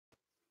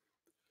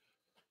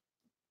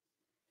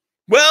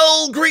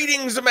Well,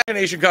 greetings,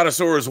 imagination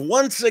connoisseurs.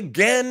 Once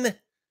again,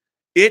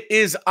 it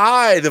is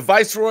I, the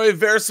Viceroy of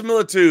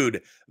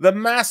Verisimilitude, the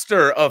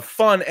master of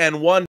fun and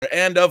wonder,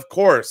 and of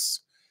course,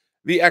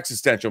 the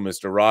existential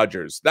Mr.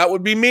 Rogers. That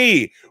would be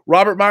me,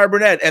 Robert Meyer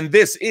Burnett, and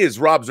this is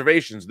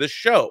Robservations, the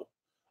show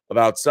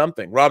about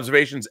something.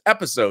 Robservations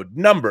episode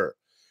number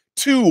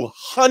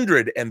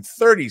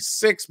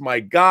 236, my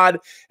God,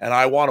 and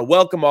I want to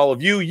welcome all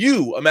of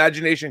you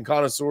imagination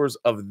connoisseurs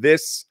of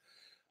this,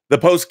 the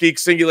Post-Geek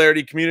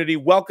Singularity community.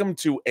 Welcome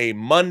to a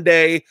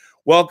Monday.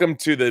 Welcome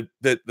to the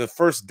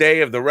first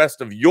day of the rest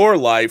of your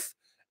life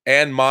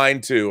and mine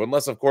too.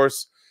 Unless, of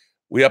course,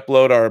 we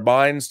upload our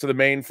minds to the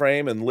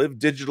mainframe and live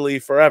digitally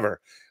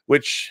forever,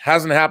 which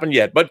hasn't happened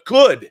yet, but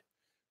could,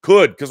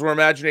 because we're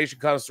imagination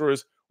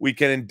connoisseurs. We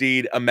can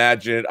indeed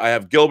imagine it. I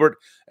have Gilbert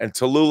and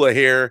Tallulah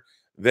here.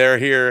 They're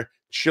here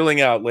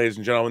chilling out, ladies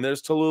and gentlemen.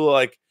 There's Tallulah,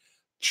 like,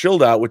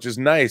 chilled out, which is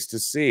nice to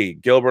see.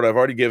 Gilbert, I've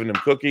already given him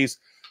cookies.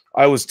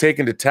 I was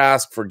taken to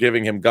task for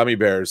giving him gummy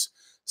bears.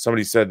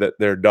 Somebody said that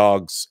their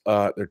dogs,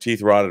 their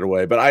teeth rotted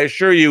away. But I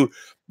assure you,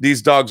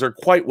 these dogs are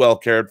quite well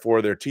cared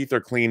for. Their teeth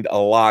are cleaned a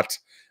lot.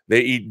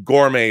 They eat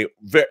gourmet.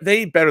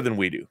 They eat better than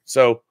we do.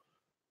 So,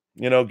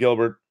 you know,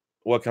 Gilbert,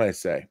 what can I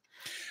say?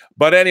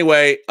 But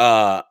anyway,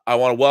 I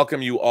want to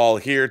welcome you all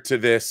here to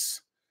this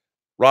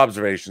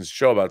Robservations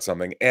show about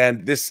something.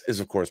 And this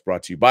is, of course,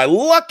 brought to you by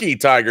Lucky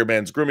Tiger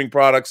Men's Grooming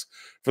Products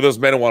for those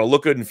men who want to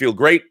look good and feel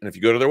great. And if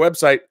you go to their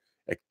website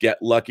at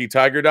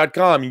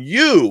getluckytiger.com,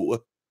 you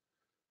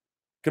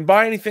can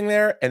buy anything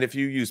there. And if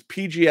you use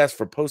PGS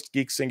for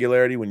Post-Geek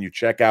Singularity when you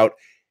check out,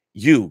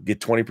 you get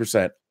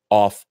 20%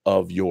 off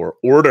of your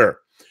order,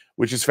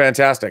 which is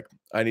fantastic.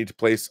 I need to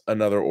place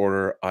another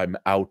order. I'm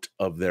out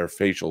of their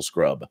facial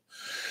scrub.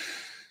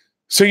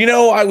 So, you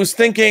know, I was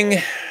thinking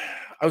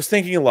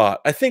a lot.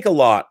 I think a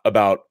lot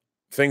about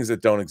things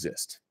that don't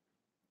exist.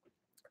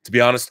 To be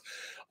honest,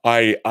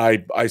 I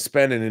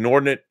spend an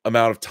inordinate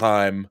amount of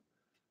time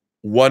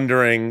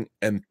wondering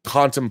and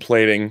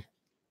contemplating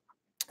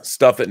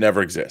stuff that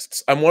never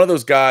exists. I'm one of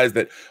those guys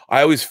that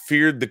I always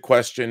feared the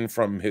question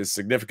from his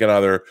significant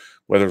other,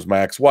 whether it was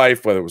my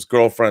ex-wife, whether it was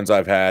girlfriends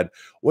I've had.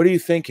 What are you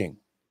thinking?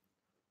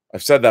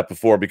 I've said that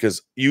before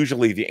because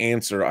usually the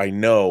answer I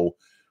know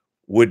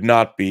would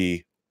not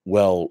be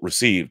well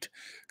received,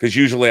 because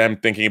usually I'm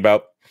thinking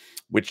about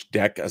which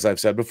deck, as I've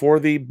said before,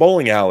 the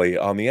bowling alley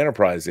on the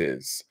Enterprise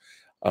is.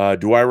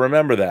 Do I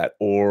remember that?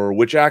 Or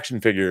which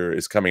action figure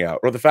is coming out?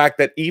 Or the fact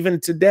that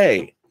even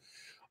today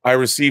I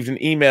received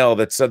an email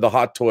that said the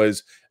Hot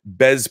Toys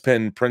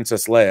Bespin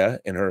Princess Leia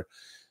in her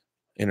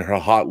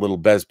hot little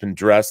Bespin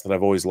dress that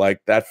I've always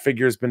liked, that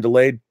figure has been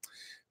delayed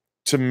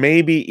to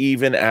maybe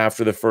even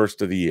after the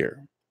first of the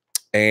year.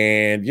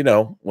 And, you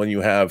know, when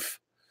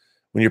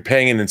you're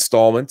paying in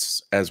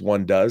installments, as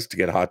one does to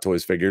get Hot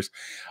Toys figures,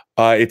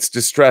 it's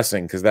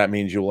distressing because that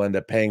means you'll end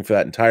up paying for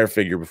that entire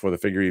figure before the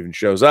figure even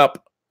shows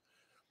up.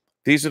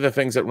 These are the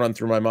things that run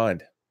through my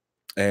mind.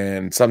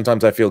 And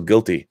sometimes I feel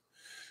guilty.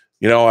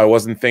 You know, I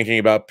wasn't thinking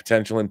about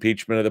potential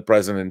impeachment of the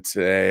president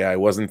today. I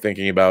wasn't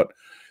thinking about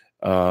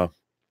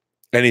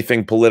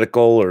anything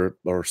political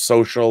or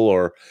social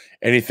or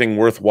anything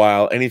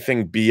worthwhile,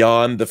 anything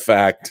beyond the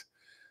fact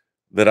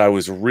that I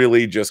was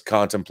really just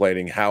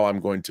contemplating how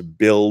I'm going to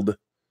build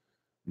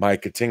my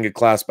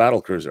Katinga-class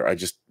battlecruiser.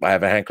 I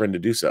have a hankering to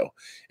do so,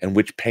 and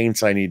which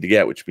paints I need to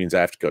get, which means I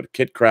have to go to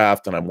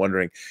Kitcraft, and I'm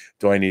wondering,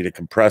 do I need a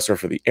compressor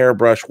for the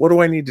airbrush? What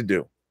do I need to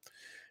do?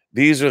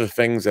 These are the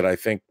things that I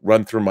think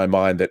run through my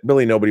mind that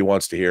really nobody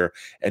wants to hear,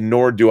 and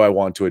nor do I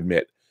want to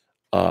admit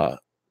that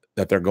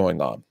they're going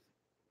on.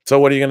 So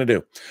what are you going to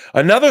do?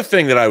 Another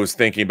thing that I was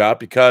thinking about,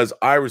 because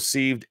I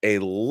received a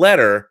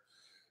letter,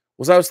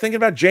 was I was thinking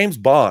about James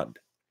Bond.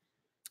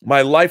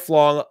 My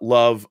lifelong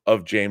love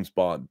of James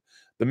Bond.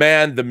 The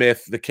man, the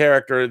myth, the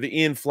character, the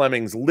Ian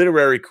Fleming's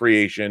literary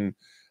creation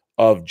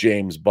of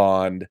James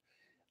Bond.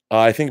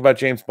 I think about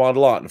James Bond a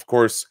lot. And of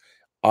course,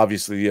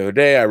 obviously the other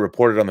day I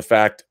reported on the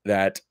fact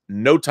that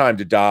No Time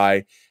to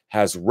Die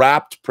has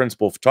wrapped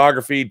principal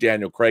photography.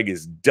 Daniel Craig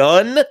is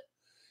done.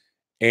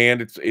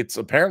 And it's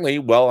apparently,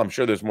 well, I'm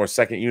sure there's more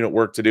second unit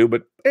work to do,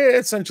 but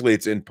essentially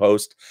it's in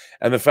post.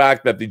 And the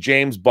fact that the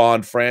James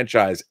Bond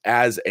franchise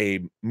as a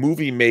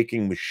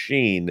movie-making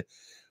machine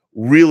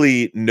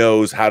really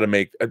knows how to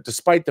make,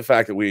 despite the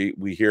fact that we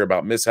hear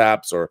about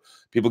mishaps or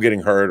people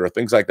getting hurt or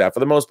things like that, for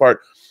the most part,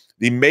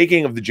 the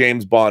making of the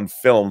James Bond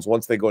films,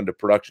 once they go into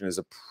production, is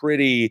a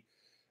pretty,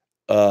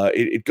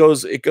 it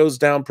goes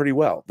down pretty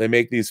well. They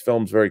make these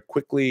films very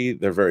quickly.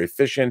 They're very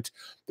efficient.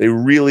 They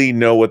really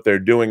know what they're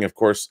doing. Of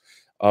course,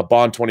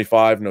 Bond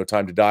 25, No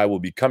Time to Die, will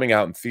be coming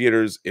out in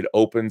theaters. It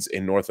opens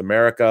in North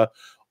America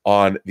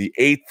on the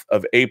 8th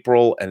of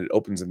April, and it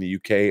opens in the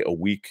UK a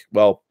week,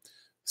 well,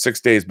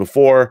 6 days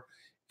before.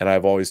 And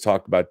I've always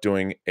talked about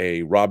doing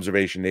a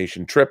Robservation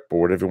Nation trip,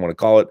 or whatever you want to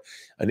call it,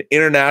 an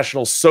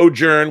international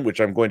sojourn, which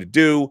I'm going to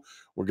do.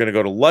 We're going to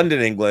go to London,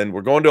 England.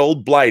 We're going to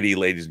Old Blighty,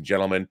 ladies and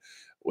gentlemen.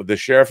 With the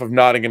Sheriff of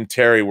Nottingham,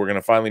 Terry, we're going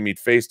to finally meet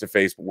face to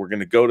face, but we're going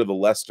to go to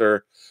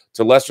Leicester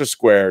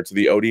Square, to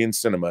the Odeon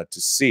Cinema,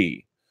 to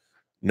see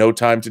No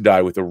Time to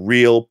Die with a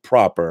real,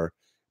 proper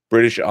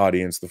British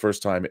audience the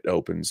first time it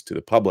opens to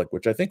the public,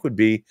 which I think would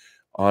be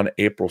on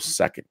April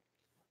 2nd.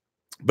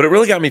 But it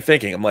really got me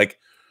thinking. I'm like,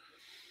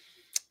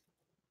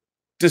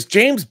 does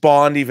James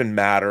Bond even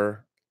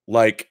matter?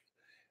 Like,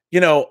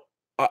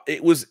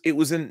 it was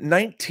in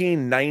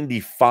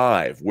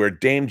 1995 where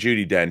Dame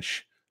Judi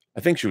Dench, I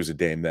think she was a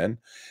dame then,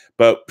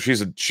 but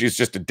she's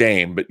just a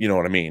dame, but you know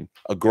what I mean,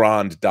 a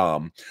grande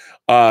dame.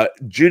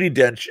 Judi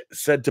Dench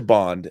said to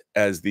Bond,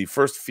 as the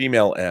first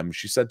female M,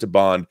 she said to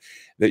Bond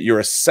that you're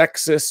a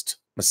sexist,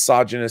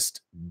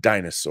 misogynist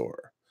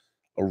dinosaur,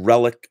 a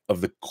relic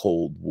of the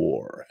Cold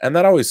War. And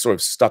that always sort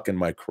of stuck in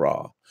my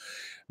craw,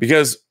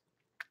 because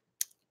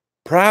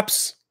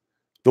perhaps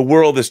the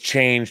world has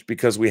changed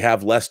because we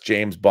have less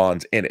James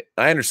Bonds in it.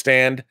 I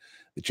understand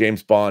that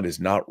James Bond is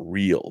not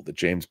real, that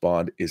James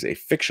Bond is a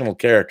fictional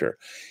character.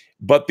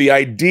 But the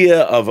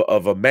idea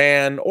of a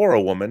man or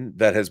a woman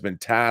that has been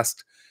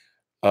tasked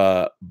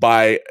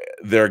by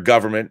their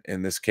government,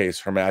 in this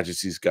case, Her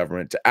Majesty's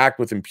government, to act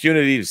with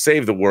impunity to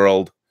save the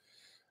world,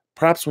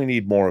 perhaps we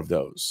need more of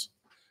those.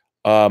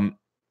 I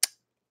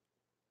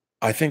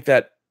think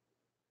that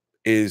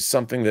is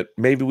something that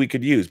maybe we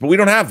could use, but we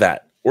don't have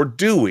that. Or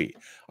do we?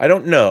 I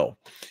don't know.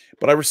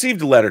 But I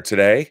received a letter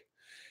today,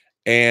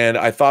 and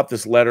I thought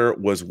this letter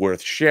was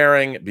worth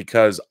sharing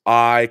because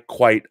I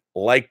quite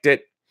liked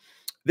it.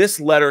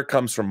 This letter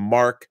comes from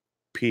Mark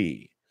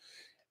P.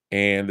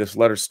 And this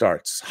letter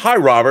starts, "Hi,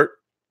 Robert.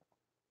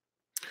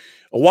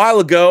 A while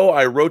ago,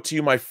 I wrote to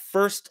you my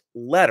first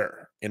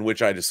letter in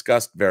which I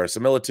discussed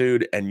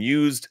verisimilitude and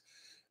used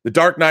The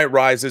Dark Knight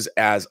Rises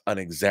as an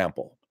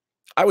example.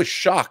 I was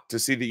shocked to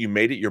see that you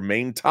made it your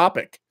main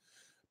topic,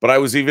 but I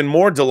was even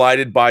more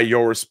delighted by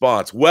your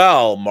response.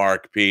 Well,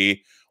 Mark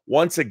P.,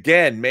 once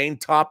again, main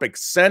topic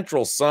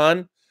central,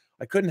 son."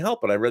 I couldn't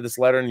help it. I read this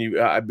letter, and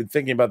I've been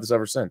thinking about this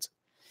ever since.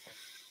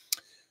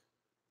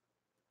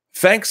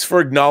 "Thanks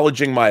for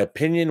acknowledging my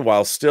opinion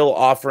while still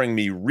offering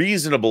me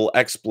reasonable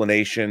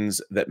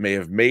explanations that may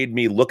have made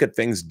me look at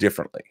things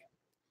differently.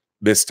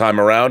 This time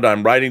around,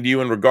 I'm writing to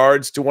you in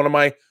regards to one of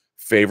my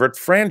favorite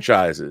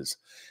franchises,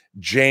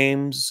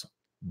 James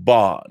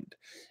Bond.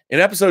 In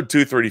episode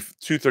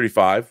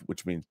 235,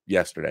 which means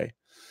yesterday,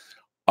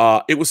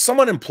 it was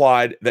somewhat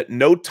implied that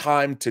No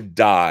Time to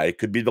Die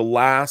could be the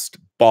last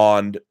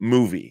Bond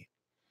movie.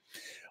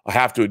 I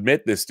have to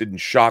admit, this didn't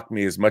shock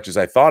me as much as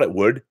I thought it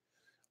would.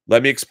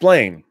 Let me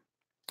explain.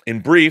 In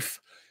brief,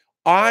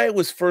 I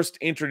was first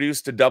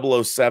introduced to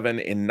 007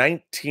 in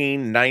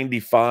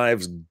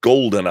 1995's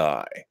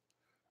GoldenEye.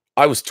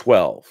 I was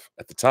 12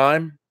 at the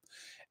time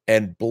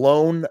and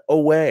blown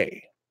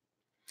away.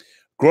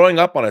 Growing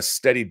up on a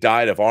steady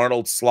diet of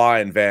Arnold, Sly,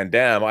 and Van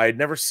Damme, I had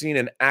never seen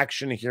an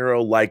action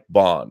hero like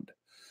Bond,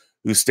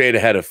 who stayed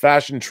ahead of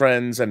fashion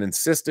trends and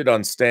insisted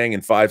on staying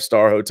in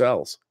five-star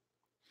hotels.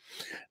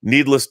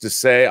 Needless to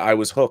say, I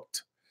was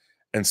hooked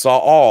and saw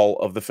all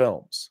of the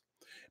films.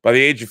 By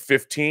the age of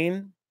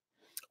 15,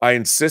 I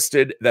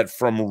insisted that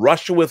From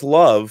Russia with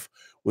Love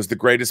was the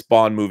greatest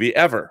Bond movie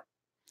ever.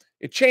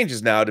 It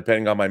changes now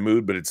depending on my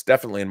mood, but it's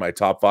definitely in my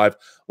top 5.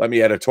 Let me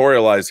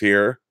editorialize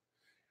here.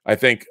 I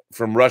think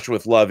From Russia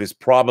with Love is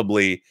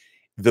probably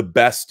the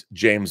best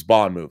James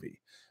Bond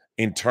movie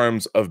in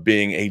terms of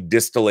being a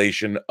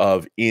distillation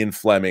of Ian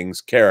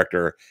Fleming's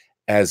character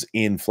as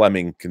Ian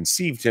Fleming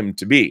conceived him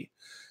to be.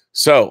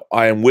 So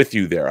I am with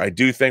you there. I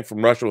do think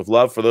From Russia with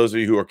Love, for those of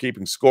you who are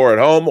keeping score at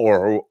home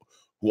or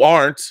who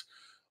aren't,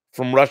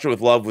 From Russia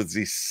with Love was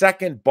the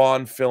second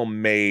Bond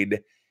film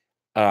made.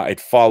 It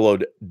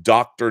followed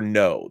Dr.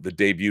 No, the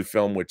debut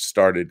film, which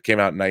came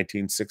out in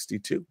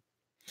 1962.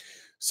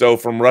 So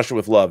From Russia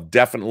with Love,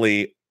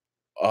 definitely,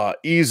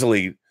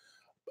 easily,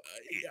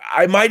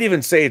 I might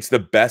even say it's the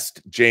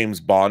best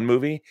James Bond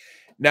movie.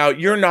 Now,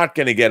 you're not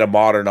going to get a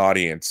modern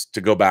audience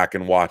to go back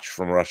and watch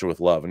From Russia with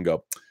Love and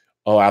go,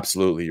 "Oh,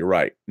 absolutely, you're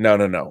right."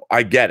 No.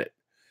 I get it.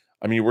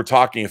 I mean, we're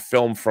talking a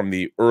film from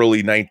the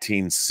early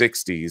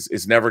 1960s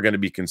is never going to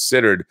be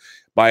considered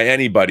by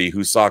anybody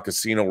who saw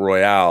Casino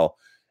Royale,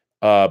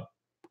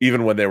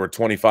 even when they were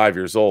 25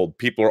 years old.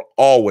 People are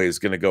always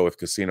going to go with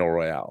Casino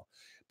Royale.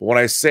 But when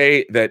I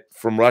say that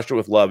From Russia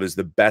with Love is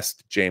the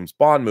best James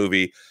Bond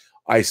movie,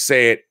 I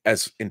say it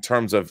as in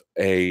terms of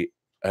an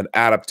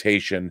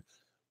adaptation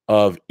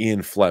of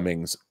Ian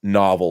Fleming's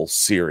novel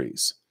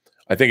series.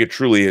 I think it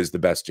truly is the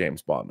best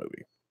James Bond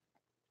movie.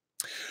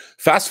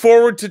 Fast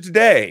forward to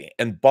today,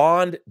 and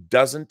Bond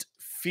doesn't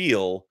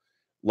feel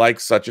like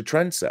such a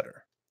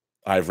trendsetter.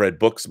 I've read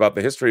books about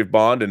the history of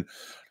Bond, and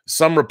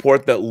some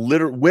report that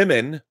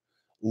women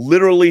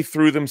literally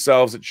threw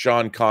themselves at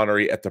Sean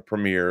Connery at the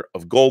premiere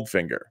of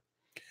Goldfinger.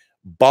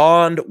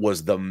 Bond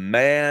was the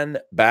man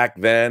back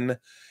then,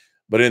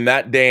 but in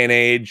that day and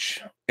age,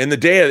 in the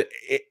day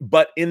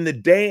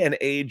and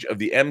age of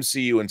the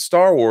MCU and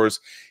Star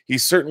Wars, he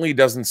certainly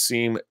doesn't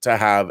seem to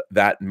have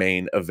that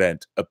main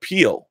event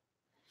appeal.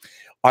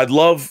 I'd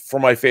love for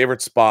my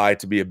favorite spy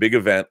to be a big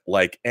event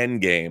like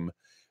Endgame,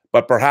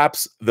 but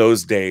perhaps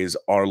those days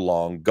are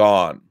long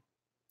gone.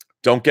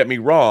 Don't get me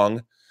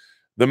wrong,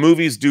 The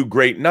movies do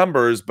great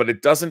numbers, but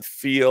it doesn't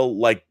feel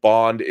like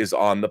Bond is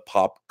on the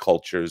pop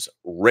culture's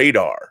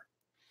radar.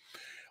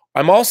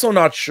 I'm also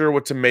not sure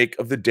what to make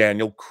of the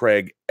Daniel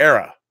Craig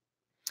era.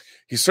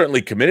 He's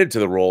certainly committed to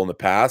the role in the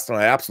past, and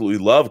I absolutely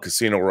love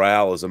Casino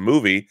Royale as a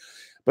movie,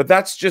 but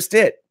that's just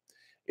it.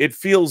 It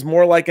feels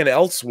more like an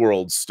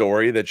Elseworlds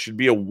story that should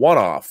be a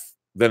one-off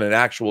than an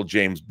actual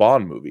James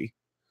Bond movie.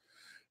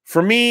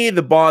 For me,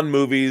 the Bond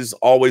movies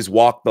always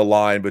walk the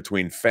line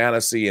between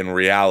fantasy and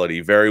reality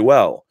very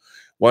well.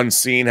 One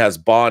scene has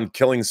Bond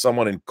killing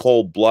someone in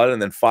cold blood,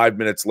 and then 5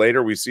 minutes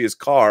later, we see his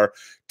car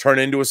turn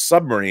into a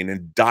submarine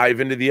and dive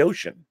into the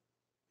ocean.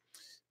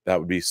 That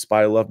would be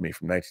Spy Who Loved Me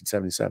from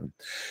 1977.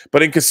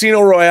 But in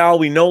Casino Royale,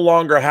 we no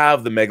longer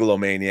have the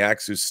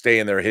megalomaniacs who stay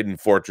in their hidden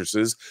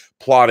fortresses,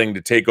 plotting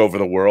to take over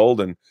the world,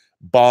 and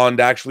Bond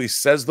actually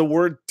says the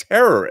word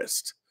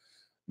terrorist.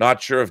 Not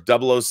sure if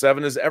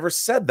 007 has ever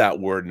said that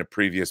word in a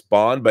previous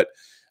Bond, but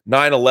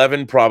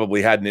 9/11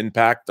 probably had an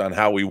impact on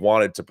how we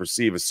wanted to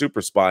perceive a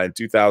super spy in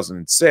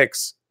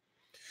 2006.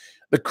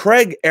 The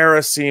Craig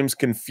era seems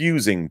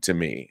confusing to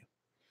me.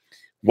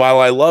 While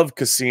I love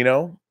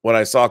Casino, when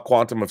I saw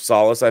Quantum of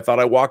Solace, I thought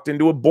I walked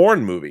into a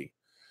Bourne movie.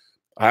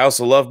 I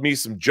also love me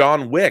some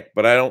John Wick,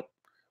 but I don't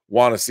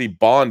want to see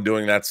Bond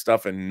doing that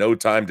stuff in No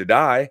Time to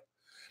Die.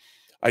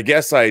 I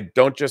guess I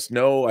just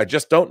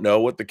don't know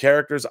what the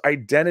character's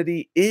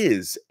identity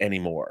is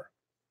anymore.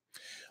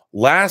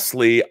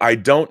 Lastly, I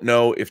don't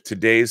know if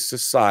today's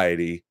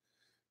society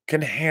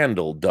can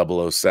handle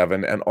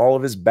 007 and all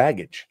of his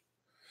baggage.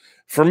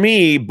 For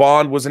me,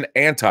 Bond was an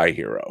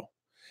anti-hero.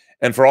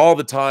 And for all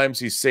the times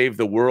he saved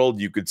the world,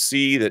 you could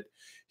see that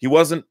he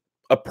wasn't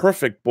a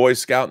perfect Boy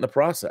Scout in the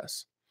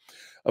process.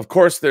 Of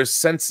course, there's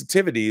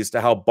sensitivities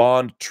to how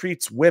Bond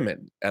treats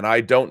women, and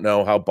I don't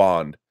know how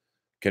Bond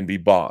can be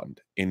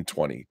Bond in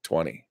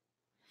 2020.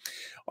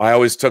 I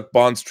always took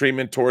Bond's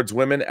treatment towards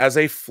women as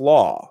a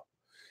flaw.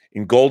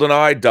 In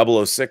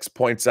GoldenEye, 006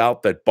 points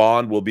out that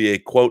Bond will be a,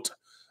 quote,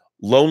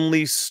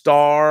 lonely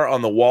star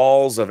on the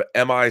walls of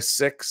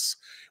MI6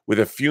 with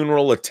a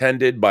funeral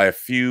attended by a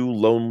few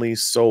lonely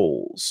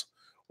souls,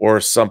 or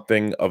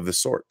something of the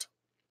sort.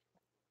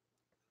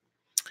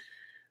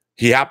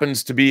 He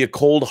happens to be a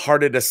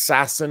cold-hearted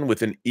assassin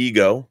with an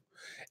ego,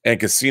 and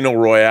Casino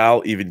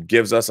Royale even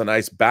gives us a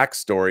nice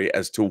backstory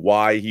as to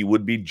why he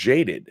would be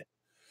jaded.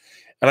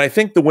 And I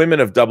think the women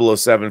of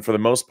 007, for the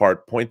most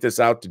part, point this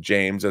out to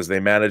James as they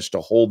manage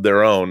to hold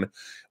their own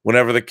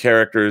whenever the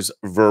characters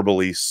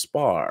verbally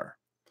spar.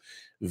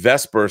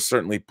 Vesper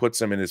certainly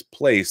puts him in his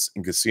place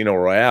in Casino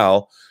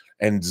Royale,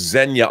 and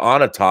Xenia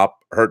Onatopp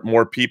hurt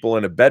more people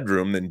in a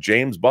bedroom than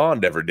James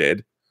Bond ever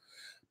did.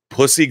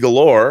 Pussy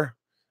Galore,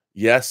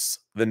 yes,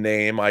 the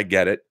name, I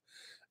get it,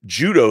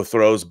 judo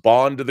throws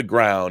Bond to the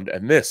ground,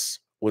 and this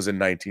was in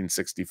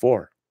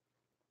 1964.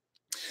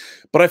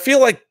 But I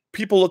feel like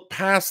people look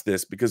past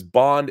this because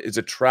Bond is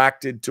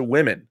attracted to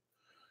women.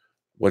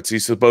 What's he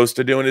supposed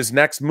to do in his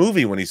next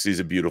movie when he sees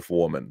a beautiful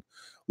woman?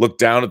 Look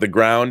down at the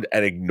ground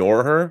and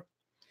ignore her?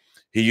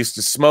 He used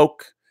to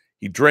smoke,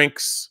 he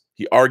drinks,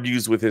 he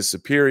argues with his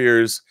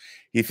superiors,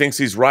 he thinks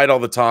he's right all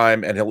the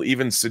time, and he'll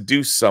even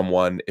seduce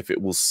someone if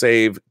it will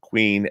save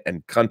Queen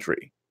and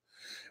country.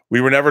 We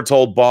were never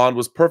told Bond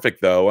was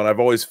perfect, though, and I've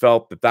always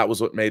felt that that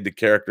was what made the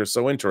character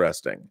so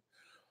interesting.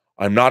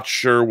 I'm not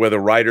sure whether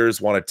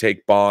writers want to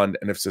take Bond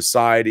and if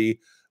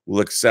society will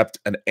accept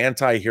an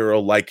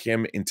anti-hero like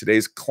him in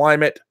today's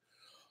climate.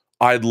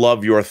 I'd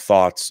love your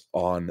thoughts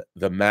on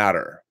the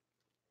matter.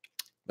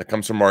 That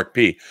comes from Mark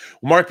P.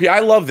 Well, Mark P., I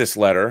love this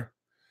letter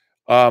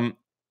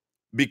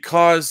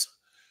because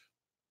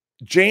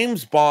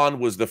James Bond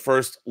was the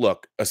first,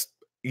 look,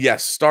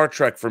 yes, Star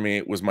Trek for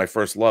me was my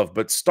first love,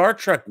 but Star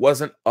Trek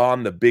wasn't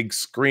on the big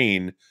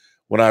screen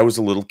when I was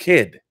a little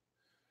kid.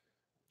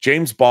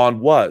 James Bond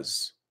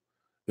was.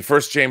 The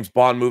first James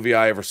Bond movie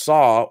I ever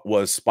saw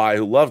was Spy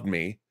Who Loved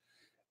Me,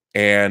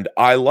 and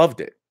I loved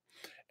it.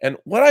 And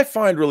what I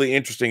find really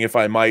interesting, if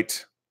I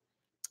might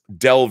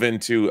delve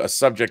into a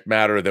subject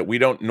matter that we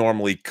don't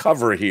normally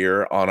cover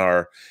here on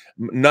our,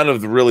 none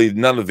of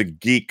the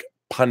geek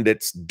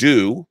pundits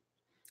do,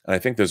 and I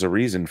think there's a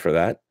reason for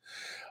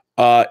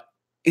that,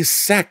 is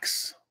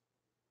sex.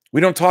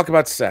 We don't talk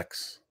about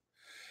sex.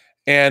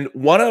 And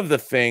one of the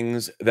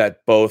things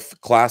that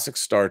both classic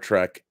Star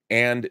Trek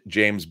and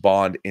James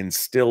Bond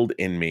instilled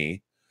in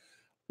me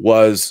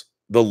was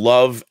the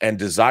love and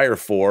desire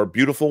for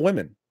beautiful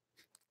women.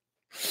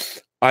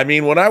 I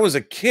mean, when I was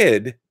a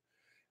kid,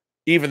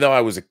 even though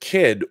I was a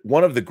kid,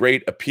 one of the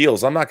great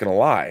appeals, I'm not going to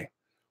lie,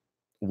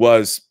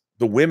 was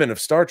the women of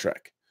Star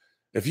Trek.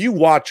 If you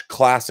watch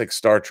classic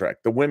Star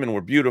Trek, the women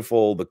were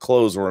beautiful, the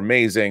clothes were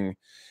amazing,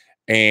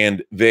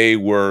 and they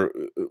were,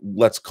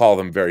 let's call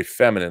them very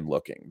feminine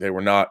looking. They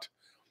were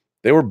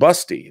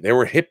busty, they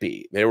were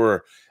hippie, they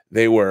were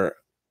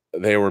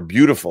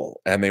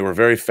beautiful, and they were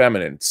very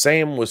feminine.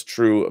 Same was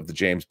true of the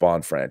James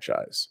Bond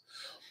franchise.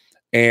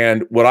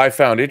 And what I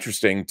found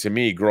interesting to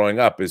me growing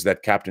up is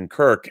that Captain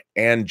Kirk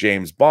and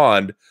James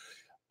Bond,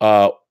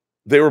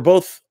 they were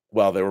both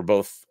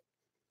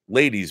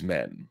ladies'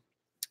 men.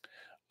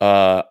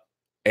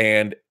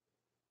 And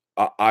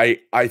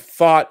I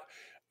thought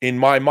in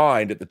my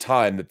mind at the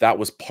time that that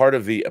was part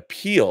of the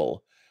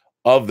appeal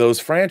of those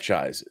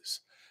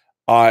franchises.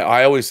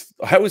 I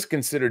always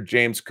considered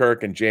James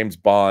Kirk and James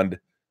Bond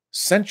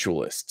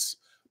sensualists.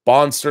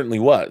 Bond certainly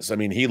was. I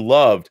mean, he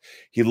loved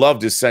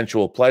his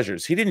sensual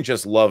pleasures. He didn't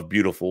just love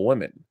beautiful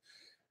women.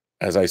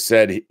 As I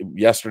said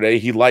yesterday,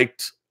 he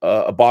liked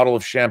a bottle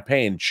of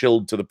champagne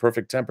chilled to the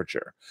perfect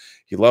temperature.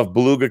 He loved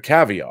beluga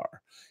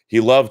caviar. He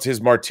loved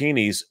his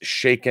martinis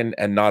shaken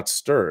and not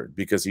stirred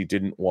because he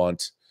didn't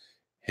want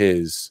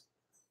his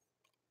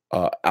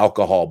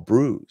alcohol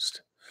bruised.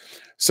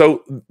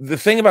 So the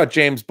thing about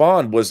James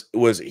Bond was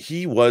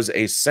he was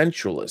a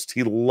sensualist.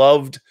 He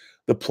loved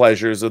the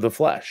pleasures of the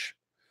flesh.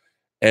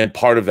 And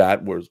part of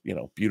that was, you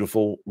know,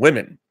 beautiful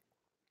women.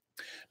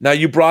 Now,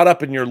 you brought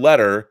up in your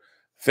letter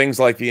things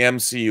like the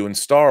MCU and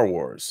Star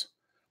Wars.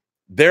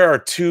 There are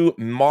two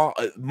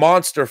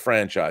monster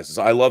franchises.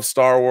 I love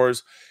Star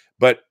Wars,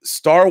 but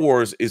Star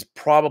Wars is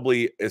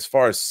probably, as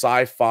far as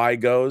sci-fi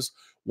goes,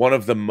 one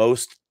of the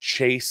most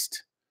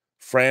chaste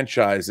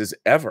franchises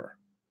ever.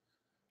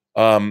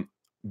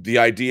 The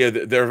idea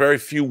that there are very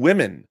few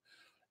women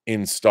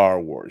in Star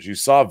Wars. You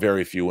saw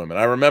very few women.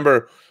 I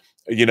remember,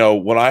 you know,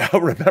 when I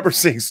remember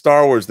seeing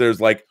Star Wars,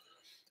 there's like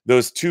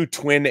those two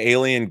twin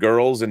alien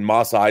girls in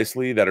Mos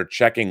Eisley that are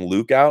checking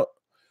Luke out.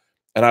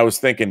 And I was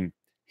thinking,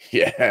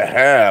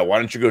 yeah, why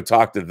don't you go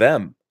talk to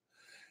them?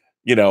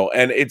 You know,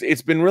 and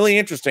it's been really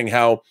interesting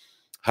how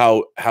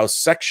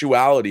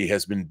sexuality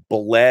has been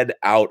bled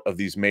out of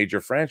these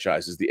major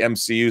franchises. The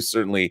MCU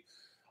certainly,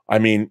 I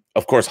mean,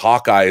 of course,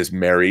 Hawkeye is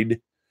married,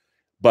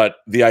 but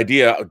the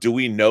idea, do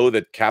we know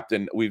that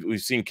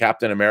we've seen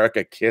Captain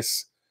America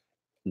kiss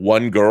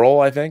one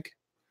girl, I think?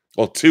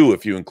 Well, two,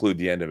 if you include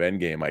the end of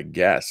Endgame, I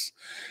guess.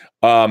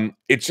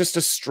 It's just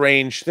a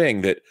strange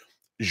thing that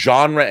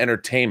genre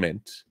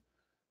entertainment,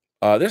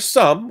 there's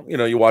some, you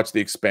know, you watch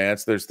The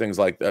Expanse, there's things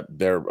like that.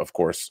 There, of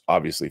course,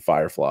 obviously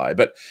Firefly,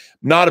 but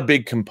not a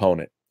big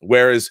component.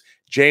 Whereas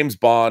James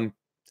Bond,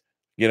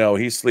 you know,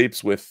 he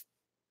sleeps with,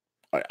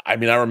 I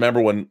mean, I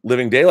remember when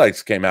Living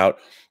Daylights came out,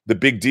 the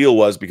big deal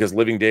was because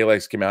Living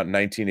Daylights came out in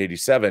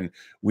 1987,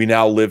 we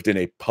now lived in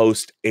a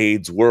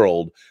post-AIDS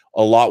world.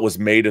 A lot was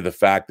made of the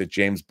fact that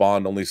James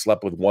Bond only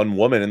slept with one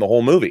woman in the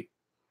whole movie.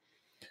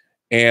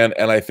 And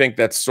I think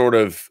that's sort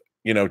of,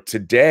 you know,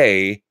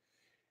 today,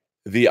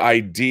 the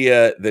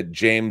idea that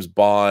James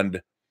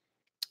Bond,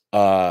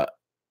 like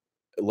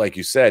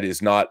you said,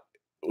 is not,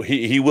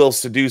 he will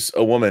seduce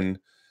a woman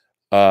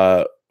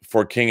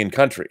for king and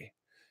country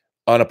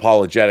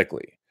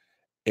unapologetically.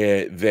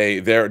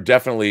 They're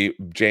definitely,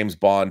 James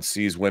Bond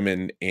sees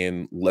women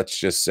in, let's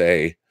just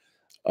say,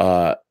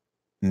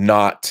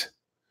 not,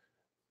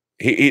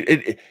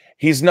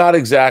 he's not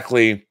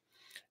exactly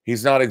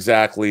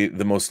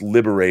the most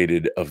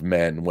liberated of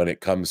men when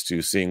it comes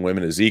to seeing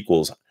women as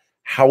equals.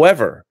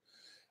 However,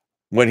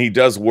 when he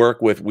does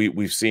work with,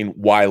 we've seen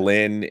Wai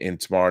Lin in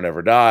Tomorrow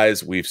Never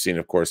Dies. We've seen,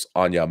 of course,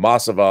 Anya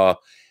Masava,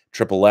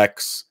 Triple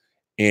X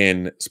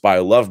in Spy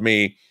Who Loved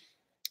Me.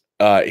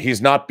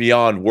 He's not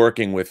beyond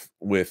working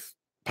with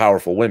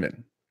powerful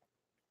women.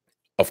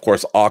 Of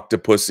course,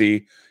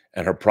 Octopussy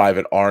and her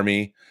private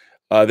army.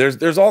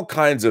 There's all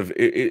kinds of.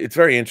 It's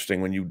very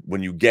interesting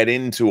when you get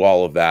into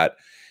all of that.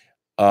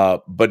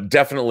 But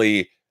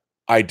definitely,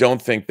 I don't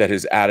think that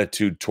his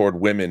attitude toward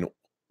women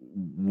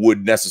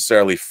would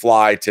necessarily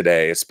fly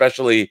today,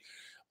 especially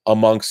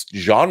amongst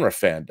genre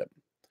fandom.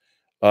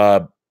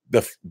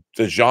 The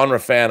genre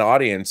fan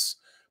audience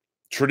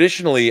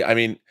traditionally, I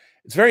mean,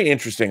 it's very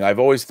interesting. I've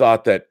always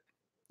thought that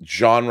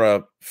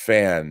genre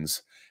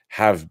fans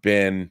have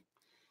been,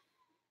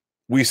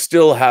 we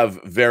still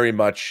have very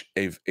much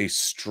a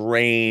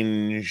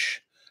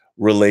strange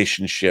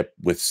relationship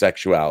with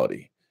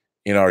sexuality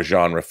in our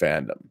genre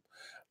fandom.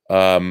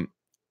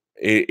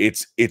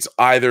 It's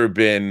either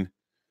been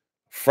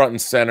front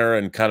and center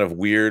and kind of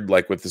weird,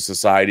 like with the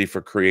Society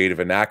for Creative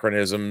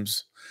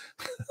Anachronisms,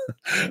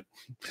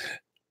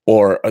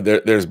 or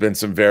there's been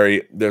some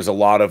there's a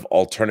lot of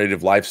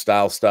alternative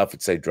lifestyle stuff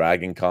at, say,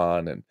 Dragon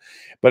Con,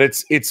 but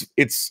it's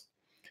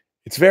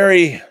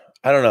very,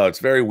 I don't know, it's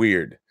very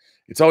weird.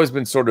 It's always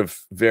been sort of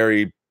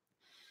very,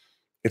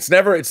 it's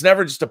never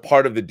just a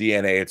part of the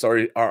DNA. It's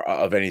already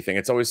of anything.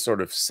 It's always sort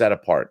of set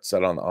apart,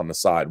 set on the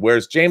side.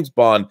 Whereas James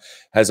Bond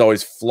has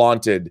always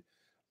flaunted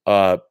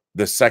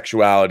the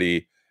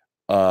sexuality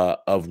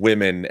of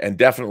women, and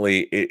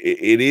definitely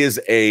it is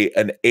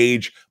an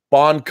age.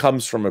 Bond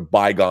comes from a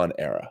bygone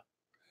era.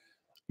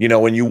 You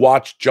know, when you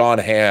watch John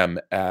Hamm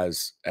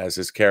as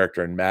his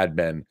character in Mad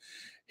Men,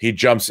 he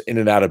jumps in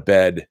and out of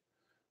bed.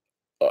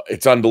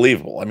 It's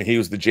unbelievable. I mean, he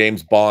was the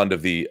James Bond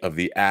of the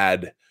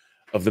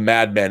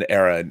Mad Men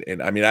era,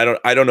 and I mean,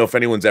 I don't know if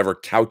anyone's ever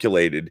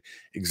calculated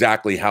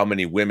exactly how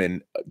many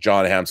women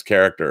John Hamm's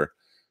character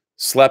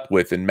slept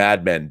with in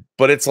Mad Men,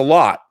 but it's a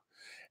lot.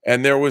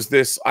 And there was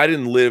this, I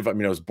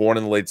mean, I was born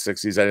in the late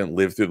 60s. I didn't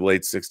live through the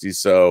late 60s.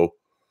 So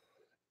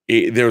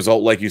there's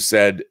all, like you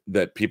said,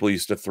 that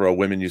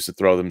women used to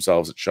throw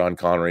themselves at Sean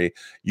Connery.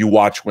 You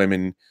watch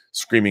women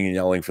screaming and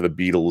yelling for the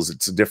Beatles.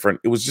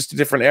 It was just a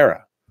different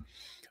era.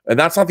 And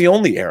that's not the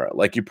only era.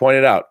 Like you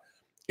pointed out,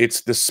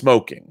 it's the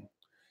smoking,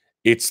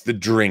 it's the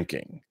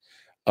drinking,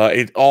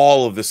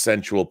 all of the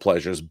sensual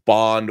pleasures.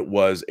 Bond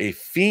was a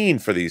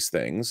fiend for these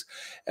things.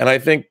 And I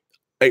think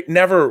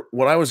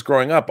when I was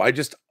growing up, I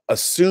just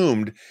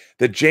assumed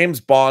that James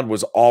Bond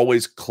was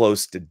always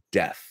close to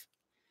death.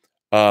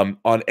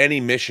 On any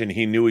mission,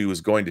 he knew he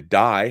was going to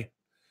die.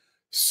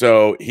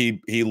 So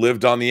he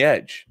lived on the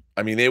edge.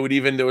 I mean, there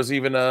was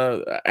even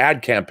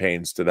ad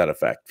campaigns to that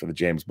effect for the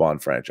James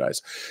Bond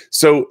franchise.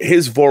 So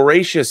his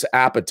voracious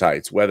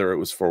appetites, whether it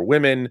was for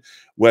women,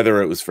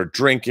 whether it was for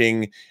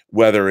drinking,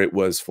 whether it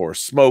was for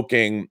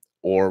smoking,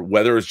 or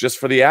whether it was just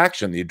for the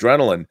action, the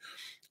adrenaline,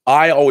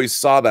 I always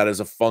saw that as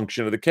a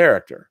function of the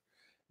character,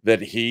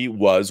 that he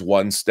was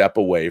one step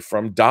away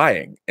from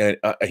dying. And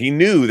he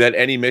knew that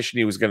any mission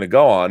he was going to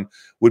go on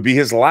would be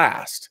his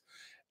last.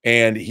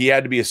 And he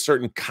had to be a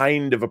certain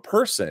kind of a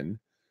person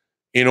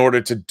in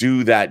order to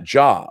do that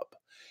job.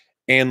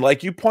 And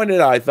like you pointed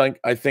out,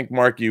 I think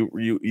Mark,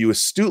 you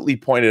astutely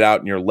pointed out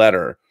in your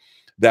letter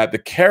that the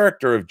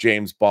character of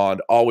James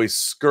Bond always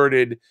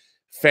skirted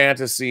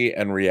fantasy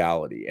and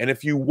reality. And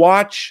if you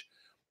watch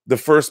the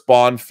first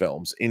Bond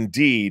films,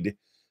 indeed,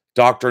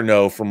 Dr.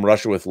 No, From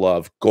Russia with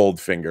Love,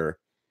 Goldfinger,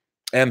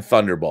 and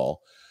Thunderball,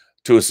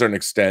 to a certain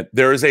extent,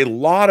 there is a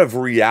lot of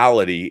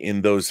reality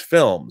in those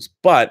films,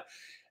 but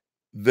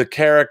the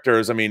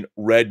characters, I mean,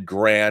 Red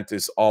Grant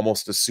is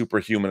almost a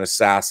superhuman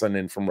assassin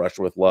in From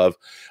Russia with Love,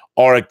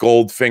 are at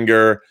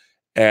Goldfinger,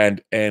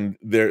 and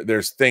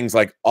there's things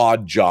like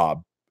Odd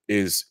Job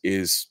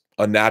is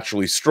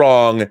unnaturally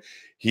strong.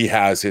 He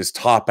has his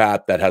top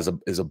hat that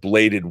is a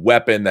bladed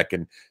weapon that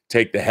can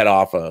take the head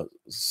off a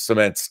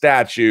cement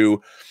statue.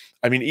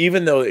 I mean,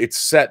 even though it's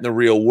set in the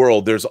real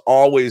world, there's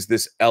always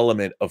this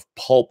element of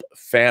pulp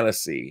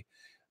fantasy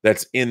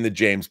that's in the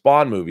James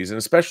Bond movies, and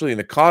especially in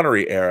the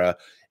Connery era,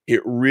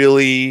 it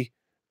really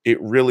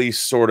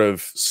sort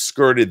of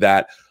skirted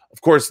that.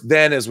 Of course,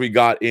 then as we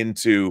got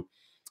into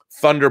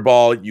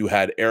Thunderball, you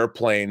had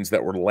airplanes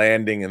that were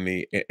landing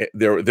in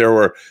there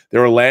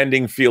were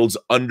landing fields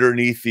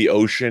underneath the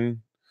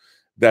ocean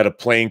that a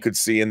plane could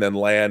see and then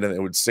land, and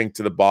it would sink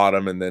to the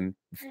bottom, and then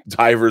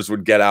divers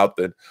would get out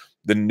the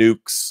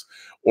nukes,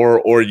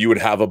 or you would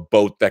have a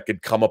boat that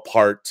could come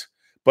apart.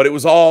 But it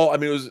was all, I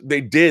mean,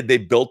 they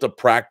built a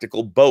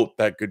practical boat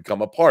that could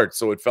come apart.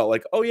 So it felt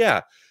like, oh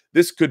yeah,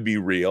 this could be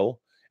real.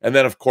 And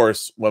then, of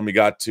course, when we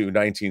got to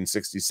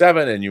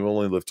 1967 and You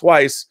Only Live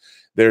Twice,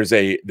 there's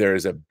a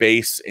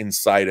base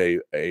inside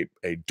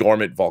a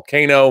dormant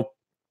volcano.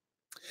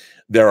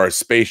 There are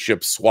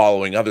spaceships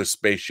swallowing other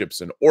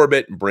spaceships in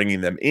orbit and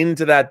bringing them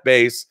into that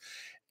base.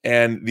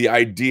 And the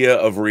idea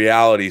of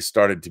reality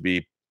started to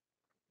be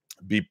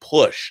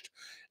pushed.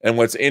 And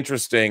what's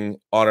interesting,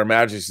 On Her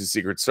Majesty's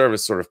Secret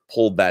Service sort of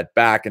pulled that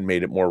back and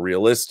made it more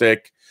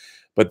realistic.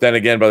 But then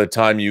again, by the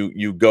time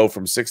you go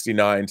from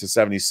 69 to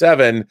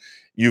 77,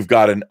 you've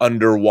got an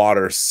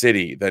underwater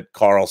city that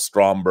Carl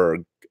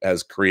Stromberg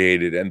has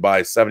created. And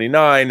by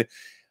 79,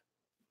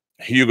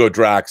 Hugo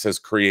Drax has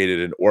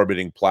created an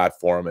orbiting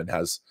platform and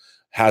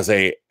has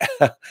a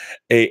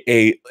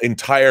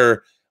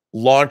entire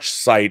launch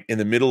site in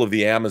the middle of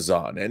the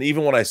Amazon. And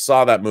even when I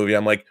saw that movie,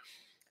 I'm like,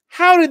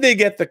 how did they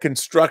get the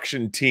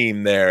construction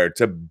team there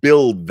to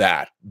build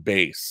that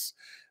base,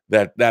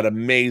 that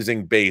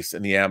amazing base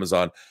in the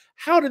Amazon?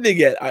 How did they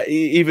get,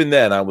 even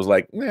then I was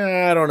like,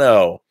 I don't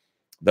know.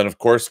 Then, of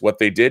course, what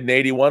they did in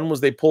 81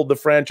 was they pulled the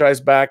franchise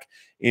back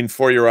in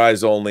For Your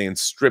Eyes Only and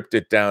stripped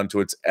it down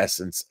to its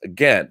essence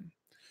again.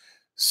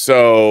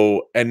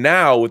 So, and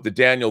now with the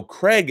Daniel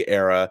Craig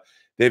era,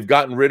 they've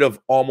gotten rid of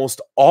almost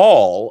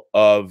all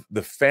of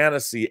the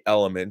fantasy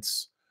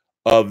elements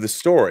of the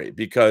story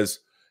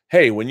because,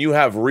 hey, when you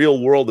have real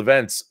world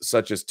events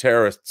such as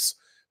terrorists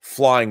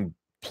flying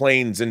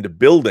planes into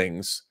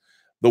buildings,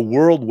 the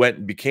world went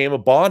and became a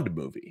Bond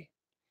movie.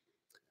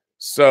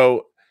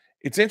 So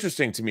it's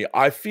interesting to me.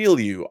 I feel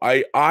you.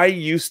 I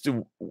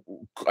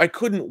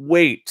couldn't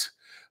wait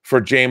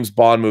for James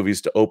Bond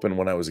movies to open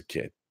when I was a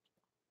kid.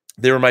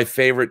 They were my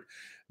favorite.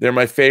 They're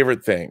my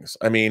favorite things.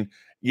 I mean,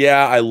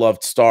 yeah, I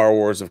loved Star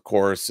Wars, of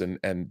course, and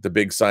the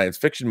big science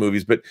fiction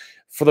movies. But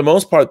for the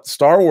most part,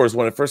 Star Wars,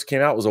 when it first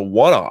came out, was a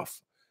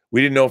one-off.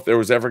 We didn't know if there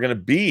was ever going to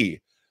be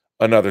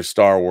another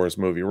Star Wars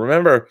movie.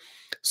 Remember,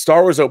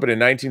 Star Wars opened in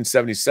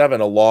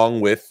 1977,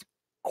 along with,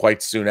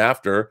 quite soon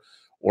after,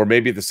 or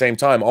maybe at the same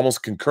time,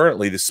 almost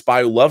concurrently, The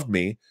Spy Who Loved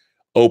Me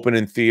opened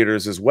in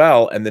theaters as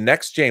well. And the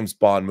next James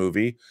Bond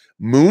movie,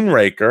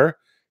 Moonraker,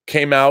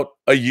 came out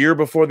a year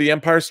before The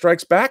Empire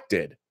Strikes Back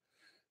did.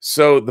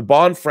 So the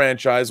Bond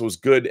franchise was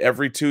good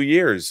every 2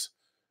 years.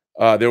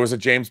 There was a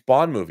James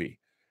Bond movie.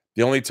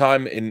 The only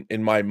time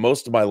in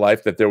most of my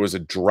life that there was a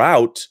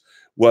drought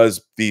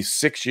was the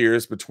 6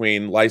 years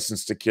between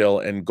License to Kill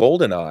and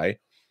GoldenEye.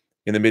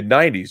 in the mid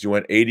 90s. You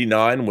went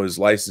 89 was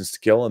License to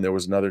Kill, and there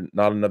was not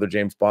another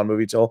James Bond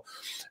movie till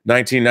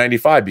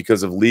 1995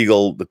 because of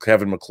the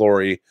Kevin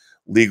McClory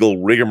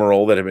legal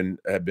rigmarole that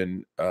had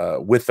been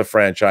with the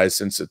franchise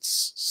since it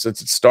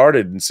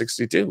started in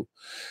 62.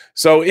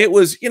 So it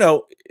was,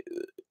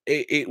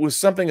 it was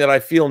something that I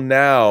feel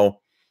now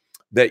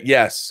that,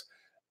 yes,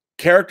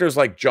 characters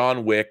like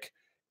John Wick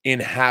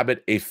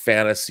inhabit a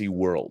fantasy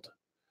world.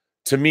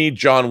 To me,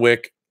 John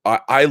Wick,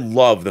 I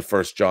love the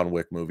first John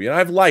Wick movie, and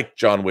I've liked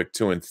John Wick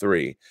 2 and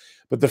 3.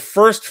 But the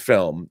first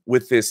film,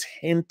 with this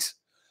hint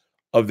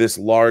of this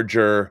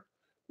larger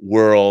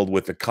world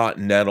with the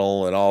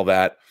Continental and all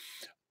that,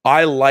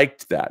 I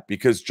liked that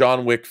because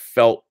John Wick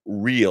felt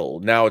real.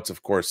 Now it's,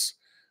 of course,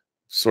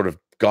 sort of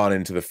gone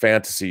into the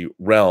fantasy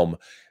realm.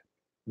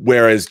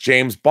 Whereas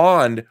James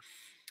Bond,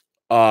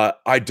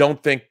 I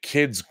don't think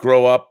kids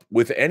grow up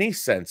with any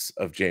sense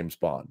of James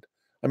Bond.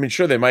 I mean,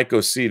 sure, they might go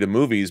see the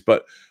movies,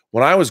 but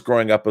when I was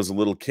growing up as a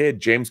little kid,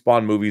 James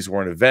Bond movies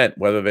were an event,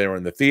 whether they were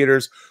in the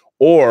theaters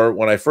or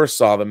when I first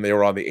saw them, they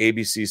were on the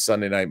ABC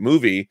Sunday Night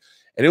Movie,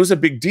 and it was a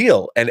big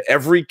deal. And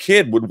every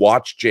kid would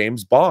watch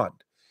James Bond.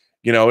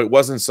 It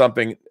wasn't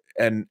something,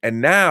 and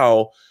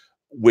now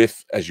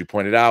with, as you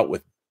pointed out,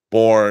 with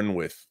Bourne,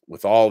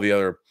 with all the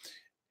other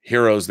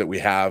heroes that we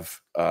have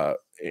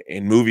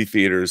in movie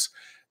theaters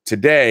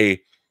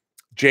today,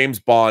 James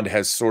Bond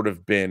has sort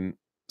of been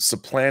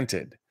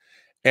supplanted.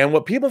 And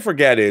what people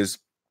forget is,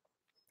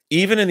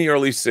 even in the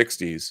early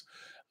 60s,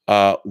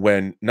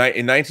 in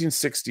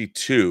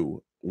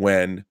 1962,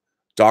 when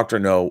Dr.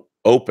 No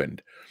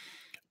opened,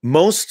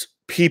 most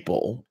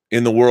people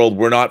in the world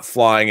were not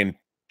flying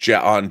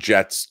on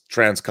jets,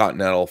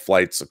 transcontinental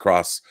flights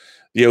across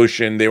the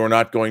ocean. They were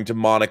not going to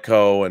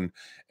Monaco and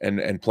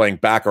playing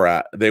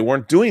baccarat. They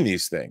weren't doing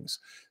these things.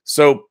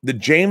 So the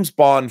James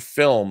Bond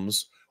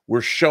films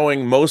were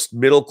showing most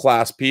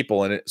middle-class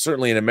people, and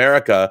certainly in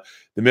America,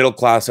 the middle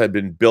class had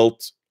been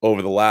built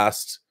over the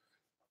last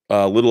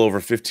little over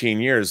 15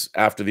 years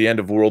after the end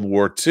of World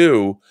War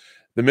II.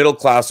 The middle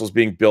class was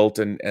being built,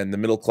 and the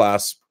middle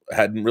class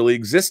hadn't really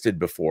existed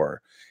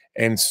before.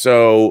 And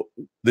so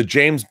the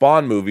James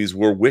Bond movies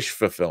were wish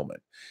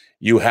fulfillment.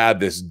 You had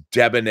this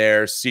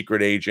debonair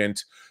secret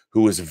agent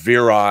who was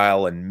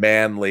virile and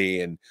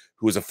manly and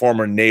who was a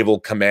former naval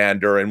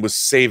commander and was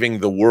saving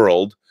the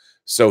world.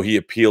 So he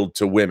appealed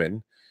to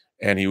women,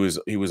 and he was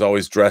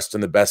always dressed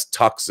in the best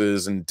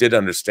tuxes and did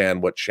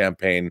understand what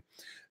champagne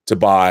to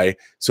buy.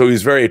 So he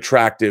was very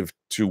attractive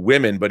to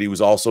women, but he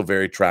was also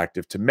very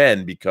attractive to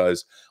men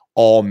because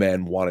all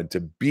men wanted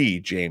to be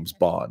James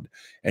Bond,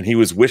 and he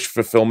was wish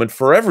fulfillment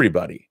for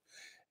everybody.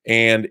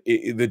 And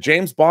the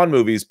James Bond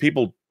movies,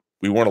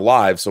 we weren't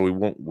alive, so we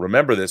won't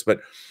remember this, but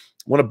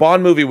when a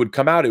Bond movie would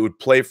come out, it would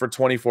play for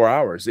 24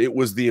 hours. It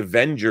was the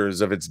Avengers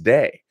of its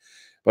day.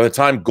 By the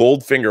time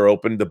Goldfinger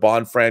opened, the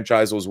Bond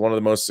franchise was one of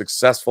the most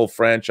successful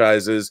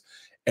franchises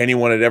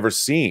anyone had ever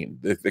seen.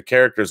 The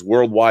character's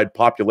worldwide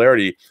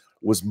popularity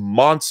was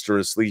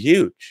monstrously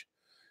huge.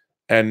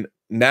 And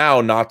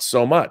now, not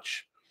so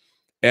much.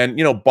 And,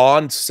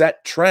 Bond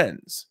set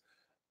trends.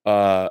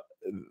 The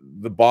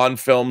Bond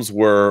films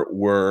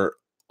were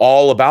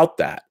all about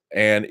that.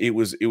 And it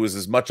was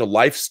as much a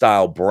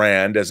lifestyle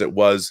brand as it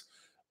was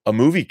a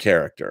movie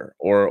character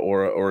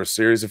or a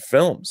series of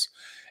films.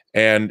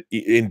 And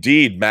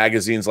indeed,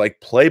 magazines like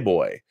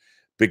Playboy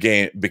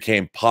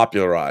became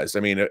popularized.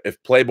 I mean,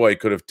 if Playboy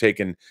could have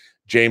taken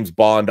James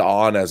Bond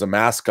on as a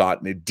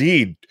mascot,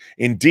 and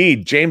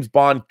indeed, James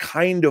Bond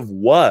kind of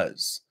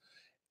was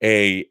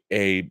a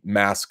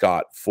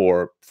mascot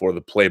for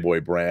the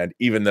Playboy brand,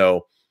 even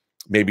though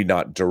maybe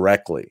not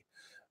directly.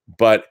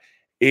 But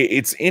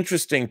it's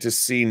interesting to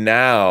see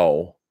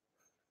now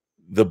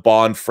the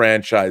Bond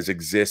franchise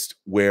exist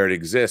where it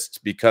exists,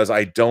 because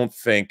I don't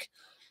think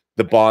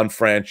the Bond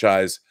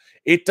franchise,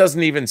 it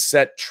doesn't even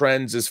set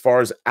trends as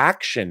far as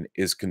action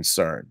is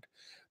concerned.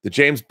 The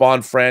James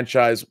Bond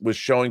franchise was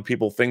showing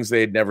people things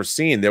they had never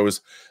seen. There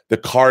was the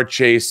car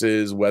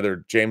chases,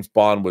 whether James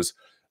Bond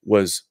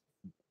was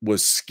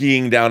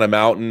skiing down a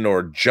mountain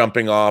or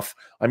jumping off.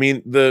 I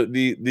mean,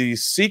 the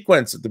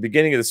sequence at the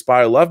beginning of The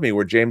Spy Who Loved Me,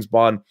 where James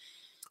Bond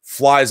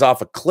flies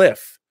off a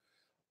cliff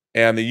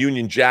and the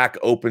Union Jack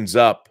opens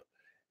up,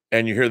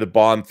 and you hear the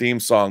Bond theme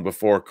song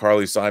before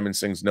Carly Simon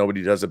sings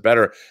 "Nobody Does It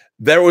Better."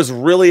 There was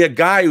really a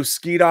guy who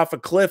skied off a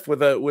cliff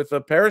with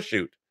a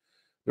parachute.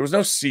 There was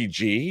no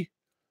CG.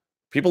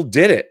 People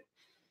did it.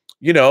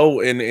 In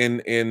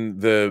when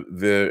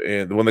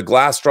the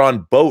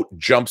glass-drawn boat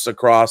jumps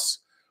across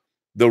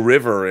the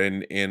river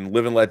in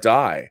Live and Let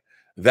Die,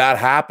 that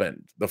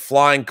happened. The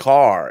flying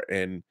car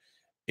in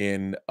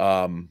Man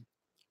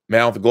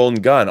with the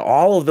Golden Gun,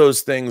 all of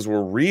those things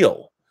were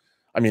real.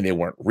 I mean, they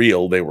weren't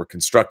real. They were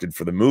constructed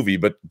for the movie,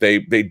 but they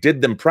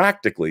did them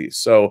practically.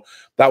 So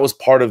that was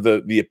part of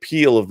the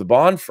appeal of the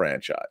Bond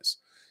franchise.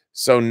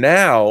 So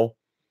now,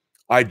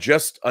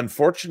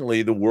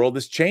 unfortunately, the world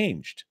has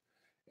changed.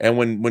 And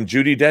when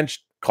Judi Dench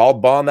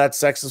called Bond that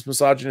sexist,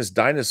 misogynist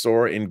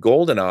dinosaur in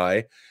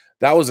GoldenEye,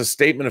 that was a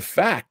statement of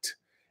fact.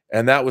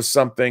 And that was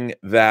something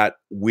that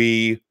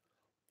we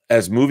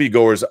as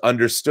moviegoers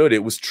understood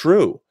it was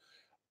true.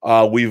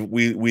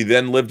 We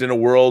then lived in a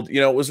world, you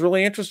know, it was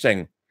really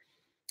interesting.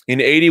 In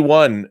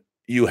 81,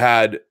 you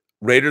had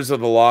Raiders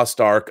of the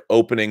Lost Ark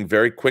opening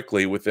very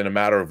quickly within a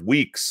matter of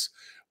weeks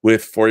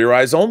with For Your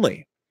Eyes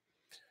Only.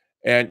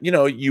 And, you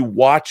know, you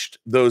watched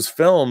those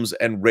films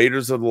and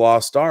Raiders of the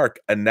Lost Ark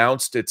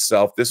announced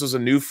itself. This was a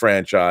new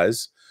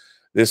franchise.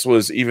 This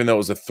was, even though it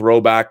was a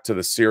throwback to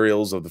the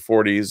serials of the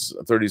 40s,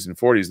 30s, and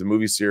 40s, the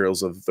movie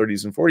serials of the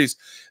 30s and 40s,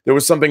 there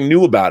was something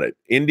new about it.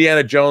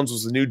 Indiana Jones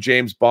was the new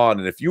James Bond.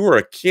 And if you were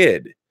a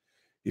kid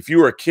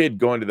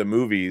going to the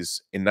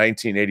movies in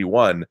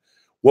 1981,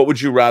 what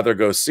would you rather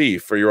go see?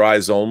 For Your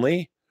Eyes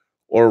Only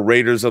or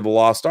Raiders of the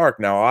Lost Ark?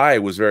 Now, I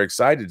was very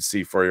excited to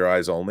see For Your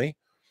Eyes Only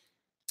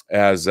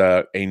as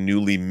a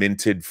newly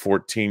minted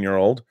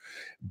 14-year-old.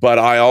 But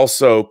I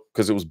also,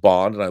 because it was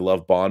Bond and I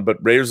love Bond,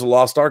 but Raiders of the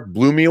Lost Ark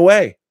blew me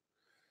away.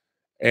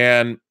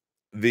 And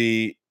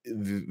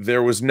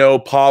there was no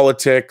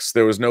politics.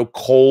 There was no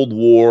Cold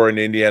War in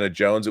Indiana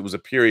Jones. It was a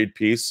period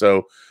piece.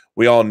 So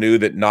we all knew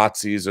that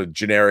Nazis are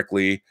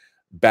generically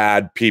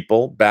bad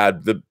people,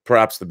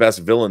 perhaps the best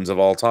villains of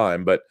all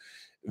time. But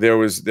there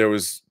was,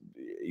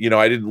 you know,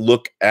 I didn't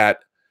look at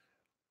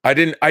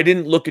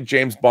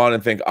James Bond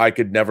and think I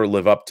could never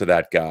live up to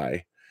that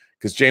guy,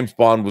 because James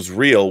Bond was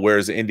real,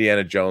 whereas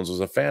Indiana Jones was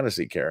a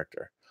fantasy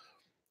character.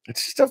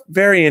 It's just a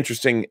very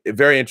interesting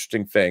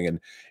thing. And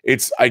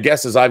it's, I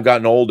guess, as I've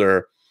gotten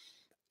older,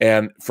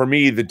 and for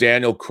me, the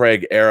Daniel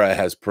Craig era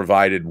has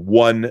provided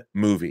one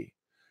movie.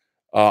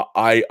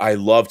 I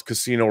loved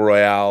Casino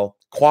Royale.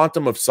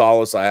 Quantum of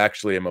Solace, I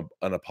actually am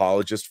an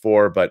apologist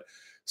for, but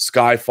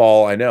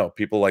Skyfall, I know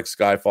people like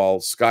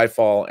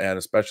Skyfall, and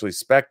especially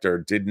Spectre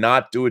did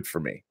not do it for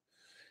me.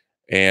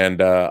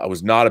 And I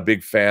was not a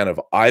big fan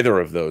of either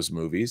of those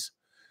movies,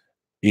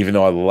 even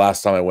though the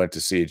last time I went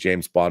to see a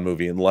James Bond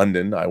movie in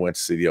London, I went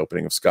to see the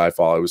opening of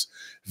Skyfall. I was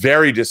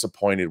very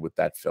disappointed with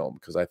that film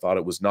because I thought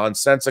it was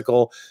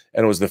nonsensical,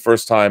 and it was the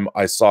first time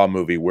I saw a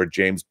movie where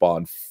James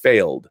Bond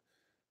failed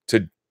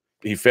to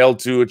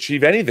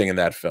achieve anything in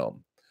that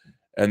film.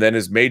 And then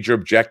his major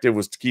objective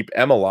was to keep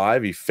M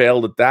alive. He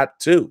failed at that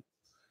too.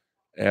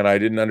 And I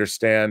didn't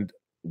understand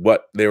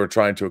what they were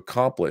trying to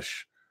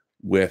accomplish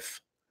with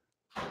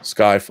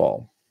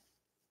Skyfall.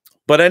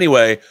 But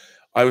anyway,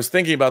 I was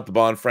thinking about the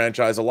Bond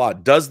franchise a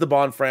lot. Does the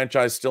Bond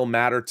franchise still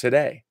matter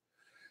today?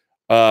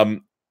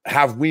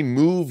 Have we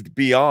moved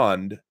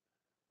beyond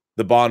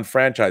the Bond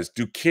franchise?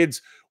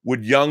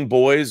 Would young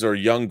boys or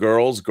young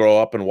girls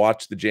grow up and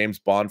watch the James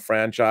Bond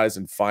franchise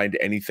and find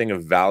anything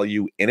of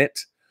value in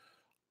it?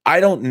 I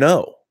don't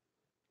know.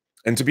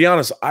 And to be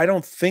honest, I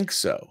don't think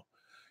so.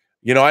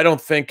 You know, I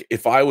don't think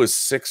if I was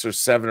 6 or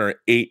 7 or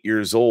 8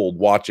 years old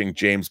watching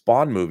James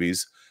Bond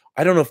movies,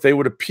 I don't know if they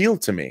would appeal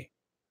to me.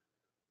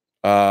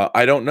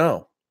 I don't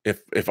know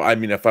if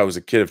I was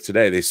a kid of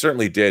today. They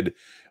certainly did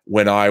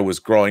when I was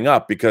growing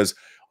up, because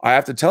I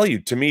have to tell you,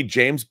 to me,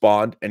 James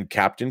Bond and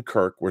Captain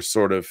Kirk were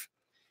sort of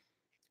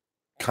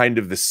kind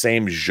of the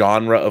same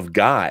genre of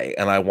guy,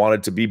 and I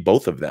wanted to be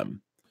both of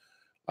them.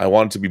 I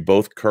wanted to be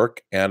both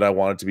Kirk and I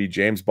wanted to be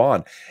James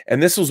Bond.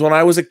 And this was when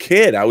I was a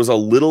kid. I was a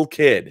little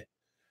kid.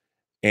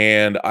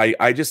 And I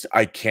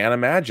can't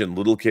imagine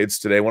little kids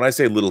today. When I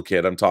say little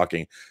kid, I'm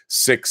talking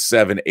 6,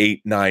 7,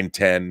 8, 9,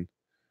 10,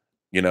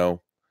 you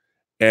know.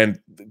 And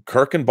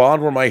Kirk and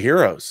Bond were my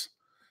heroes.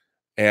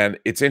 And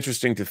it's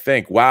interesting to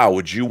think, wow,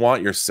 would you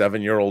want your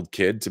 7-year-old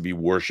kid to be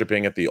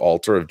worshiping at the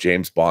altar of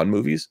James Bond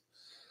movies?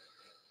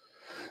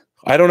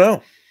 I don't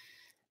know.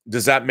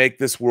 Does that make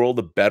this world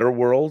a better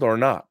world or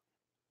not?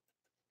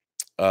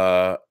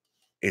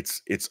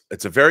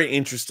 It's a very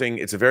interesting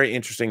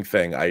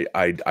thing.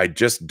 I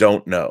just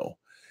don't know.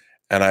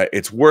 And I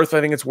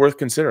think it's worth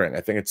considering.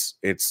 I think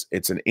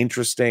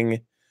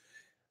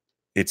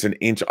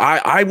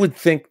I would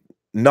think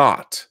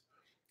not.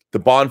 The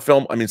Bond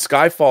film, I mean,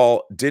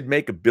 Skyfall did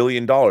make $1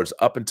 billion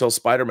up until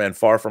Spider-Man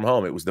Far From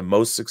Home. It was the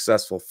most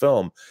successful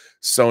film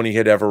Sony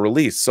had ever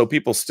released. So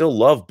people still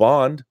love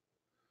Bond.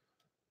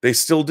 They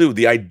still do.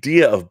 The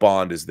idea of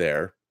Bond is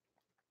there.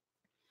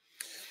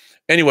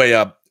 Anyway,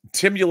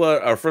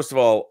 Timula, first of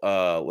all,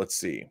 let's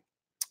see.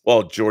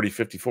 Well,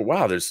 Jordy54.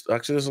 Wow, there's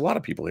a lot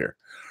of people here.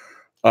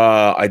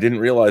 I didn't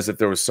realize that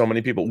there was so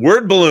many people.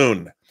 Word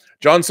Balloon.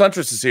 John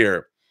Suntress is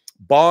here.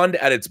 Bond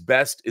at its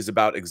best is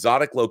about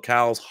exotic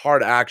locales,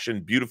 hard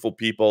action, beautiful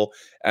people,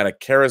 and a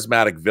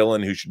charismatic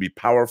villain who should be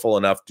powerful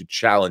enough to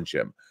challenge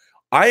him.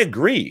 I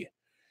agree.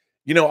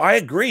 You know, I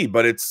agree,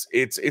 but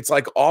it's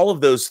like all of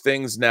those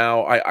things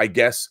now. I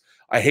guess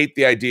I hate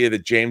the idea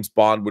that James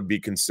Bond would be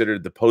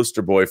considered the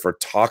poster boy for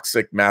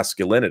toxic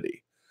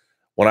masculinity,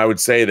 when I would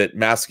say that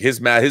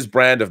his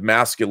brand of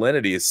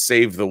masculinity has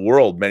saved the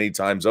world many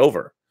times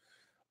over.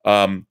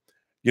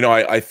 You know,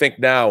 I think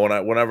now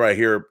whenever I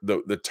hear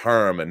the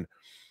term, and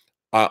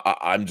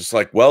I'm just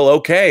like, well,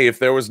 okay, if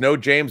there was no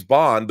James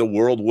Bond, the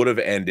world would have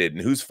ended,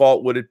 and whose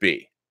fault would it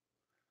be?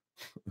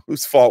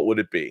 Whose fault would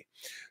it be?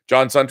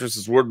 John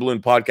Suntress's Word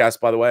Balloon podcast,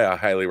 by the way, I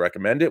highly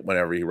recommend it.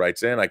 Whenever he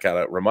writes in, I kind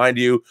of remind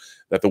you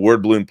that the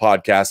Word Balloon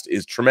podcast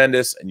is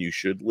tremendous and you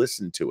should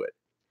listen to it.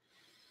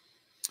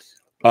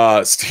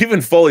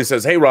 Stephen Foley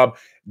says, hey, Rob,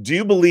 do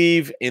you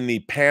believe in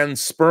the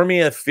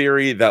panspermia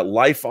theory that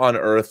life on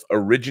Earth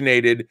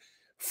originated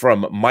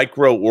from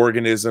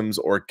microorganisms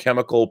or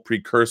chemical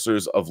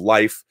precursors of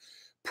life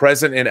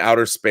present in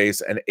outer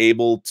space and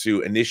able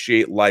to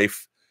initiate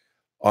life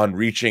on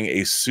reaching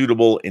a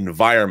suitable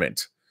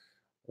environment?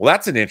 Well,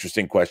 that's an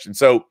interesting question.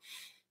 So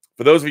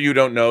for those of you who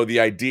don't know, the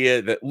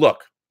idea that,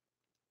 look,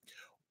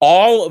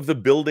 all of the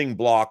building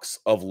blocks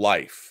of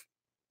life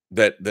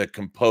that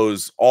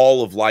compose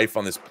all of life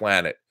on this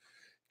planet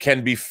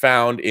can be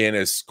found in,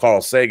 as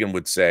Carl Sagan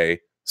would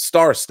say,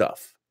 star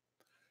stuff.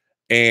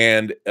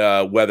 And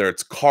whether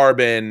it's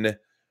carbon,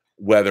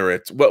 whether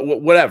it's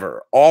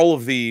whatever, all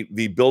of the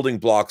building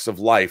blocks of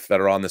life that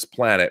are on this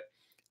planet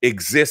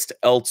exist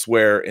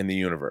elsewhere in the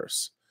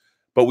universe.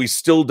 But we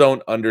still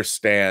don't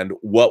understand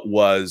what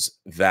was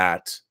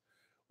the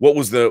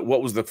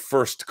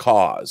first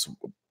cause.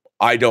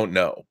 I don't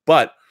know.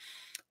 But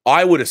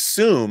I would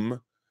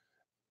assume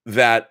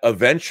that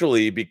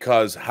eventually,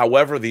 because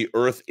however the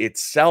Earth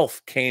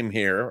itself came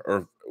here,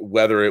 or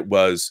whether it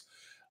was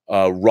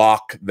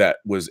rock that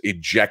was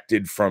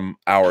ejected from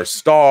our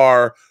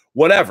star,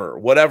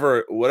 whatever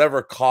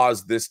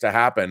caused this to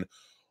happen,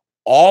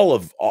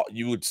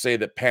 you would say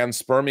that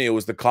panspermia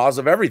was the cause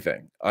of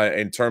everything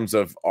in terms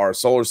of our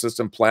solar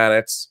system,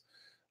 planets.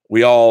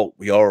 We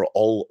are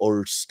all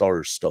our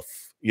star stuff.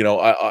 You know,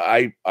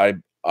 I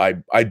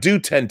do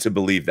tend to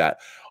believe that.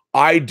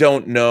 I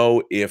don't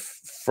know if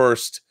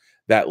first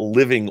that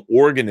living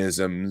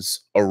organisms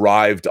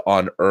arrived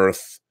on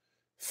Earth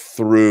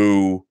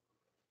through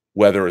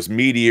whether it's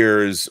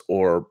meteors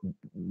or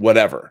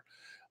whatever.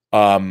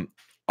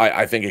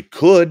 I think it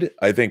could.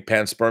 I think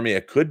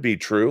panspermia could be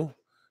true,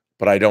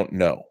 but I don't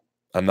know.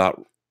 I'm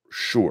not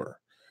sure.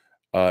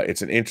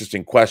 It's an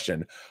interesting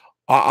question.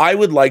 I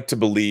would like to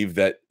believe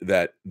that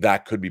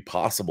could be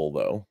possible,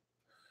 though.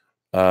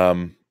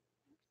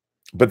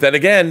 But then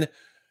again,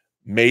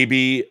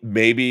 maybe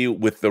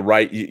with the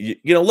right, you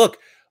know, look,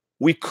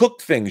 we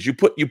cook things. You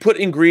put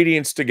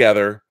ingredients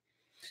together,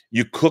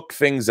 you cook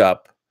things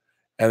up,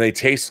 and they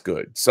taste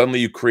good. Suddenly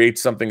you create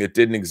something that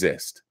didn't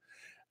exist.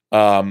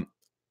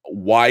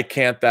 Why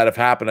can't that have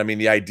happened? I mean,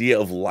 the idea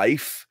of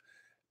life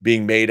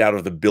being made out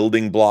of the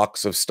building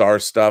blocks of star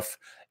stuff,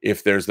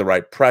 if there's the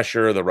right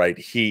pressure, the right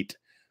heat,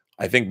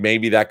 I think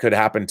maybe that could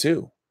happen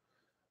too.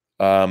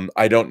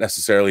 I don't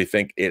necessarily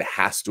think it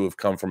has to have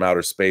come from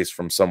outer space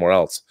from somewhere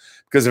else,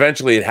 because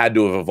eventually it had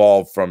to have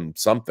evolved from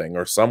something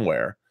or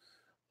somewhere,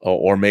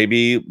 or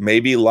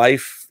maybe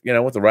life, you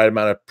know, with the right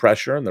amount of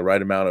pressure and the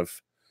right amount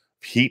of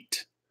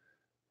heat.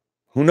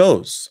 Who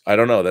knows? I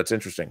don't know. That's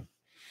interesting.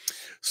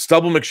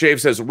 Stubble McShave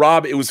says,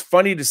 Rob, it was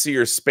funny to see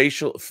your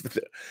facial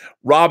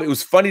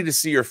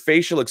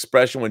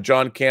expression when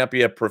John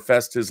Campea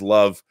professed his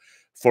love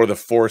for The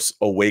Force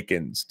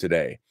Awakens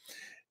today.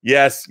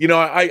 Yes, you know,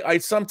 I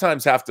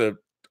sometimes have to,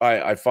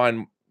 I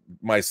find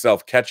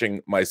myself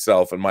catching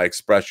myself and my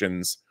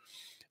expressions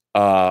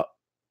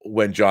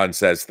when John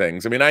says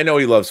things. I mean, I know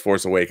he loves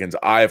Force Awakens.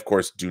 I, of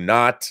course, do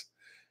not.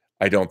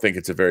 I don't think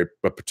it's a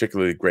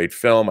particularly great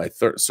film. I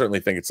certainly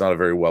think it's not a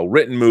very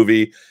well-written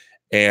movie,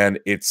 and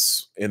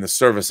it's in the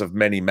service of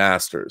many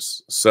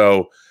masters.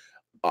 So,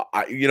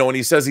 you know, when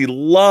he says he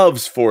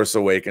loves Force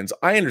Awakens,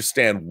 I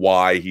understand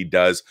why he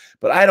does,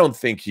 but I don't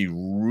think he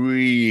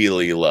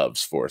really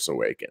loves Force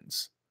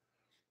Awakens.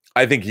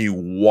 I think he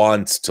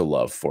wants to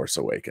love Force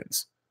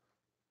Awakens,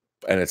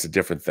 and it's a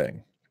different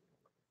thing.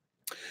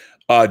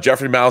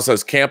 Jeffrey Mao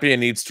says, Campea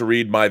needs to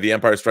read my The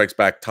Empire Strikes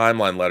Back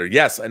timeline letter.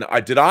 Yes, and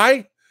I've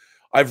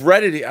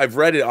read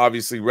it,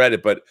 obviously read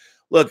it, but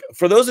look,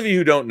 for those of you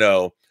who don't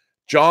know,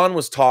 John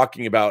was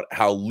talking about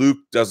how Luke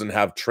doesn't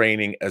have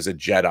training as a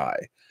Jedi.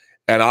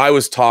 And I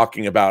was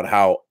talking about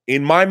how,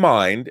 in my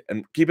mind,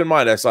 and keep in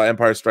mind, I saw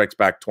Empire Strikes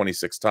Back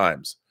 26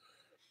 times.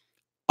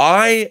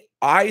 I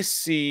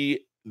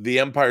see The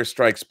Empire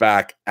Strikes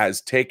Back as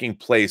taking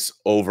place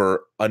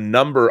over a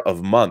number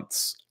of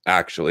months,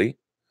 actually.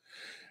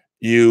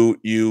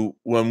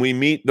 When we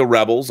meet the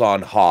rebels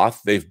on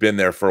Hoth, they've been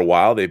there for a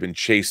while. They've been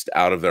chased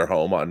out of their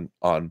home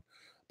on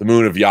the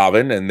moon of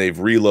Yavin, and they've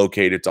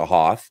relocated to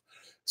Hoth.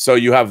 So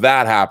you have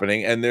that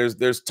happening, and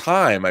there's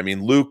time. I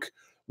mean, Luke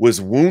was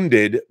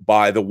wounded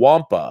by the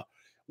Wampa.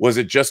 Was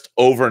it just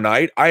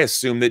overnight? I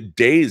assume that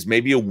days,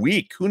 maybe a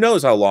week. Who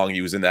knows how long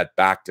he was in that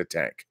Bacta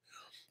tank?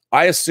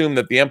 I assume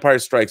that The Empire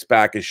Strikes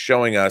Back is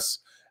showing us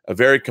a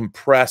very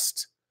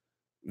compressed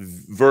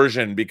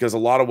version, because a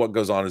lot of what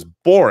goes on is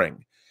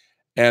boring.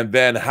 And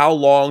then how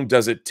long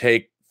does it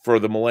take for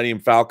the Millennium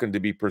Falcon to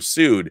be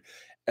pursued?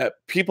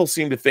 People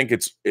seem to think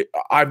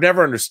I've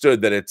never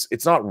understood that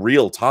it's not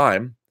real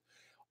time.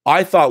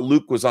 I thought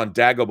Luke was on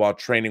Dagobah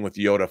training with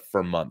Yoda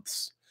for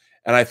months.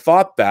 And I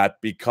thought that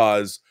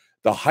because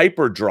the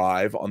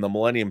hyperdrive on the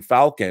Millennium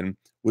Falcon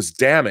was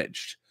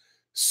damaged.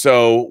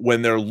 So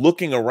when they're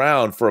looking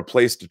around for a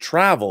place to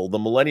travel, the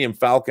Millennium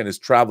Falcon is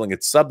traveling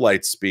at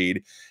sublight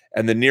speed,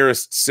 and the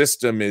nearest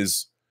system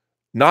is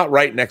not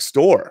right next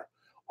door.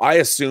 I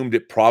assumed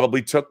it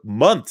probably took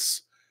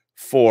months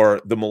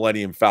for the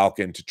Millennium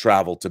Falcon to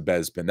travel to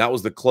Bespin. That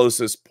was the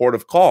closest port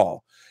of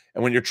call.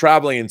 And when you're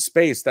traveling in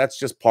space, that's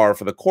just par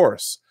for the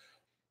course.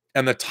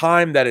 And the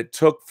time that it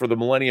took for the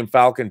Millennium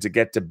Falcon to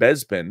get to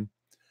Bespin,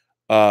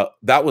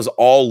 that was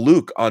all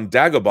Luke on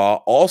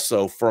Dagobah,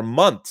 also for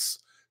months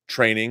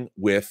training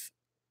with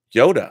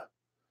Yoda.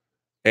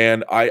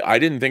 And I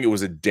didn't think it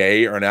was a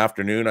day or an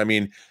afternoon. I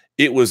mean,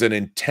 it was an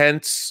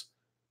intensive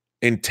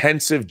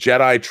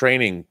Jedi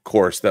training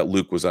course that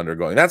Luke was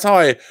undergoing. That's how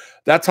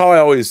I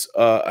always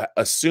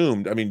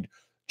assumed. I mean,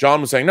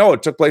 John was saying, no,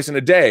 it took place in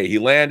a day. He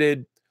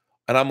landed.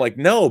 And I'm like,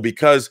 no,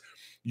 because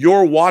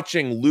you're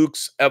watching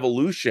Luke's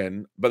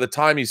evolution. By the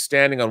time he's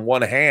standing on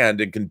one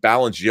hand and can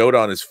balance Yoda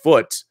on his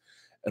foot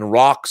and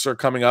rocks are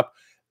coming up,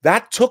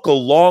 that took a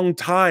long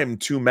time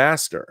to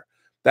master.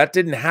 That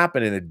didn't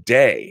happen in a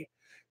day.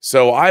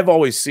 So I've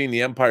always seen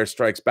The Empire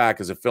Strikes Back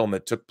as a film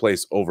that took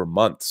place over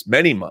months,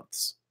 many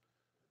months,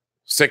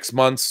 6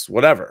 months,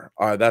 whatever.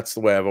 That's the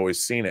way I've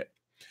always seen it.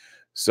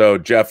 So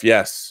Jeff,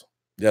 yes,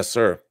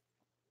 sir.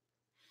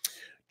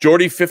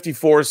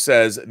 Jordy54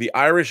 says the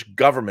Irish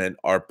government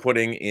are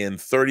putting in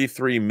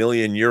 33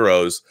 million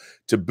euros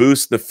to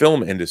boost the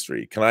film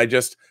industry. Can I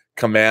just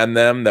command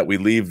them that we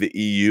leave the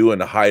EU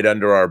and hide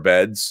under our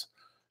beds?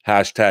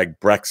 Hashtag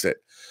Brexit.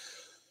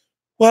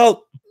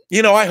 Well,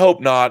 I hope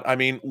not. I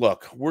mean,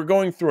 look, we're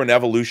going through an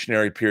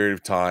evolutionary period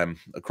of time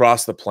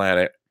across the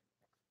planet.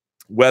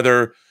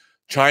 Whether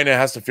China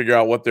has to figure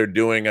out what they're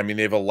doing. I mean,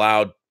 they've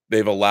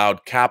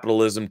allowed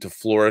capitalism to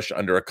flourish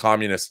under a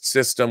communist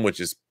system,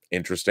 which is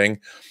interesting.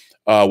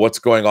 What's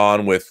going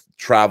on with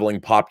traveling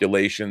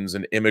populations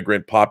and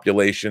immigrant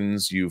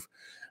populations?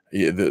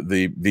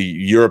 The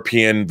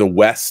European, the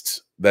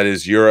West, that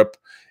is Europe,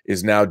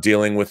 is now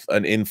dealing with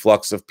an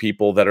influx of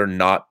people that are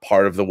not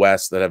part of the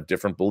West, that have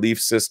different belief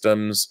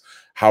systems.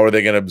 How are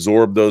they going to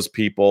absorb those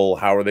people?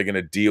 How are they going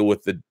to deal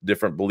with the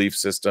different belief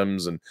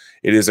systems? And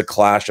it is a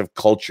clash of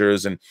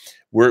cultures. And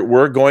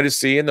we're going to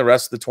see in the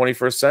rest of the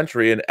 21st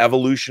century an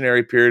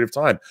evolutionary period of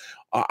time.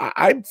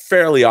 I'm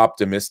fairly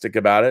optimistic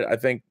about it. I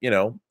think,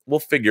 we'll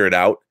figure it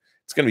out.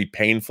 It's going to be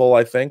painful,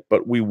 I think,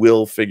 but we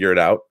will figure it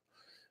out.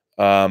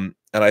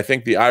 And I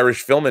think the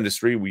Irish film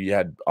industry, we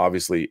had,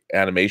 obviously,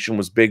 animation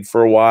was big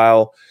for a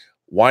while.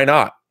 Why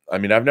not? I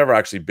mean, I've never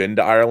actually been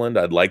to Ireland.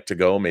 I'd like to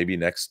go maybe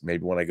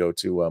when I go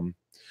to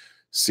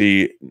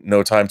see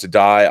No Time to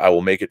Die, I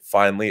will make it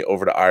finally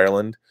over to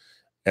Ireland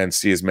and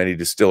see as many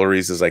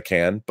distilleries as I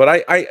can.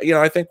 But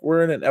I think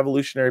we're in an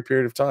evolutionary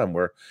period of time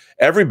where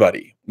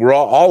we're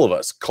all of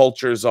us,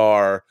 cultures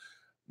are,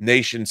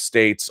 nation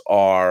states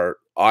are,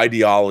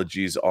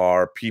 ideologies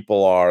are,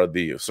 people are,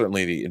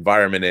 certainly the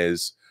environment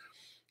is.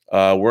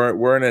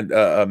 We're in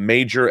a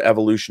major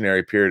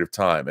evolutionary period of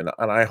time, and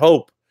I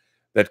hope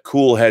that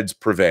cool heads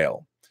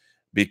prevail,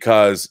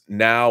 because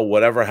now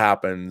whatever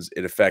happens,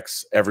 it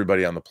affects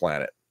everybody on the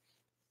planet,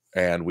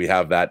 and we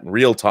have that in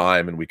real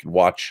time, and we can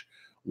watch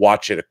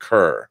it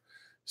occur.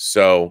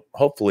 So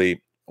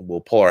hopefully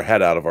we'll pull our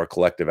head out of our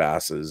collective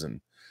asses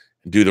and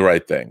do the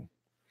right thing.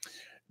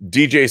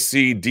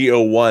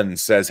 DJCDO1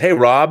 says, hey,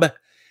 Rob,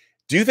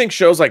 do you think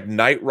shows like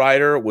Knight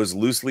Rider was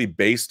loosely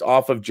based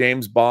off of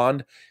James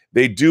Bond?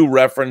 They do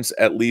reference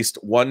at least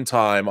one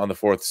time on the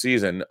 4th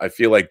season. I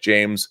feel like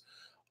James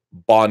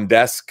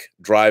Bondesque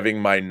driving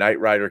my Knight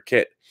Rider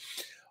kit.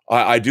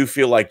 I do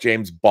feel like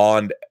James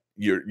Bond,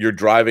 you're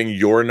driving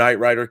your Knight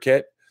Rider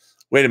kit.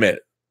 Wait a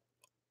minute.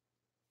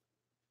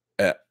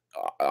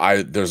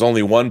 There's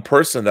only one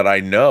person that I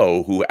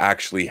know who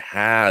actually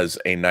has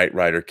a Knight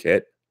Rider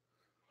kit.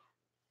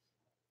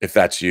 If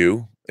that's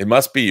you, it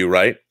must be you,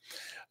 right?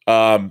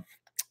 An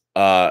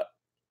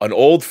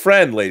old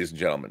friend, ladies and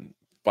gentlemen,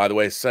 by the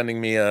way,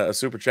 sending me a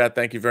super chat.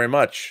 Thank you very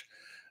much.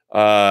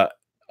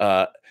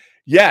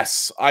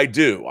 Yes, I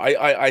do.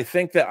 I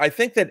think that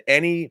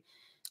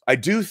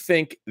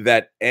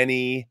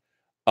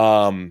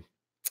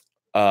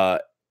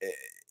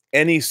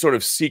any sort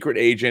of secret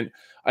agent.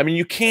 I mean,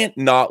 you can't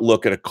not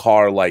look at a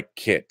car like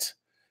Kit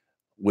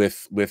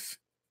with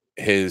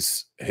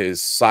his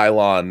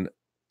Cylon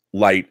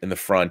light in the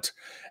front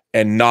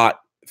and not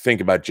think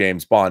about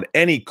James Bond.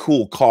 Any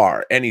cool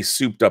car, any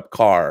souped up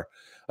car,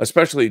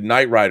 especially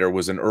Knight Rider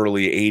was an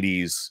early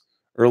 80s,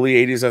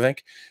 I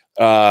think.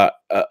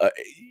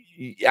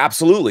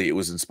 Absolutely, it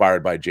was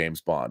inspired by James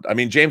Bond. I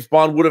mean, James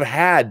Bond would have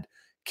had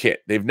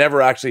Kit. They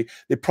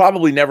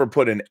probably never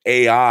put an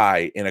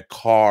AI in a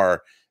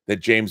car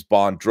that James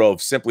Bond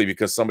drove, simply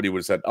because somebody would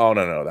have said, oh,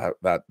 no,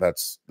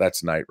 that's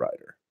Knight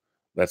Rider.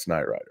 That's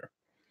Knight Rider.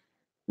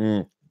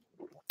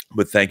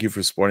 But thank you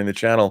for supporting the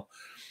channel.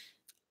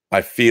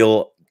 I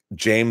feel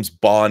James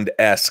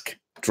Bond-esque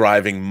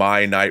driving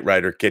my Knight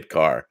Rider kit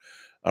car.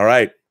 All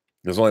right.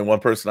 There's only one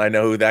person I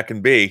know who that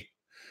can be.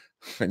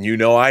 And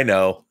I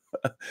know.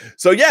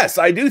 So yes,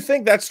 I do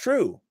think that's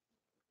true.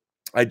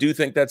 I do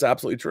think that's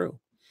absolutely true.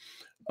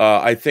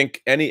 I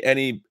think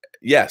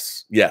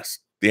yes.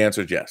 The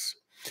answer is yes.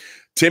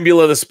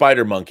 Timbula the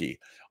Spider Monkey.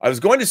 I was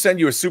going to send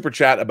you a super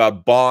chat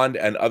about Bond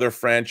and other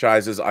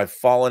franchises I've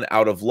fallen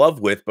out of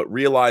love with, but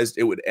realized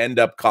it would end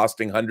up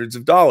costing hundreds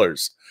of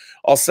dollars.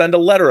 I'll send a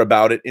letter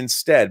about it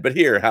instead, but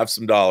here, have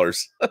some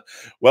dollars.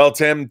 Well,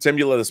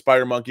 Timbula the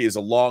Spider Monkey is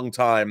a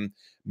longtime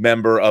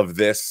member of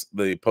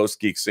the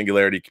Post-Geek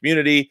Singularity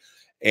community,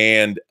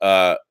 and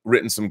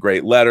written some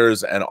great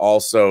letters, and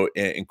also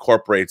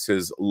incorporates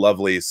his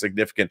lovely,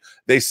 significant,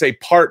 they say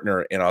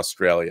partner in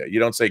Australia. You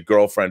don't say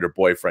girlfriend or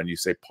boyfriend, you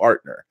say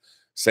partner.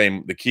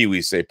 Same, the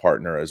Kiwis say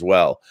partner as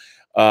well.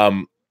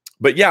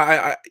 But yeah,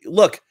 I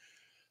look,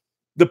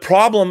 the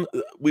problem,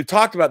 we've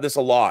talked about this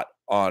a lot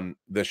on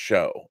the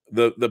show.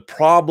 The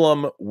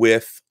problem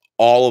with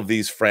all of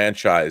these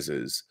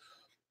franchises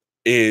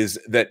is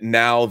that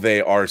now they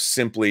are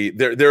simply,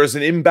 there is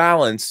an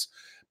imbalance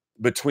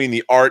between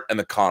the art and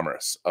the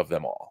commerce of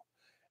them all.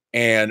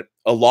 And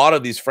a lot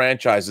of these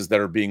franchises that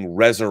are being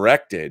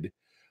resurrected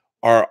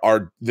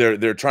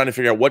they're trying to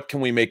figure out, what can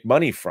we make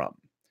money from?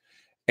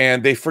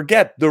 And they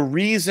forget the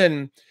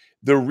reason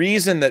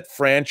that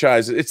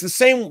franchises, it's the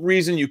same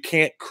reason you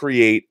can't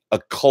create a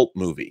cult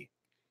movie.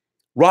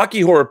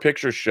 Rocky Horror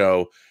Picture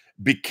Show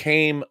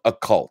became a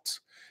cult.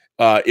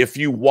 If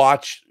you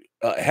watch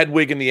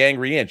Hedwig and the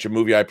Angry Inch, a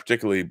movie I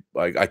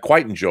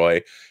quite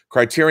enjoy,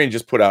 Criterion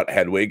just put out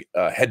Hedwig,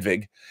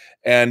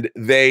 and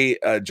they,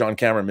 John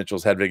Cameron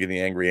Mitchell's Hedwig and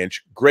the Angry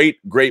Inch, great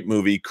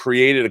movie,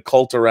 created a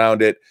cult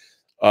around it.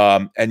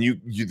 And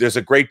there's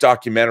a great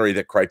documentary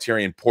that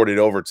Criterion ported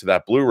over to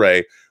that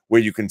Blu-ray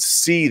where you can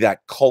see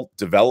that cult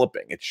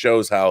developing. It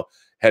shows how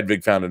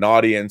Hedwig found an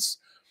audience.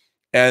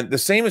 And the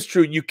same is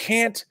true. You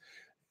can't,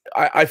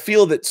 I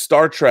feel that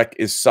Star Trek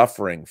is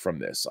suffering from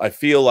this. I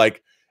feel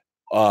like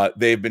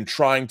they've been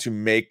trying to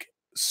make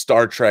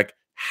Star Trek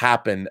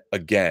happen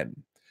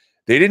again.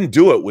 They didn't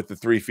do it with the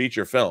 3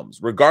 feature films,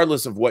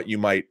 regardless of what you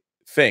might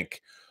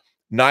think.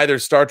 Neither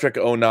Star Trek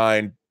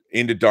 09,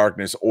 Into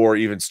Darkness, or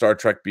even Star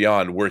Trek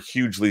Beyond were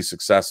hugely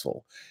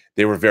successful.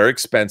 They were very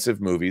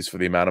expensive movies for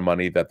the amount of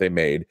money that they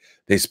made.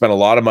 They spent a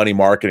lot of money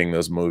marketing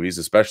those movies,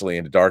 especially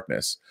Into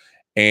Darkness.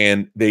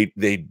 And they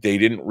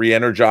didn't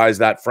re-energize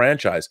that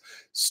franchise.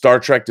 Star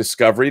Trek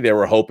Discovery, they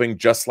were hoping,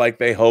 just like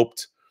they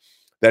hoped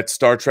that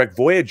Star Trek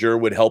Voyager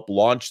would help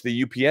launch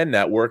the UPN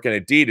network, and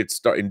indeed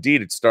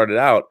it started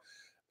out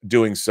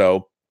doing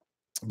so.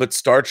 But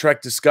Star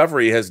Trek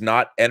Discovery has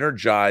not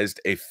energized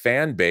a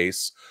fan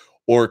base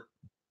or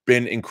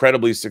been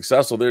incredibly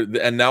successful.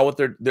 And now what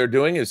they're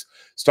doing is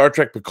Star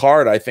Trek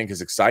Picard, I think,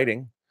 is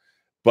exciting.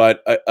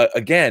 But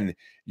again,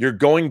 you're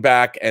going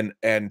back,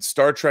 and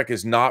Star Trek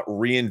is not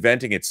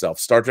reinventing itself.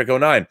 Star Trek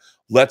 09,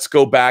 let's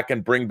go back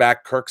and bring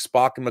back Kirk,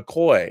 Spock, and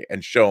McCoy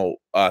and show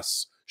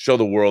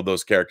the world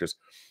those characters.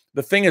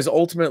 The thing is,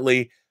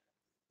 ultimately,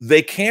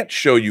 they can't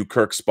show you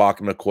Kirk, Spock,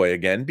 and McCoy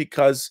again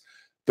because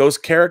those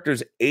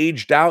characters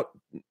aged out.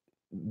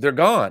 They're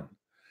gone.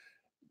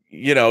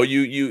 You know,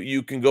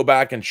 you can go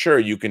back, and sure,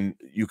 you can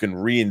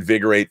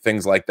reinvigorate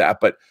things like that,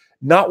 but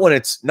not when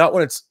it's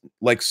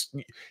like,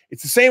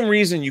 it's the same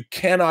reason you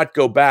cannot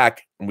go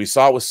back, and we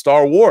saw it with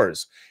Star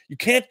Wars. You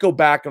can't go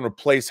back and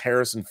replace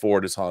Harrison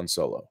Ford as Han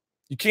Solo.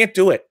 You can't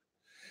do it.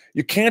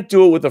 You can't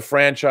do it with a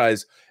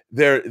franchise.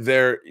 I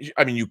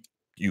mean,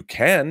 you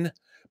can,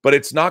 but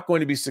it's not going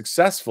to be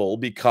successful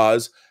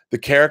because the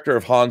character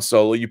of Han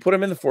Solo, you put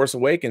him in The Force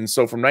Awakens.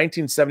 So from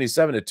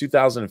 1977 to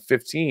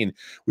 2015,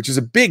 which is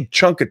a big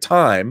chunk of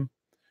time,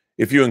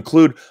 if you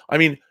include, I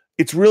mean,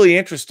 it's really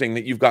interesting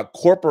that you've got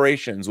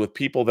corporations with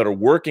people that are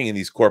working in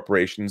these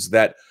corporations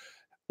that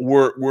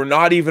were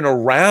not even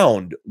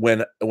around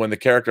when the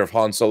character of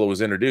Han Solo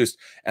was introduced.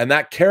 And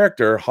that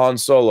character, Han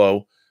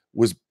Solo,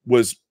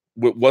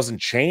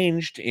 wasn't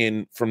changed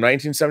from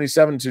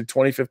 1977 to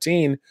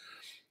 2015.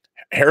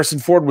 Harrison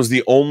Ford was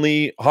the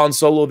only Han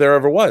Solo there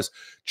ever was.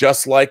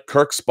 Just like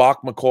Kirk, Spock,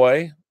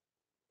 McCoy.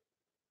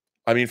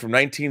 I mean, from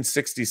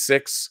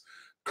 1966,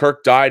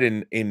 Kirk died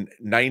in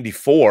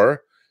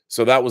 94.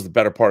 So that was the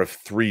better part of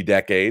 3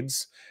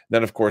 decades.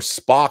 Then, of course,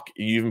 Spock,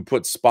 you even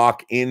put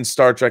Spock in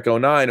Star Trek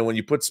 09. And when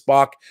you put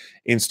Spock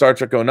in Star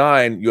Trek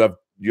 09,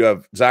 you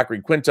have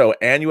Zachary Quinto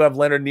and you have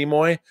Leonard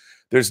Nimoy.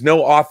 There's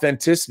no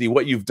authenticity.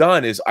 What you've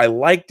done is, I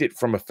liked it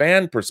from a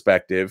fan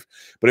perspective,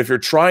 but if you're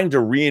trying to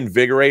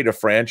reinvigorate a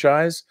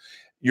franchise,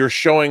 you're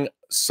showing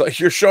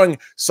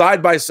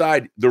side by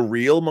side the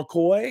real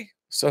McCoy,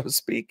 so to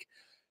speak,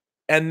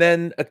 and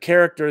then a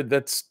character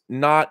that's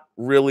not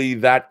really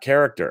that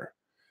character,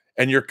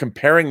 and you're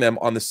comparing them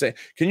on the same.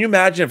 Can you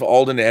imagine if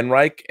Alden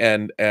Ehrenreich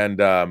and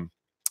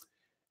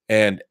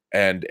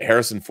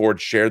Harrison Ford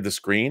shared the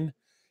screen,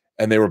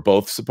 and they were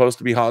both supposed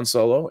to be Han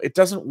Solo? It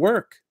doesn't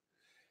work.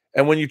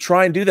 And when you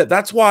try and do that,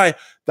 that's why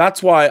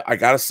I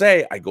gotta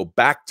say, I go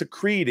back to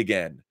Creed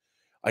again.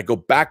 I go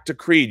back to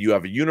Creed. You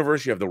have a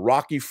universe, you have the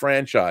Rocky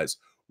franchise.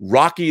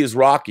 Rocky is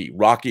Rocky.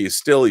 Rocky is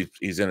still,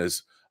 he's in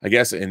his, I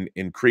guess in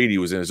Creed, he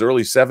was in his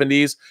early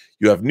 70s.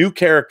 You have new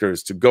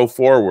characters to go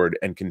forward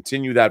and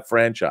continue that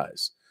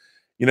franchise.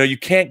 You know, you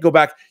can't go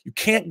back. You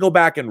can't go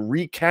back and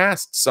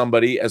recast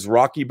somebody as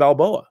Rocky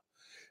Balboa,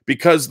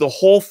 because the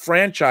whole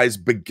franchise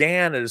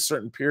began at a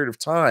certain period of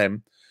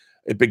time.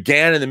 It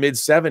began in the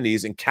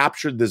mid-70s and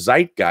captured the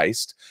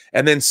zeitgeist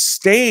and then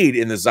stayed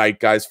in the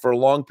zeitgeist for a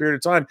long period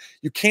of time.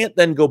 You can't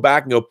then go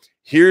back and go,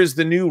 here's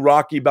the new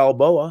Rocky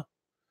Balboa.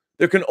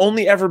 There can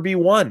only ever be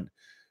one.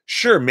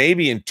 Sure,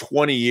 maybe in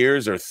 20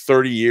 years or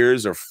 30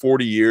 years or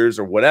 40 years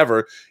or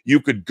whatever,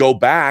 you could go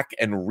back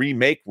and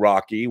remake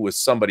Rocky with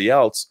somebody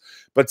else.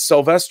 But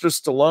Sylvester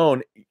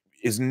Stallone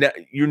is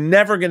you're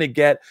never going to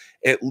get,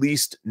 at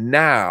least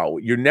now,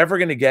 you're never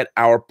going to get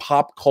our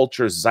pop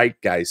culture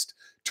zeitgeist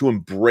to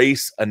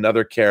embrace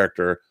another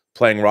character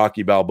playing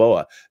Rocky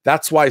Balboa.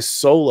 That's why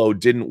Solo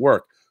didn't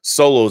work.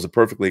 Solo is a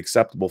perfectly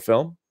acceptable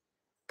film.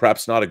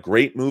 Perhaps not a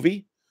great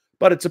movie,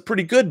 but it's a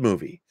pretty good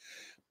movie.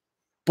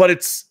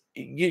 But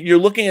you're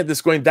looking at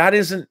this going,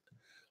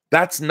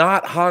 that's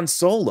not Han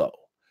Solo.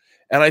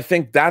 And I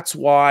think that's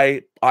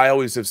why I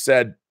always have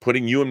said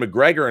putting Ewan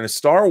McGregor in a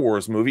Star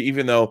Wars movie,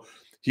 even though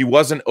he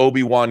wasn't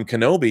Obi-Wan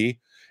Kenobi,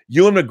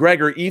 Ewan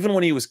McGregor, even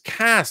when he was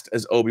cast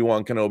as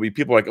Obi-Wan Kenobi,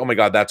 people are like, oh my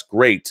God, that's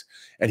great.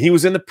 And he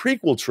was in the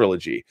prequel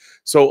trilogy.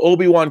 So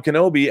Obi-Wan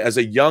Kenobi as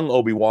a young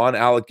Obi-Wan,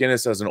 Alec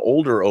Guinness as an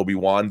older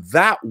Obi-Wan,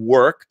 that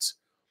worked.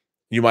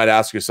 You might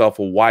ask yourself,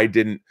 well, why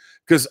didn't,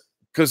 because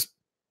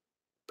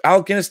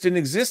Alec Guinness didn't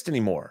exist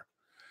anymore.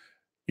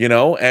 You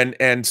know,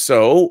 and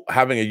so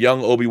having a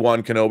young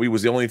Obi-Wan Kenobi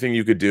was the only thing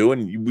you could do,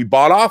 and we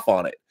bought off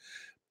on it.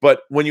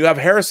 But when you have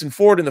Harrison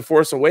Ford in The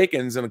Force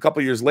Awakens, and a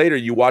couple years later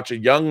you watch a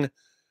young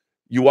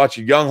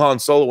Han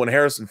Solo when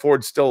Harrison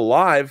Ford's still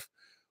alive,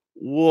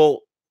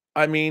 well,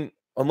 I mean,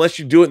 unless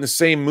you do it in the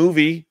same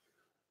movie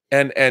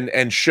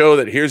and show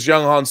that here's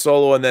young Han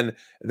Solo, and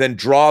then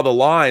draw the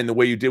line the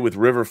way you did with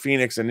River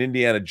Phoenix and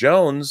Indiana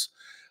Jones,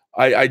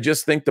 I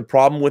just think the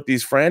problem with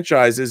these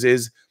franchises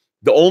is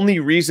the only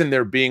reason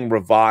they're being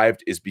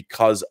revived is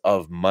because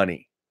of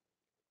money.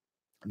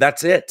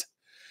 That's it.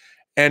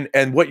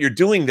 And what you're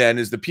doing then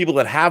is the people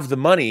that have the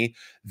money,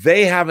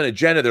 they have an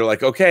agenda. They're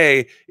like,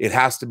 okay, it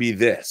has to be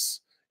this.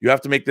 You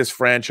have to make this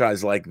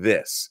franchise like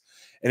this.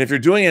 And if you're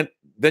doing it,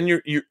 then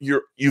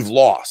you've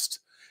lost,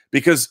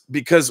 because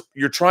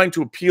you're trying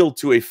to appeal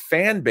to a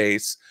fan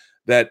base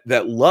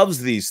that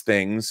loves these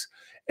things,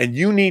 and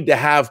you need to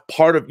have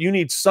you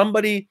need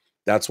somebody.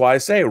 That's why I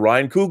say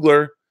Ryan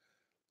Coogler,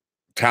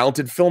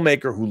 talented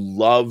filmmaker who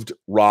loved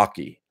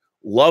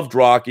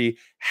Rocky,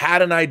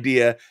 had an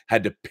idea,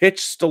 had to pitch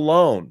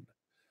Stallone.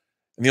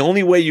 And the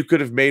only way you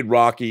could have made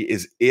Rocky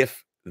is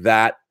if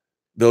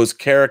those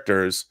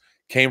characters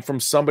came from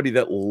somebody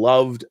that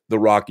loved the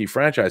Rocky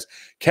franchise.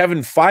 Kevin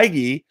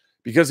Feige,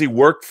 because he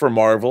worked for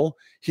Marvel,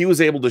 he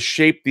was able to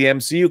shape the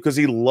MCU because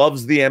he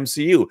loves the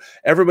MCU.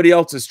 Everybody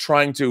else is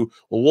trying to,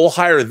 well, we'll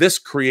hire this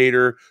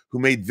creator who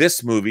made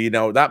this movie.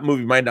 Now, that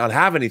movie might not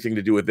have anything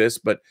to do with this,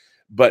 but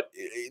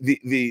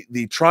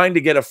the trying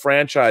to get a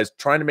franchise,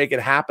 trying to make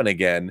it happen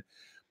again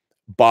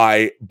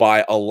by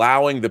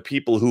allowing the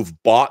people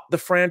who've bought the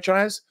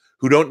franchise,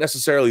 who don't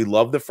necessarily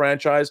love the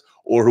franchise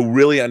or who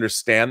really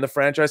understand the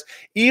franchise,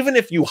 even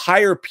if you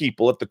hire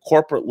people at the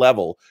corporate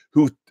level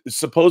who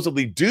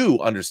supposedly do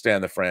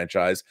understand the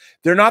franchise,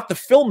 they're not the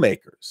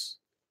filmmakers.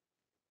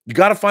 You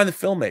got to find the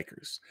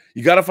filmmakers.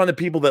 You got to find the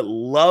people that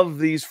love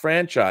these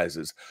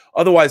franchises.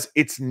 Otherwise,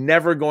 it's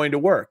never going to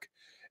work.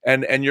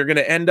 And you're going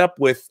to end up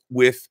with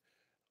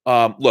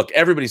look,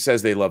 everybody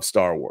says they love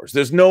Star Wars.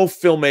 There's no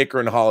filmmaker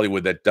in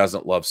Hollywood that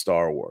doesn't love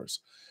Star Wars.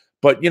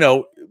 But, you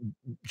know,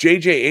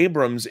 J.J.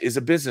 Abrams is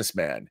a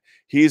businessman.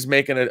 He's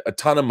making a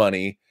ton of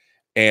money,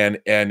 and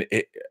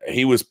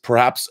he was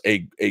perhaps a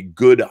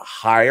good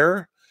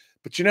hire.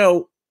 But, you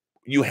know,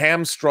 you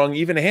hamstrung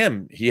even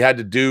him. He had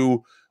to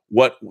do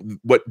what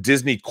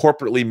Disney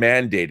corporately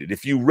mandated.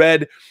 If you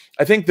read,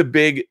 I think the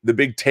big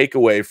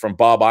takeaway from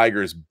Bob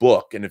Iger's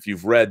book, and if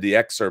you've read the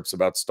excerpts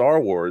about Star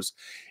Wars,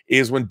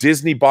 is when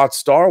Disney bought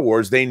Star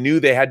Wars, they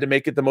knew they had to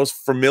make it the most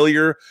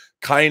familiar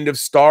kind of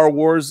Star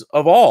Wars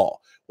of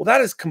all. Well,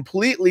 that is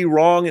completely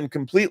wrong and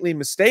completely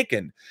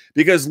mistaken,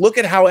 because look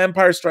at how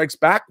Empire Strikes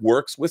Back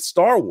works with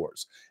Star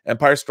Wars.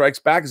 Empire Strikes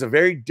Back is a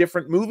very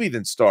different movie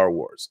than Star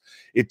Wars.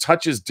 It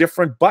touches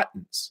different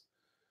buttons.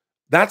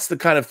 That's the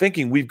kind of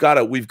thinking we've got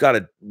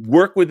to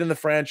work within the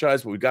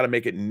franchise, but we've got to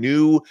make it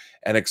new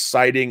and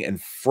exciting and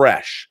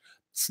fresh.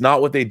 It's not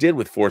what they did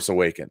with Force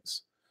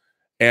Awakens.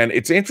 And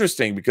it's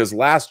interesting because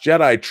Last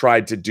Jedi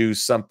tried to do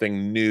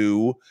something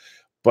new,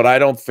 but I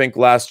don't think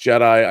Last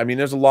Jedi, I mean,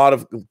 there's a lot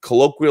of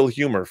colloquial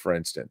humor, for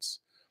instance.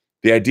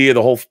 The idea,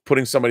 the whole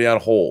putting somebody on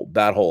hold,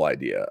 that whole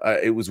idea,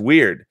 it was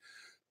weird.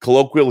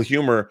 Colloquial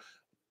humor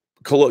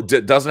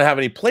doesn't have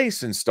any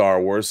place in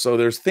Star Wars. So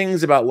there's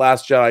things about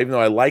Last Jedi, even though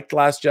I liked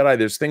Last Jedi,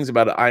 there's things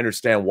about it I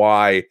understand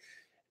why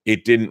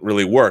it didn't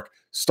really work.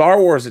 Star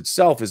Wars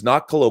itself is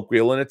not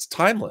colloquial, and it's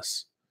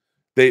timeless.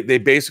 They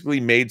basically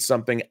made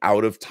something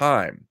out of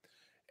time.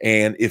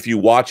 And if you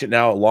watch it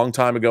now, a long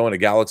time ago in a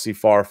galaxy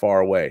far, far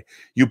away,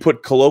 you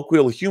put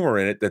colloquial humor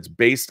in it that's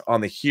based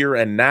on the here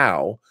and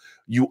now,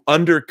 you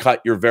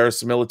undercut your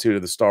verisimilitude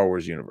of the Star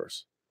Wars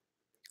universe.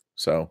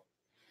 So,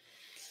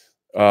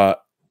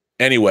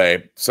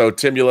 anyway, so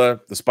Timula,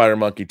 the Spider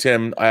Monkey,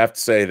 Tim, I have to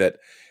say that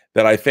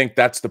I think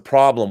that's the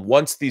problem.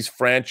 Once these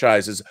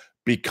franchises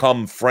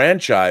become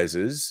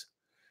franchises,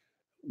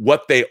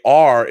 what they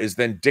are is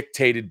then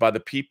dictated by the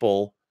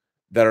people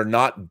that are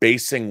not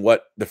basing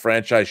what the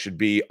franchise should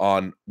be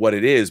on what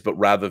it is, but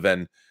rather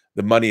than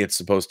the money it's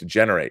supposed to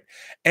generate.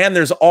 And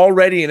there's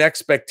already an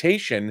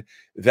expectation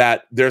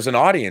that there's an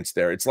audience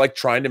there. It's like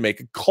trying to make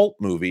a cult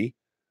movie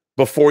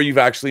before you've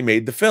actually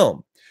made the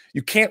film.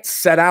 You can't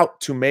set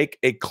out to make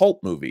a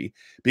cult movie,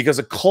 because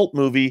a cult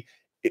movie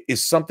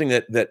is something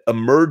that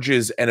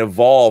emerges and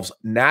evolves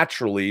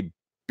naturally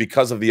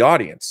because of the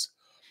audience.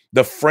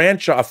 A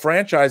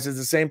franchise is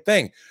the same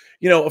thing.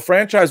 You know, a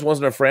franchise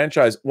wasn't a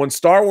franchise. When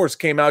Star Wars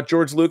came out,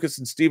 George Lucas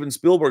and Steven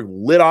Spielberg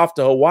lit off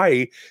to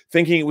Hawaii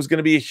thinking it was going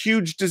to be a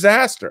huge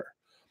disaster.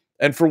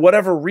 And for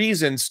whatever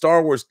reason,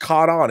 Star Wars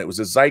caught on. It was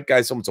a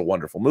zeitgeist. It's a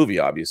wonderful movie,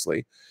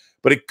 obviously,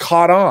 but it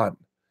caught on.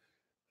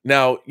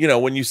 Now, you know,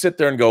 when you sit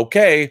there and go,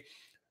 okay,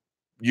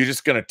 you're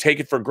just going to take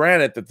it for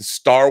granted that the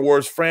Star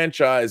Wars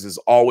franchise is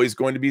always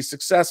going to be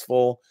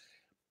successful,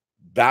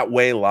 that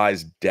way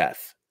lies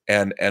death.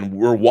 And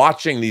we're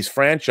watching these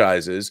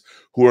franchises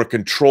who are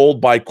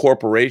controlled by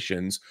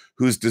corporations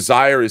whose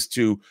desire is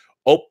to,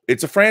 oh,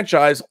 it's a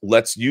franchise,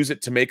 let's use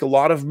it to make a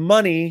lot of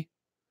money.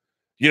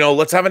 You know,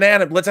 let's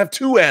have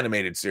 2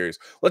 animated series.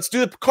 Let's do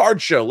the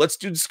Picard show. Let's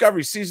do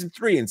Discovery season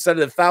 3 instead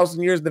of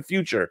 1,000 years in the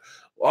future.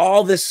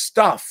 All this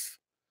stuff.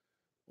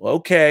 Well,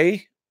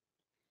 okay.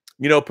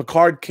 You know,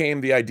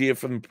 the idea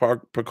from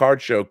the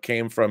Picard show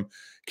came from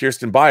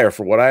Kirsten Beyer,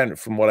 from what I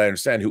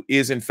understand, who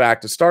is in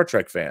fact a Star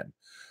Trek fan.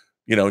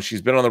 You know,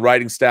 she's been on the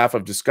writing staff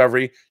of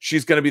Discovery.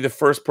 She's going to be the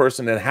first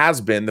person, and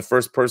has been the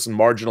first person,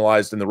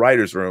 marginalized in the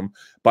writer's room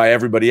by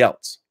everybody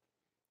else.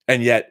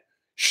 And yet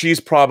she's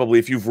probably,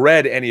 if you've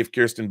read any of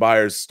Kirsten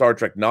Beyer's Star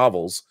Trek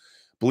novels,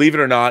 believe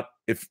it or not,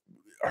 if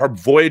her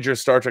Voyager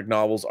Star Trek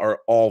novels are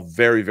all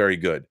very, very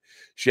good.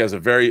 She has a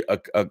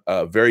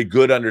very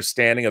good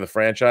understanding of the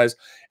franchise,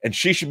 and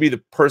she should be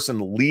the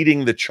person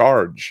leading the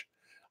charge.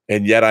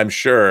 And yet I'm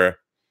sure,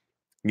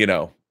 you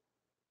know,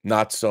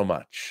 not so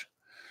much.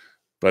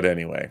 But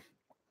anyway,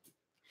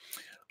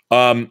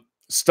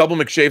 Stubble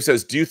McShave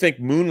says, do you think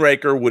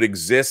Moonraker would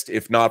exist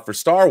if not for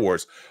Star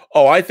Wars?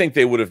 Oh, I think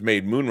they would have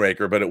made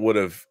Moonraker, but it would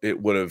have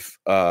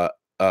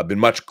been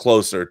much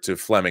closer to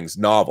Fleming's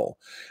novel.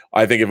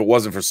 I think if it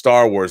wasn't for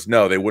Star Wars,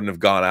 no, they wouldn't have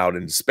gone out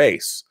into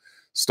space.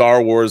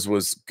 Star Wars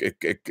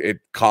it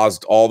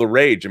caused all the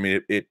rage. I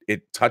mean,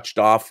 it touched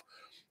off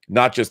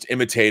not just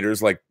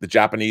imitators like the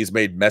Japanese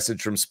made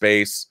Message from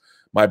Space,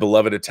 My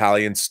Beloved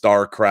Italian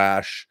Star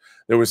Crash.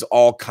 There was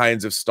all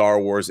kinds of Star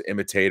Wars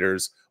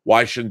imitators.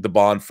 Why shouldn't the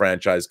Bond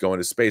franchise go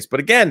into space? But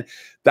again,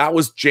 that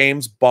was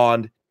James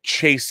Bond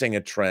chasing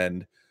a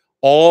trend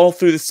all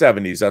through the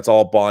 70s. That's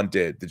all Bond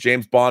did. The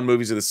James Bond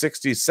movies of the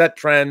 60s set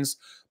trends.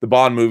 The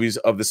Bond movies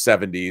of the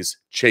 70s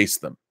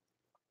chased them.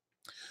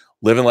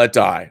 Live and Let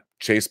Die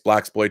chased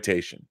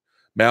blaxploitation.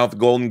 Man with the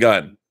Golden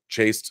Gun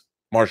chased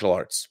martial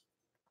arts.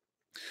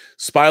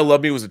 Spy Who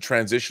Loved Me was a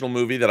transitional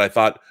movie that I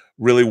thought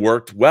really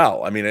worked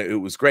well. I mean,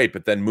 it was great.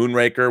 But then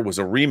Moonraker was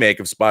a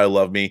remake of Spy Who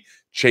Loved Me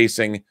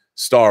chasing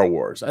Star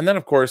Wars. And then,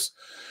 of course,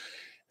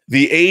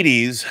 the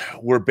 80s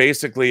were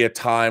basically a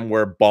time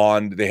where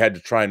Bond, they had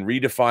to try and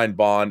redefine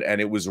Bond, and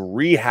it was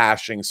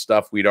rehashing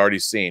stuff we'd already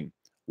seen.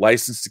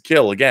 License to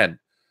Kill, again,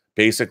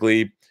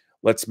 basically,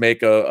 let's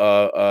make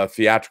a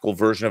theatrical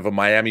version of a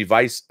Miami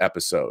Vice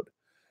episode.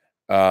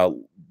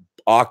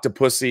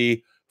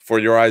 Octopussy, For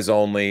Your Eyes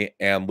Only,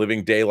 and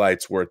Living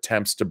Daylights were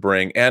attempts to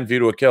bring, and View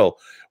to a Kill,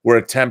 were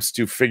attempts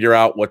to figure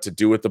out what to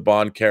do with the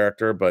Bond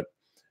character, but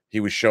he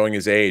was showing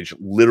his age,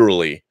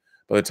 literally,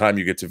 by the time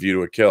you get to View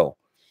to a Kill.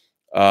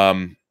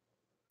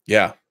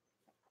 Yeah.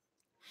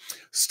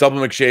 Stubble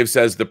McShave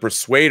says The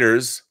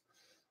Persuaders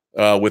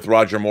with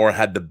Roger Moore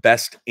had the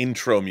best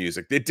intro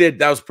music. It did.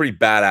 That was pretty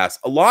badass.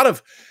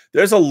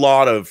 There's a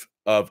lot of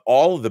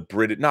all of the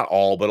British, not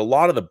all, but a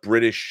lot of the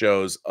British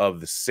shows of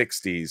the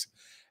 60s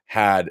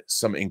had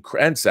some, and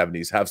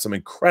 70s have some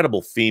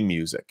incredible theme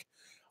music.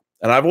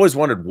 And I've always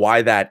wondered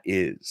why that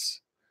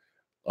is.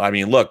 I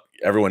mean, look,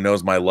 everyone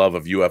knows my love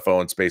of UFO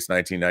and Space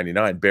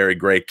 1999. Barry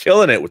Gray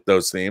killing it with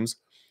those themes.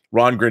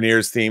 Ron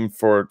Grenier's theme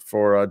for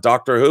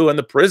Doctor Who and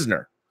The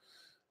Prisoner.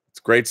 It's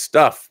great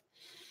stuff.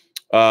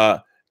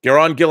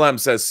 Garon Gilham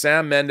says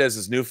Sam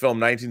Mendes' new film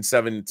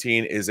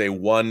 1917 is a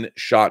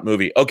one-shot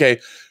movie. Okay,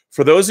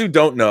 for those who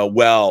don't know,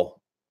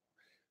 well,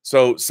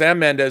 so Sam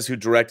Mendes, who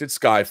directed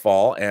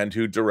Skyfall and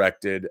who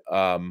directed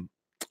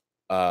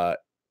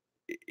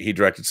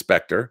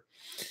Spectre.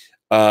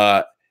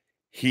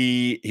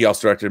 He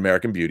also directed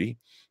American Beauty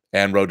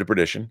and Road to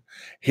Perdition.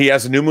 He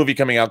has a new movie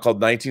coming out called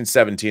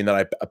 1917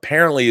 that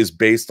apparently is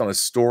based on a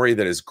story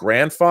that his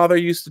grandfather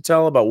used to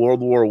tell about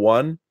World War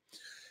I.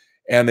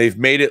 And they've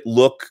made it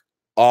look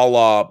a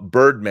la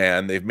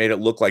Birdman. They've made it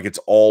look like it's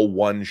all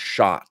one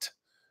shot,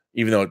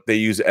 even though they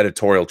use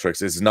editorial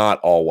tricks. It's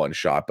not all one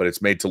shot, but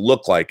it's made to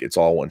look like it's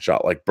all one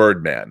shot, like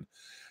Birdman.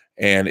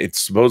 And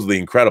it's supposedly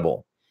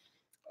incredible.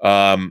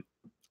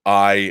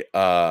 I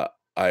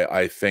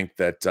think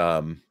that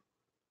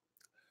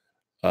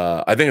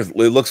I think it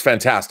looks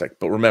fantastic.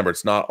 But remember,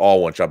 it's not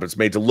all one shot. It's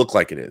made to look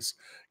like it is.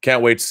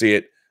 Can't wait to see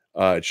it.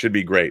 It should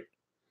be great.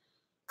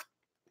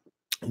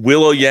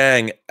 Willow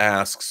Yang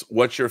asks,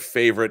 "What's your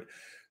favorite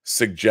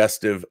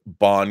suggestive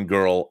Bond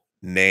girl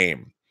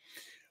name?"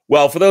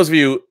 Well, for those of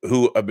you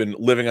who have been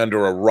living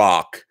under a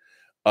rock,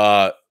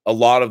 a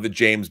lot of the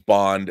James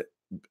Bond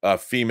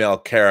female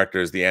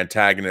characters, the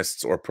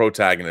antagonists or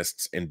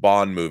protagonists in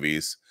Bond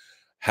movies,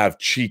 have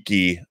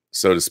cheeky,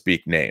 so to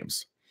speak,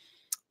 names.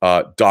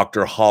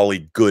 Dr.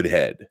 Holly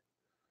Goodhead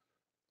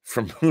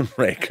from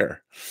Moonraker,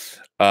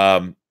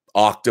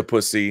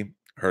 Octopussy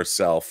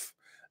herself,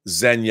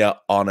 Xenia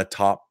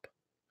Onatopp,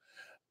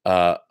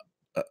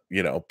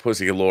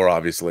 Pussy Galore,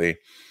 obviously.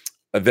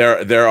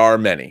 There are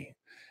many.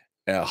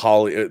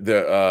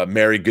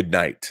 Mary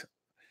Goodnight.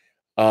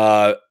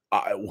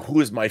 Who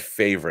is my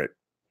favorite?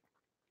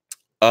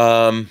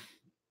 I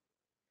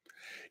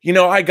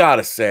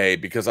gotta say,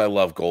 because I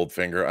love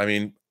Goldfinger, I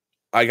mean,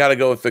 I gotta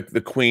go with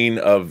the queen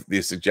of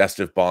the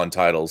suggestive Bond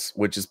titles,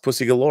 which is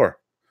Pussy Galore,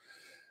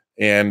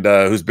 and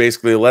who's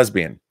basically a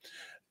lesbian.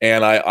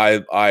 And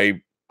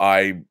I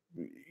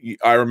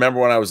remember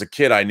when I was a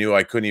kid, I knew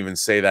I couldn't even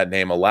say that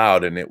name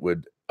aloud, and it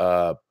would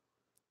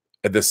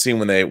at the scene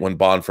when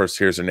Bond first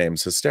hears her name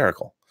is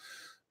hysterical.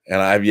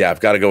 And I've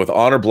got to go with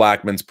Honor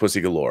Blackman's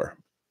Pussy Galore,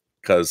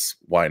 because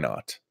why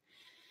not?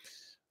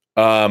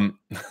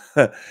 DJ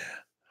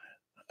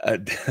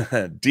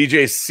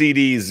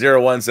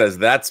CD01 says,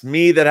 "That's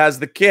me that has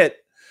the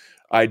kit.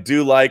 I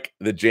do like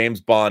the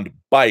James Bond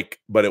bike,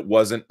 but it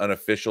wasn't an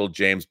official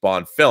James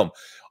Bond film."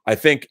 I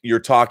think you're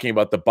talking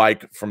about the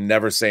bike from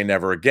Never Say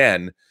Never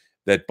Again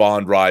that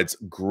Bond rides.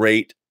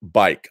 Great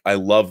bike. I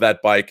love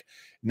that bike.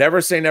 Never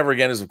Say Never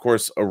Again is, of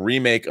course, a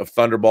remake of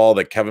Thunderball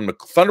that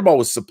Thunderball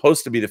was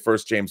supposed to be the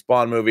first James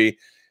Bond movie.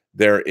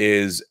 There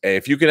is,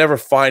 if you can ever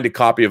find a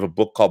copy of a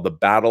book called The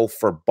Battle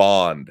for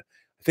Bond,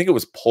 I think it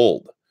was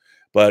pulled,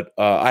 but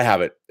I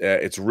have it.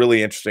 It's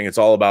really interesting. It's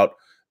all about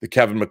the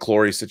Kevin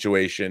McClory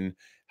situation,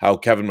 how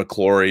Kevin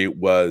McClory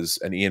was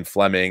an Ian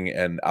Fleming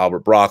and Albert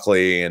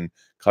Broccoli and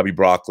Cubby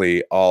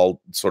Broccoli,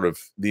 all sort of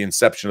the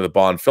inception of the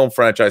Bond film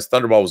franchise.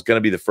 Thunderball was going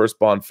to be the first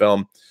Bond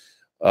film.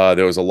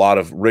 There was a lot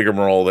of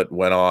rigmarole that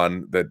went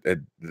on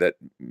that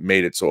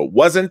made it so it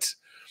wasn't,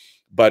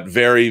 but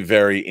very,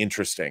 very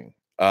interesting.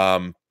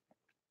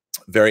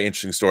 Very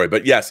interesting story.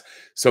 But yes,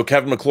 so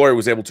Kevin McClory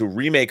was able to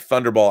remake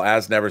Thunderball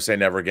as Never Say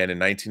Never Again in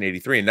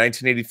 1983. In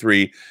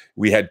 1983,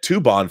 we had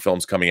two Bond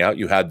films coming out.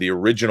 You had the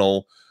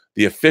original,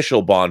 the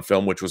official Bond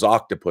film, which was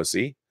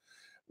Octopussy,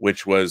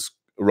 which was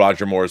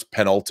Roger Moore's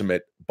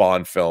penultimate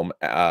Bond film,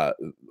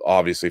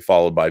 obviously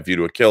followed by View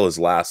to a Kill, his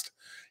last,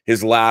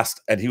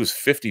 and he was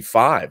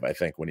 55, I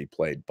think, when he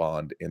played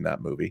Bond in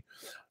that movie,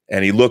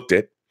 and he looked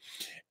it.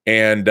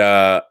 And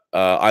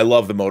I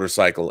love the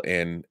motorcycle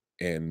in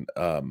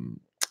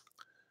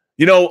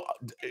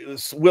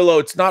Willow.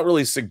 It's not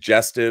really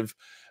suggestive,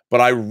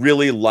 but I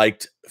really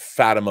liked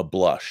Fatima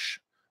Blush,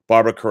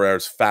 Barbara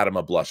Carrera's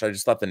Fatima Blush. I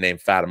just thought the name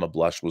Fatima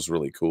Blush was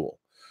really cool.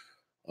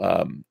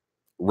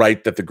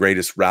 Write that the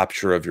greatest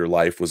rapture of your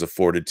life was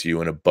afforded to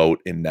you in a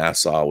boat in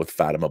Nassau with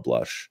Fatima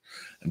Blush.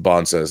 And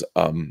Bond says,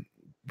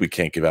 we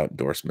can't give out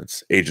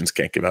endorsements. Agents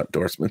can't give out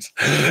endorsements.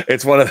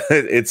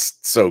 It's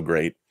so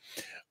great.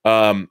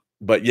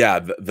 But yeah,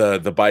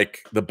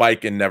 the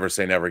bike in Never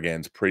Say Never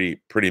Again is pretty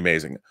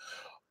amazing.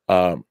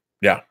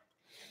 Yeah.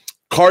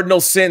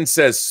 Cardinal Sin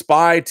says,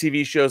 spy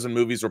TV shows and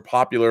movies were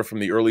popular from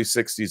the early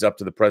 60s up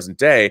to the present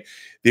day.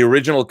 The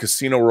original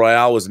Casino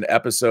Royale was an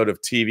episode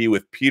of TV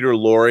with Peter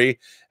Lorre,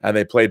 and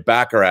they played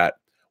Baccarat.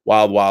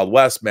 Wild Wild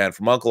West, Man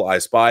from U.N.C.L.E., I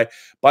Spy.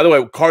 By the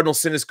way, Cardinal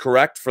Sin is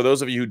correct. For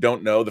those of you who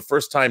don't know, the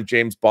first time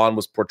James Bond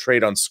was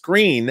portrayed on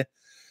screen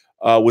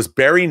was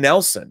Barry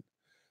Nelson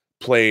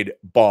played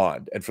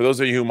Bond. And for those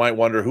of you who might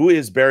wonder, who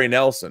is Barry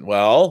Nelson?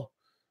 Well,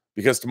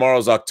 because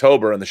tomorrow's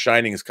October and The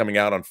Shining is coming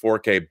out on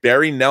 4K,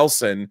 Barry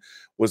Nelson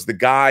was the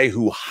guy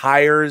who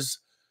hires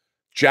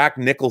Jack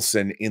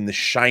Nicholson in The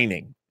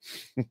Shining.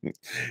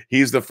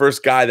 He's the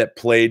first guy that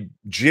played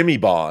Jimmy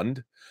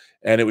Bond,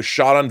 and it was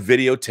shot on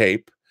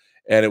videotape,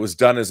 and it was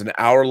done as an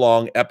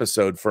hour-long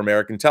episode for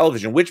American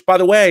television, which, by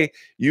the way,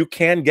 you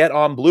can get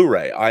on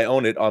Blu-ray. I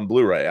own it on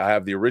Blu-ray. I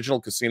have the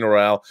original Casino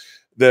Royale.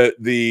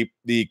 The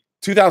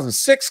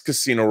 2006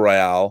 Casino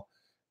Royale,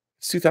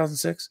 it's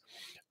 2006?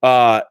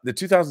 The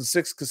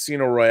 2006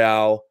 Casino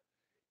Royale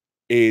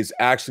is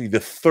actually the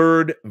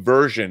third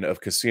version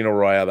of Casino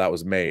Royale that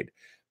was made.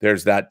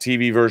 There's that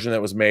TV version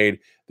that was made.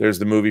 There's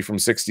the movie from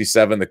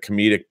 67, the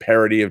comedic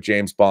parody of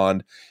James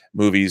Bond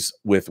movies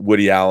with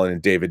Woody Allen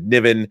and David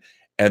Niven.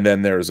 And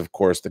then there's, of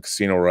course, the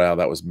Casino Royale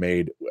that was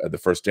made, the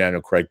first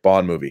Daniel Craig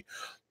Bond movie.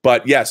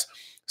 But yes,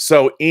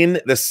 so in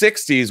the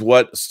 60s,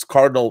 what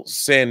Cardinal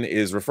Sin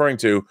is referring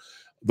to,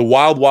 the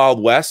Wild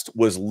Wild West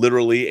was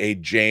literally a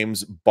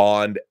James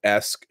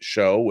Bond-esque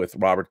show with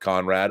Robert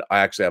Conrad. I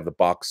actually have the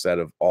box set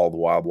of all the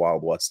Wild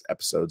Wild West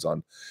episodes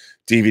on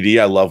DVD.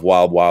 I love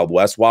Wild Wild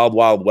West. Wild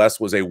Wild West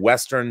was a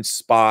Western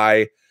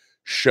spy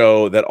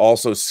show that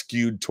also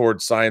skewed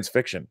towards science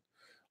fiction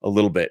a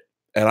little bit.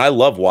 And I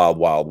love Wild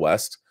Wild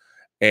West.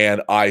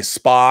 And I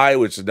Spy,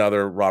 which is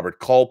another Robert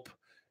Culp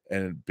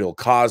and Bill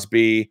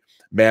Cosby.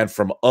 Man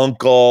from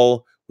U.N.C.L.E.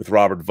 with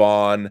Robert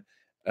Vaughn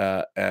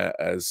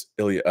as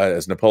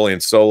Napoleon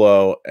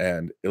Solo,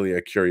 and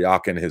Ilya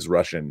Kuryakin, his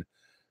Russian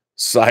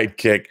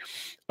sidekick.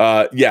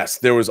 Yes,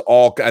 there was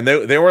all, and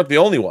they weren't the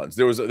only ones.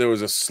 There was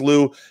a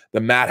slew. The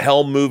Matt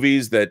Helm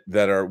movies that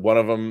are one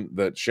of them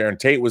that Sharon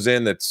Tate was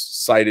in. That's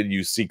cited.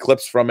 You see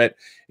clips from it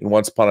in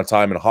Once Upon a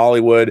Time in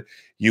Hollywood.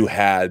 You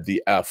had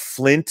the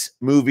Flint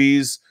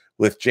movies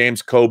with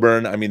James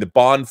Coburn. I mean, the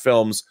Bond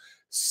films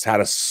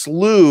had a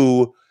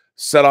slew,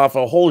 set off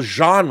a whole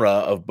genre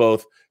of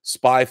both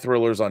spy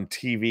thrillers on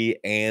TV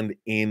and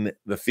in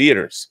the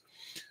theaters.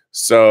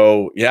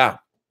 So yeah,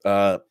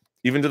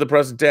 even to the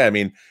present day, I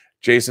mean,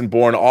 Jason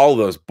Bourne, all of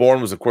those.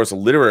 Bourne was, of course, a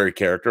literary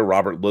character.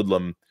 Robert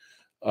Ludlum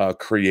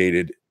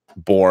created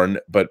Bourne,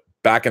 but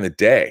back in the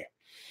day.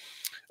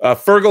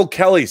 Fergal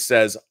Kelly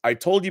says, I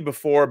told you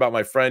before about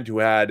my friend who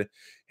had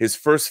his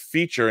first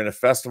feature in a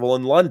festival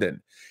in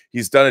London.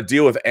 He's done a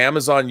deal with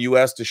Amazon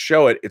US to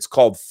show it. It's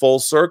called Full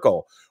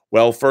Circle.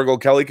 Well, Fergal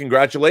Kelly,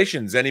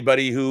 congratulations.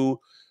 Anybody who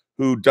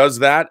does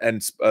that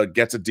and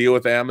gets a deal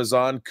with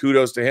Amazon,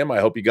 kudos to him. I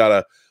hope he got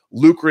a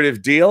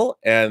lucrative deal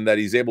and that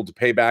he's able to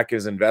pay back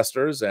his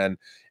investors and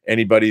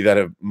anybody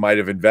that might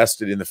have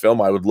invested in the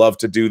film. I would love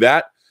to do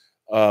that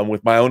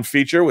with my own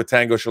feature with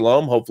Tango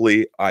Shalom.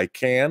 Hopefully I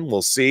can.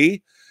 We'll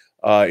see.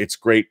 It's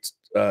great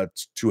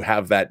to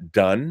have that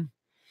done.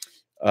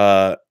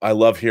 I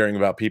love hearing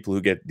about people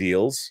who get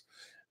deals.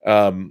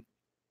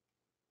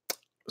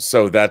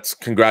 So that's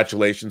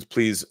congratulations.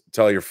 Please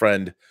tell your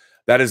friend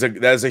that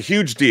is a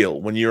huge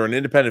deal when you're an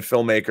independent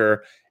filmmaker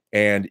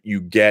and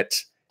you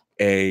get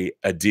a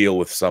deal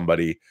with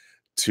somebody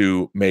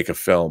to make a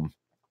film.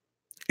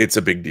 It's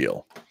a big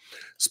deal.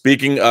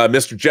 Speaking,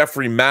 Mr.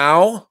 Jeffrey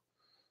Mao,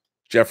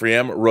 Jeffrey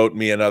M. wrote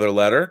me another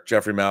letter.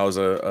 Jeffrey Mao is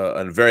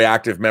a very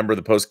active member of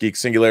the Post-Geek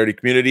Singularity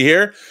community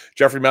here.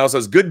 Jeffrey Mao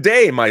says, good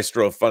day,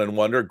 Maestro of Fun and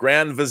Wonder,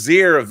 Grand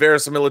Vizier of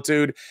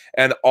Verisimilitude,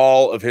 and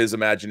all of his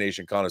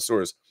imagination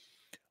connoisseurs.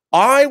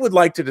 I would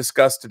like to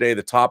discuss today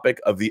the topic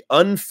of the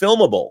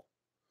unfilmable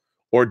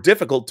or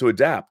difficult to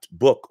adapt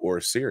book or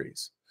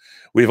series.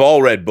 We've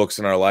all read books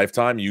in our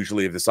lifetime,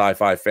 usually of the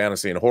sci-fi,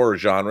 fantasy, and horror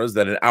genres,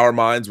 that in our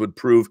minds would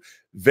prove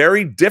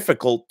very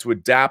difficult to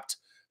adapt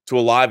to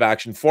a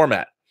live-action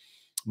format.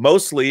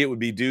 Mostly, it would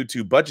be due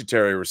to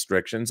budgetary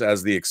restrictions,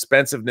 as the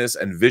expensiveness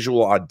and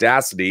visual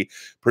audacity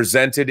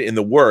presented in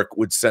the work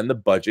would send the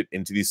budget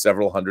into the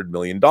several $100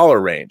 million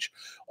range.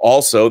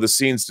 Also, the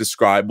scenes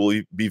described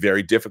will be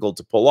very difficult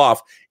to pull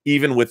off,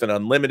 even with an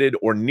unlimited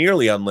or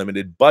nearly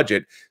unlimited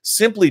budget,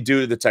 simply due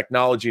to the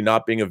technology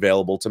not being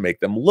available to make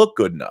them look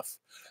good enough.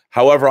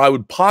 However, I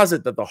would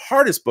posit that the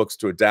hardest books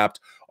to adapt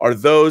are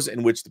those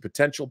in which the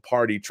potential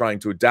party trying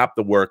to adapt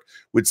the work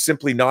would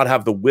simply not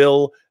have the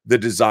will, the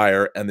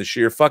desire, and the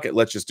sheer fuck it,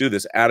 let's just do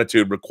this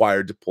attitude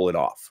required to pull it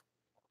off.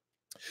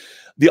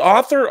 The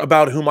author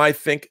about whom I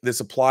think this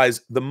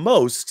applies the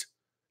most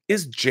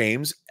is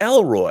James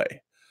Ellroy.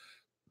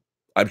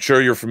 I'm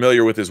sure you're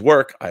familiar with his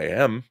work. I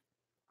am.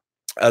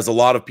 As a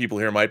lot of people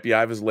here might be. I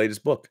have his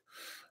latest book.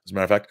 As a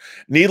matter of fact,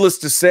 needless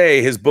to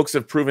say, his books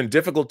have proven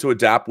difficult to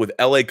adapt, with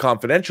LA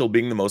Confidential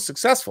being the most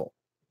successful.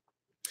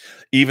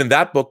 Even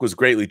that book was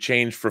greatly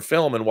changed for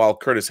film, and while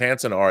Curtis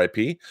Hanson,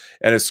 RIP,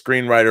 and his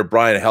screenwriter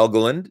Brian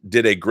Helgeland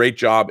did a great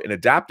job in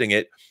adapting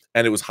it,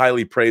 and it was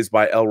highly praised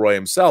by Ellroy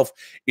himself,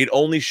 it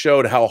only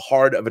showed how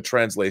hard of a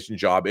translation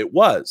job it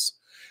was.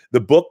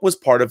 The book was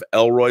part of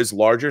Ellroy's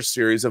larger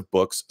series of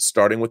books,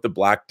 starting with The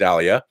Black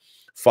Dahlia,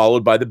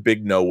 followed by The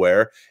Big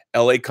Nowhere,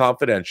 LA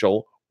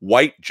Confidential,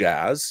 White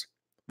Jazz,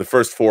 the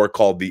first four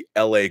called the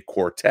LA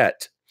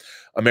Quartet,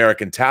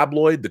 American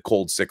Tabloid, The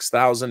Cold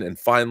 6000, and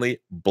finally,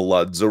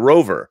 Blood's a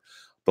Rover.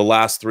 The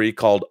last three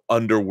called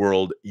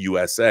Underworld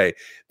USA.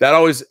 That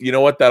always, you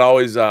know what, that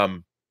always,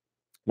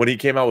 when he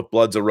came out with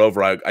Blood's a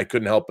Rover, I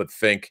couldn't help but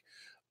think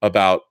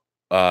about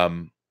A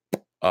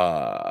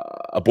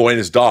Boy and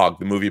His Dog,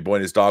 the movie A Boy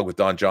and His Dog with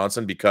Don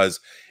Johnson, because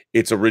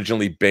it's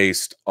originally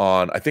based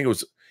on, I think it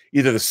was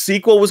either the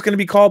sequel was going to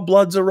be called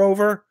Blood's a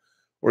Rover,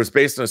 or it's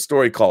based on a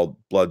story called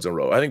Blood's a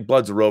Rover. I think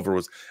Blood's a Rover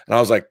was, and I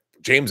was like,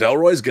 James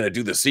Ellroy is going to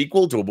do the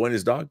sequel to A Boy and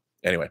His Dog?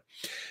 Anyway,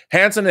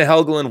 Hanson and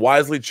Helgeland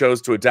wisely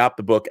chose to adapt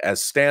the book as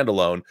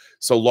standalone,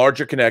 so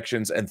larger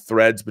connections and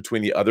threads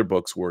between the other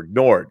books were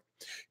ignored.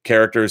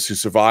 Characters who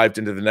survived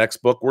into the next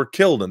book were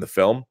killed in the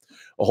film.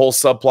 A whole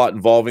subplot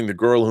involving the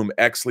girl whom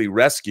Exley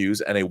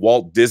rescues and a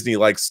Walt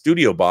Disney-like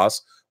studio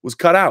boss was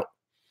cut out.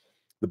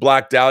 The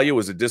Black Dahlia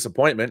was a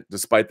disappointment,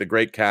 despite the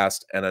great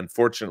cast and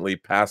unfortunately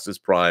past his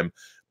prime,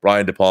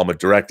 Brian De Palma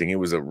directing. It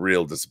was a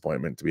real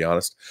disappointment, to be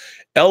honest.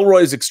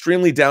 Ellroy's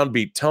extremely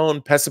downbeat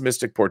tone,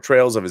 pessimistic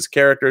portrayals of his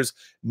characters,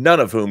 none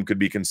of whom could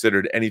be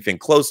considered anything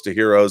close to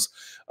heroes,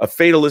 a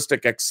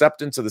fatalistic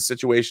acceptance of the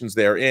situations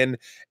they are in,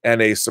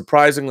 and a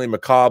surprisingly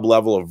macabre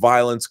level of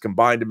violence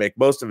combined to make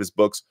most of his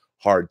books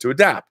hard to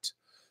adapt.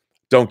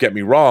 Don't get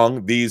me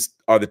wrong, these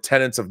are the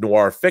tenets of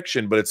noir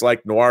fiction, but it's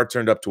like noir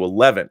turned up to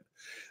 11.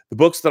 The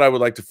books that I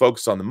would like to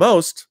focus on the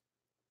most,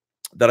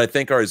 that I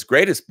think are his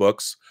greatest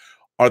books,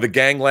 are the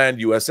Gangland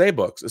USA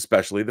books,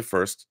 especially the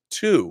first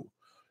two.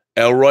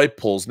 Elroy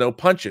pulls no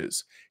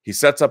punches. He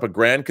sets up a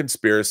grand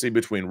conspiracy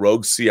between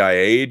rogue CIA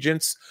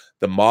agents,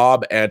 the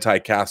mob,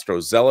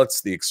 anti-Castro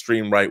zealots, the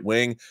extreme right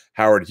wing,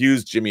 Howard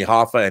Hughes, Jimmy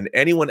Hoffa, and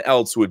anyone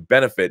else who would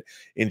benefit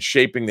in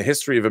shaping the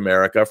history of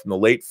America from the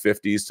late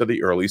 50s to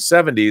the early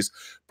 70s,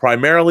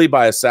 primarily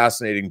by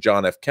assassinating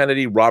John F.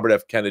 Kennedy, Robert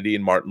F. Kennedy,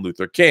 and Martin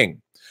Luther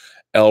King.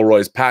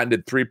 Elroy's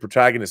patented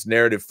three-protagonist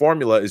narrative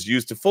formula is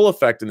used to full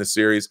effect in the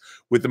series,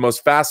 with the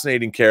most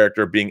fascinating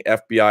character being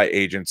FBI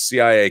agent,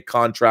 CIA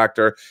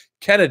contractor,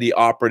 Kennedy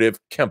operative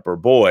Kemper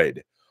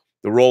Boyd.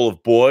 The role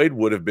of Boyd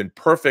would have been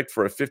perfect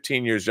for a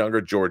 15 years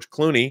younger George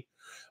Clooney.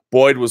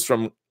 Boyd was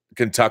from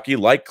Kentucky,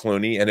 like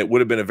Clooney, and it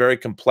would have been a very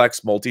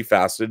complex,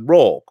 multifaceted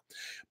role.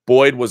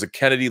 Boyd was a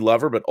Kennedy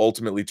lover, but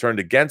ultimately turned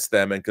against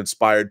them and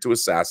conspired to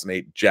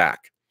assassinate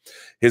Jack.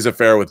 His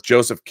affair with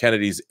Joseph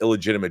Kennedy's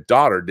illegitimate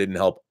daughter didn't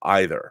help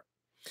either.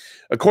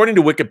 According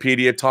to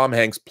Wikipedia, Tom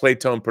Hanks'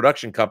 Playtone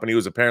production company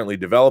was apparently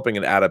developing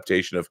an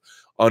adaptation of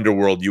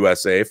Underworld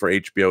USA for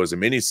HBO as a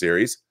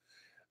miniseries.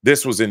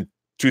 This was in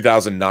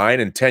 2009,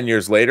 and 10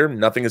 years later,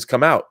 nothing has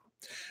come out.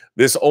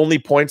 This only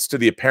points to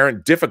the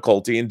apparent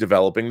difficulty in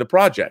developing the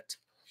project.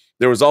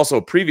 There was also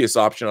a previous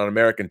option on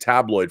American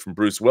Tabloid from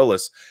Bruce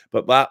Willis,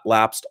 but that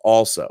lapsed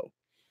also.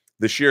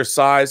 The sheer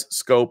size,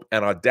 scope,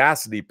 and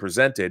audacity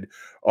presented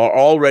are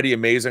already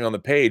amazing on the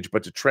page,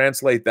 but to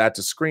translate that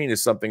to screen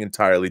is something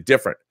entirely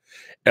different.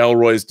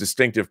 Elroy's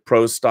distinctive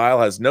prose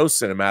style has no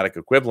cinematic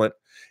equivalent.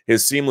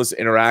 His seamless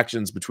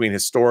interactions between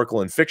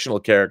historical and fictional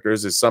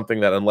characters is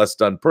something that, unless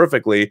done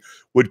perfectly,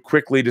 would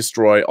quickly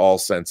destroy all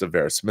sense of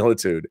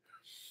verisimilitude.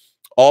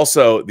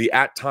 Also, the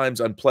at times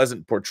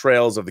unpleasant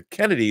portrayals of the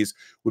Kennedys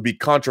would be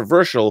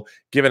controversial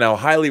given how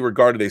highly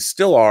regarded they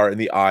still are in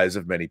the eyes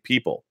of many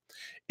people.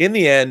 In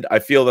the end, I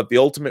feel that the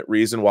ultimate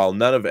reason why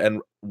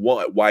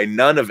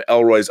none of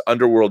Elroy's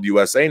Underworld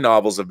USA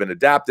novels have been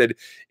adapted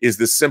is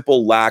the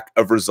simple lack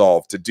of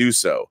resolve to do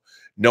so.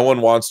 No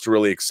one wants to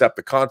really accept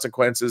the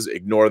consequences,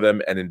 ignore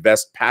them, and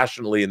invest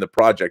passionately in the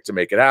project to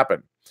make it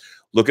happen.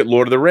 Look at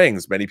Lord of the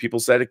Rings. Many people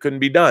said it couldn't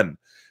be done.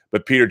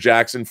 But Peter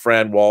Jackson,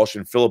 Fran Walsh,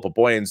 and Philippa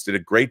Boyens did a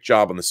great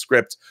job on the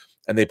script,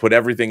 and they put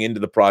everything into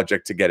the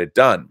project to get it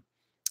done.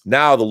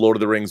 Now, the Lord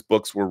of the Rings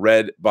books were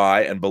read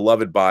by and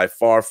beloved by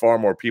far, far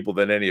more people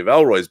than any of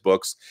Elroy's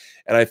books,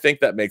 and I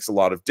think that makes a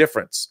lot of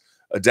difference.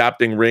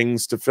 Adapting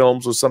Rings to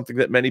films was something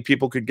that many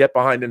people could get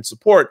behind and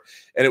support,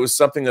 and it was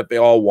something that they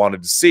all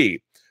wanted to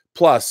see.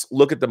 Plus,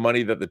 look at the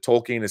money that the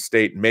Tolkien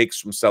estate makes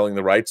from selling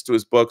the rights to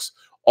his books,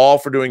 all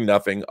for doing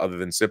nothing other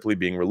than simply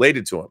being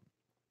related to him.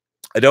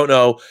 I don't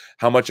know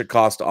how much it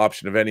costs to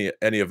option of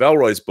any of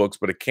Elroy's books,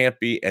 but it can't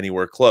be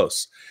anywhere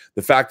close.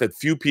 The fact that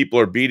few people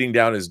are beating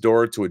down his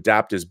door to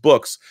adapt his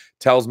books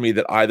tells me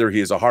that either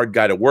he is a hard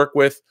guy to work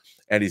with,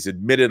 and he's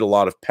admitted a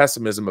lot of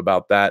pessimism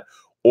about that,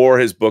 or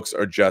his books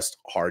are just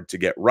hard to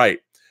get right.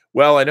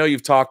 Well, I know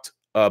you've talked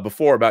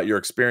before about your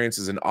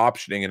experiences in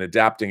optioning and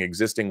adapting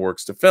existing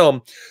works to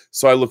film,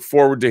 so I look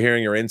forward to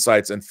hearing your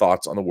insights and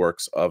thoughts on the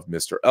works of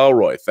Mr.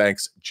 Elroy.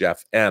 Thanks,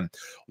 Jeff M.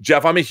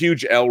 Jeff, I'm a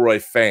huge Elroy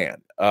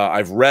fan.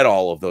 I've read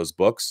all of those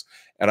books,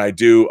 and I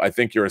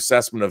think your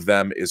assessment of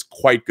them is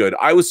quite good.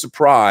 I was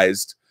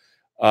surprised.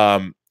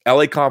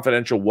 LA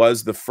Confidential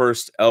was the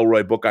first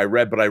Elroy book I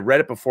read, but I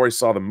read it before I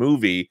saw the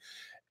movie,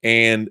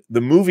 and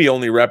the movie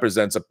only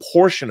represents a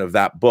portion of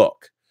that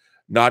book,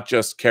 not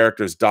just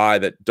characters die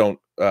that don't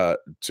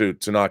to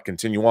not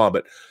continue on.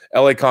 But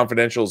LA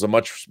Confidential is a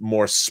much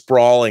more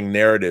sprawling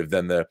narrative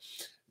than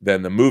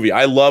the movie.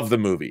 I love the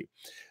movie,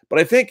 but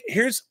I think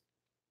here's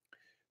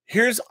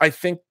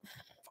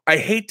I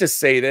hate to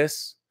say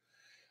this,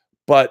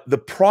 but the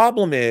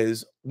problem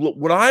is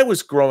when I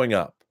was growing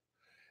up,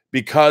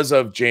 because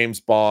of James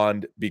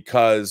Bond,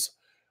 because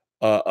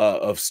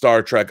of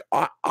Star Trek,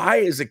 I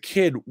as a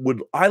kid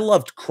I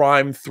loved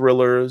crime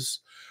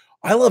thrillers.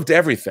 I loved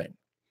everything.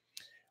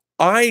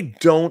 I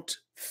don't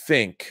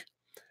think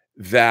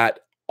that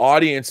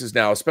audiences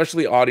now,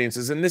 especially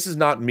audiences, and this is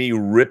not me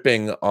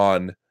ripping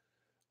on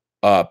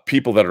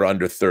people that are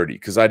under 30,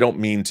 because I don't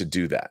mean to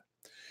do that,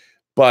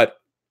 but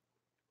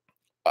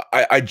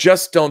I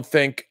just don't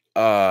think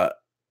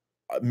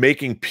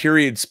making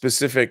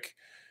period-specific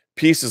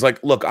pieces like,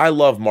 look, I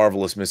love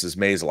Marvelous Mrs.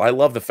 Maisel. I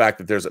love the fact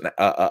that there's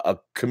a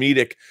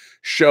comedic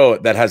show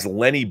that has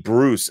Lenny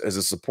Bruce as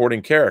a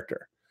supporting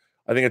character.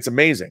 I think it's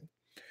amazing.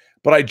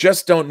 But I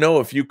just don't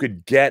know if you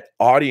could get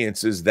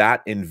audiences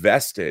that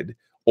invested,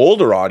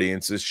 older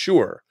audiences,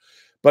 sure.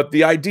 But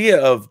the idea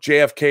of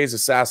JFK's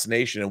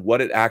assassination and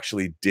what it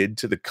actually did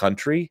to the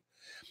country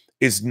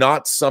is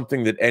not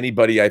something that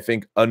anybody, I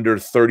think, under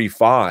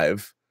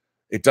 35,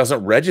 it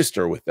doesn't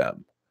register with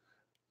them.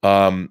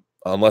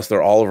 Unless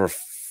they're Oliver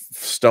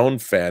Stone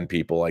fan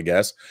people, I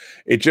guess.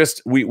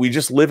 We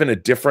just live in a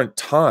different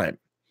time.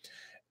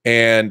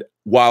 And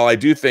while I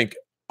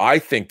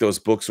think those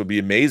books would be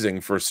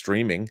amazing for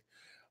streaming,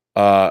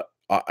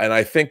 and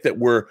I think that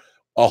we're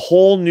a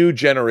whole new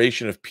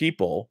generation of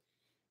people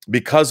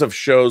because of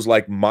shows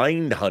like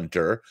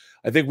Mindhunter.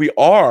 I think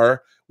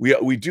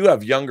we do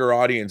have younger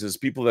audiences,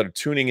 people that are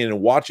tuning in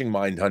and watching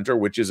Mindhunter,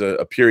 which is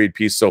a period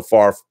piece so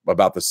far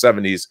about the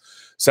 70s,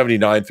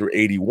 79 through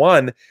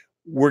 81.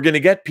 We're going to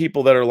get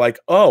people that are like,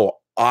 oh,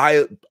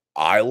 I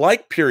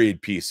like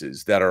period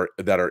pieces that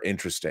are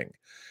interesting.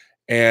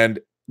 And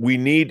we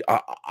need,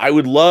 I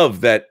would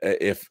love that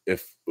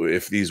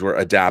if these were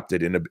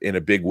adapted in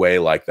a big way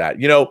like that.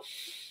 You know,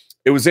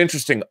 it was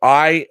interesting.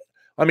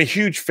 I'm a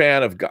huge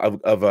fan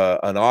of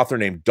an author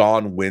named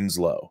Don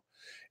Winslow,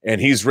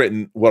 and he's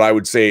written what I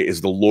would say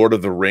is the Lord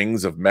of the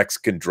Rings of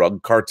Mexican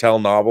drug cartel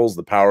novels: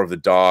 The Power of the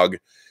Dog,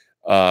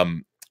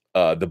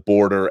 The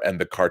Border, and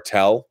The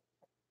Cartel.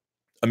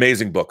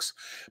 Amazing books.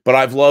 But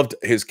I've loved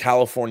his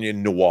California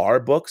noir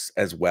books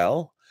as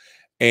well.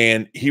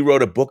 And he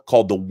wrote a book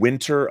called The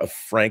Winter of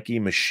Frankie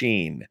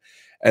Machine.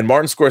 And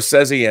Martin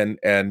Scorsese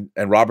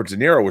and Robert De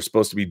Niro were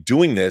supposed to be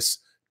doing this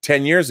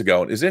 10 years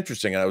ago. And it's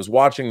interesting. And I was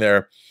watching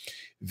their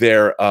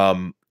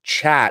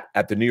chat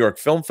at the New York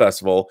Film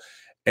Festival,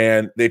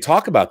 and they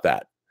talk about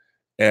that.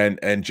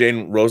 And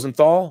Jane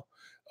Rosenthal,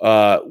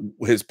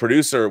 his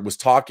producer, was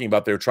talking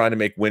about they were trying to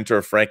make Winter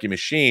of Frankie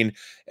Machine,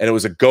 and it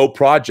was a go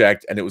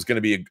project, and it was going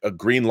to be a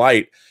green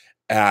light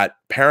at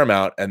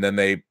Paramount, and then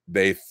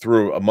they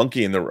threw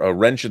a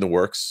wrench in the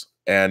works,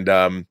 and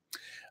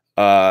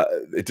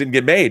it didn't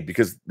get made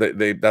because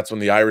that's when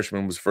The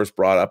Irishman was first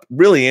brought up.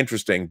 Really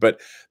interesting,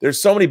 but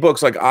there's so many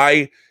books. Like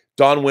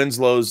Don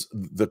Winslow's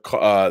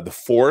The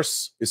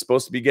Force is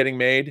supposed to be getting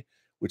made,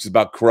 which is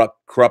about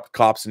corrupt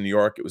cops in New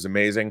York. It was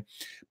amazing.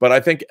 But I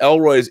think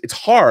Elroy's, it's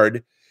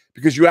hard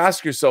because you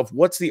ask yourself,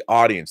 what's the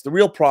audience? The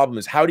real problem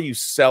is, how do you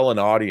sell an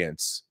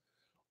audience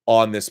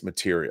on this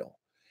material?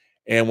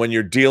 And when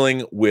you're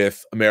dealing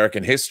with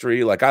American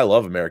history, like I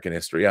love American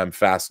history, I'm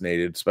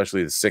fascinated,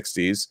 especially the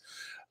 60s.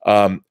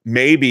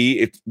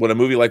 Maybe when a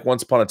movie like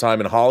Once Upon a Time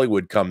in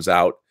Hollywood comes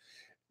out,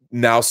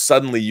 now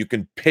suddenly you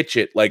can pitch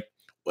it like,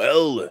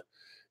 well,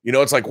 you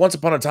know, it's like Once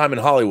Upon a Time in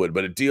Hollywood,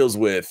 but it deals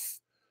with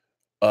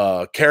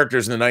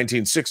characters in the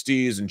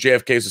 1960s and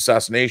JFK's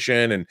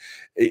assassination, and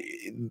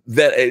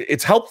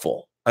it's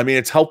helpful. I mean,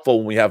 it's helpful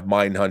when we have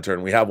Mindhunter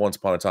and we have Once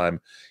Upon a Time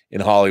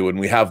in Hollywood,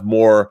 and we have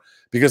more,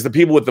 because the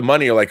people with the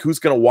money are like, who's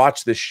going to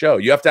watch this show?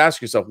 You have to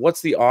ask yourself,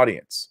 what's the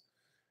audience?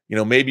 You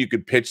know, maybe you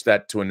could pitch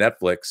that to a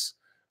Netflix,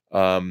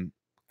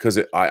 because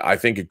I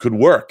think it could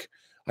work.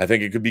 I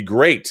think it could be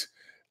great.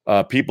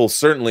 People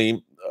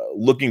certainly,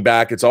 looking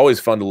back, it's always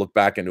fun to look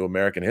back into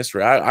American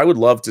history. I would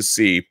love to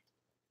see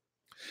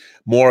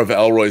more of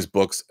Elroy's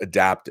books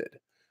adapted.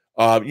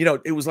 You know,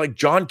 it was like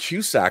John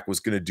Cusack was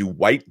going to do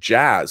White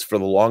Jazz for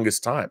the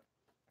longest time,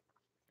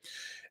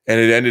 and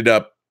it ended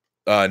up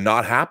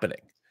not happening.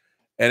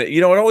 And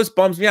you know, it always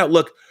bums me out.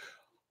 Look,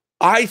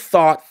 I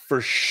thought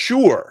for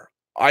sure,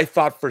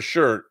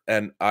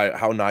 and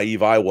how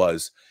naive I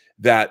was,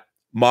 that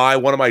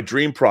one of my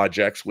dream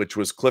projects, which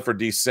was Clifford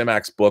D.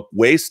 Simak's book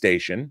Way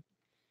Station,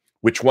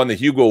 which won the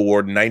Hugo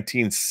Award in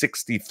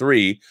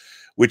 1963,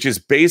 which is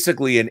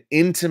basically an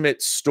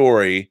intimate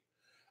story.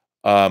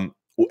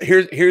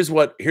 Here's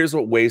what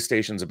Way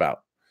Station's about.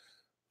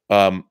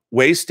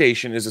 Way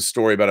Station is a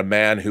story about a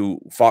man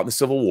who fought in the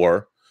Civil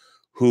War,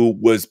 who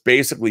was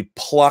basically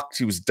plucked.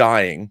 He was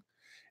dying,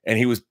 and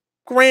he was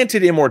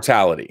granted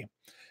immortality.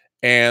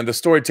 And the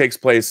story takes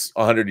place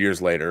 100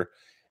 years later.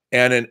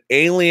 And an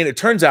alien, it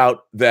turns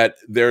out that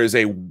there is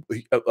a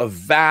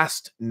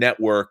vast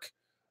network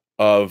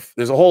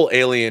there's a whole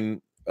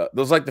alien,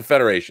 there's like the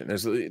Federation.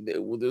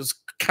 There's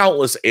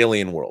countless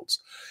alien worlds.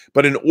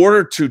 But in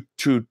order to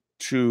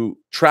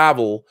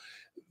travel,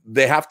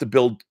 they have to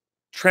build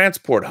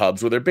transport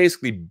hubs where they're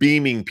basically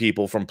beaming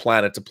people from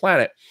planet to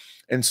planet.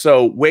 And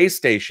so Way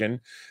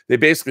Station, they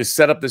basically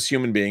set up this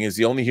human being, is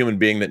the only human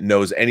being that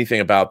knows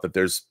anything about that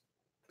there's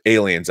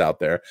aliens out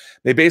there.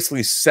 They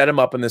basically set him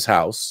up in this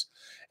house,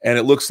 and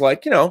it looks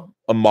like, you know,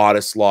 a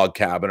modest log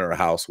cabin or a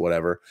house,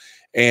 whatever.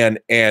 And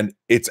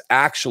it's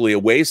actually a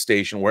way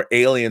station where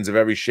aliens of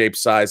every shape,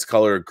 size,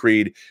 color, or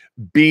creed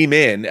beam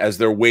in as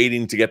they're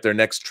waiting to get their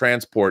next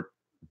transport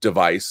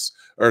device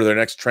or their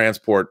next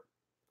transport.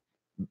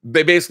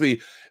 They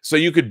basically, so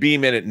you could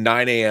beam in at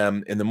 9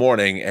 a.m. in the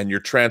morning, and your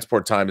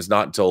transport time is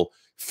not until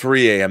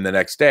 3 a.m. the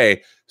next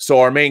day. So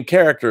our main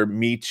character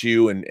meets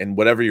you and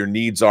whatever your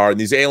needs are. And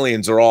these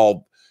aliens are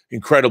all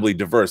incredibly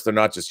diverse. They're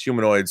not just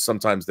humanoids.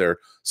 Sometimes they're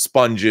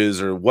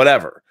sponges or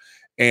whatever.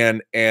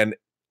 And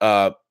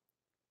it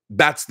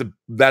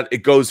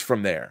goes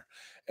from there.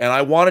 And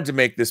I wanted to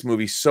make this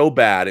movie so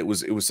bad. It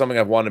was something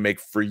I've wanted to make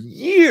for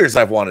years.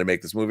 I've wanted to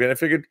make this movie, and I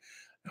figured,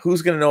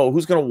 who's going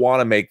to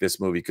want to make this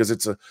movie?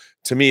 Because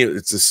to me,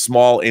 it's a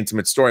small,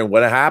 intimate story. And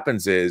what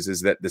happens is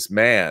that this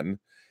man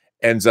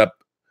ends up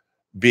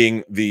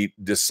being the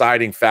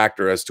deciding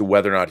factor as to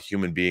whether or not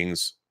human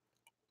beings,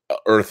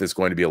 Earth is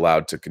going to be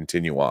allowed to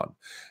continue on.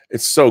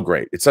 It's so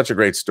great. It's such a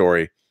great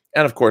story.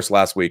 And of course,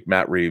 last week,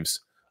 Matt Reeves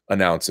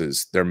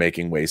announces they're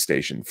making Way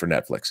Station for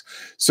Netflix.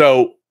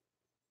 So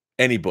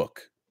any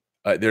book,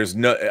 There's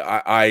no,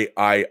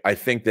 I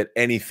think that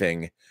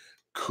anything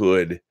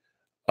could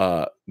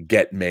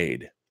get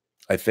made.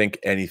 I think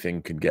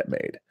anything can get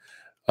made.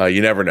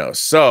 You never know.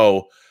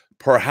 So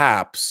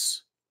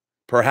perhaps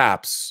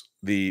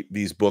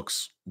these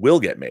books will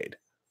get made.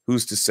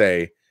 Who's to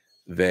say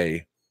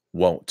they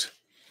won't?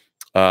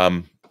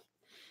 But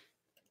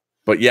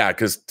yeah,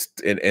 because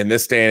in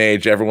this day and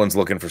age, everyone's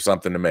looking for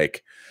something to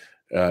make.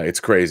 It's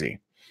crazy.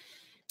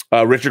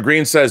 Richard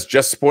Green says,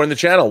 just supporting the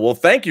channel. Well,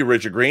 thank you,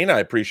 Richard Green. I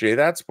appreciate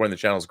that. Supporting the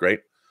channel is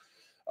great.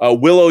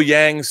 Willow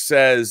Yang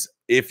says,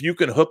 if you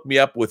can hook me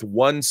up with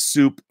one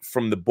soup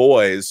from the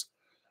boys,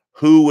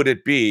 who would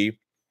it be?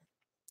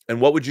 And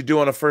what would you do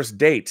on a first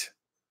date?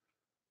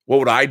 What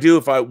would I do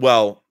if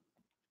well,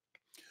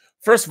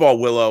 first of all,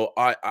 Willow,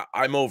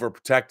 I'm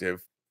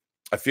overprotective.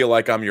 I feel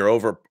like I'm your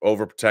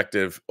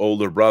overprotective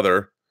older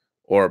brother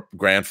or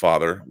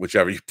grandfather,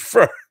 whichever you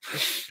prefer.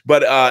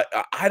 But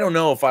I don't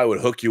know if I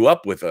would hook you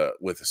up with a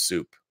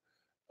soup.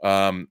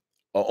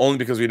 Only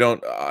because we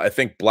don't. I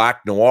think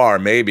Black Noir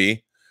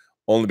maybe.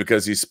 Only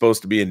because he's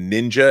supposed to be a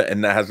ninja,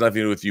 and that has nothing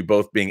to do with you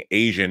both being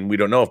Asian. We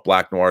don't know if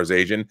Black Noir is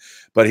Asian,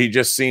 but he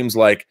just seems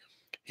like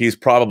he's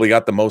probably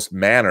got the most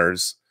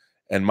manners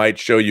and might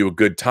show you a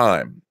good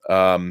time.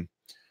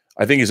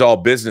 I think he's all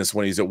business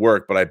when he's at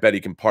work, but I bet he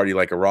can party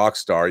like a rock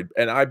star.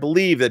 And I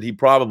believe that he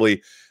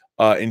probably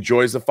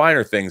enjoys the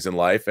finer things in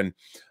life. And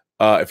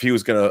if he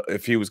was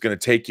gonna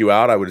take you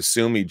out, I would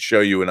assume he'd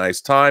show you a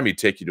nice time. He'd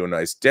take you to a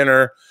nice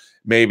dinner.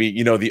 Maybe,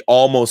 you know, the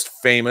Almost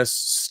Famous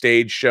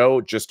stage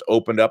show just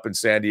opened up in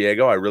San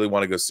Diego. I really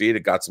want to go see it.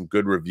 It got some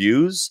good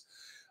reviews.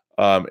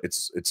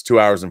 It's 2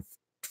 hours and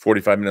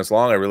 45 minutes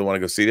long. I really want to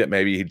go see it.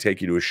 Maybe he'd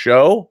take you to a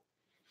show.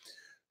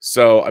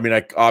 So, I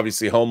mean,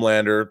 obviously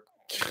Homelander,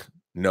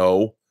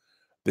 no.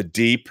 The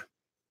Deep,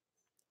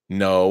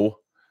 no.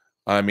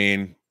 I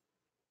mean,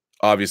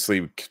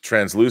 obviously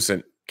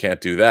Translucent,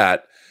 can't do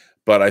that.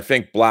 But I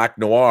think Black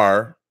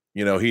Noir,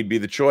 you know, he'd be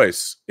the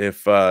choice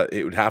if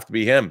it would have to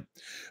be him.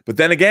 But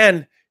then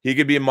again, he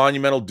could be a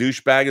monumental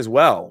douchebag as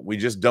well. We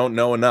just don't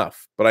know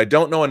enough. But I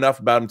don't know enough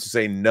about him to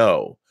say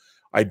no.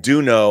 I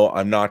do know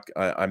I'm not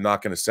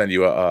going to send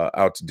you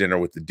out to dinner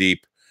with the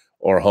Deep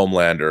or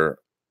Homelander.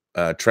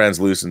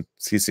 Translucent,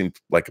 he seemed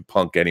like a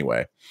punk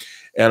anyway.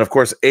 And of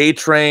course,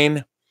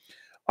 A-Train,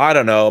 I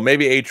don't know.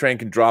 Maybe A-Train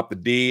can drop the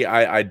D.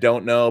 I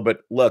don't know. But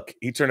look,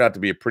 he turned out to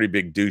be a pretty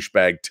big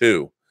douchebag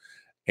too.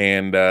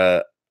 And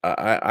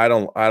I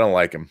don't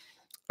like him.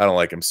 I don't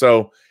like him.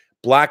 So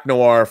Black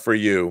Noir for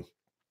you.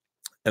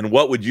 And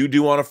what would you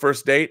do on a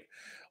first date?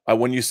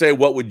 When you say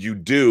what would you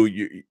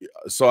do,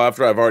 so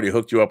after I've already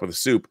hooked you up with a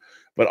soup,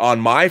 but on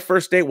my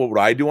first date, what would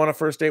I do on a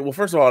first date? Well,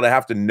 first of all, I'd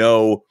have to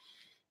know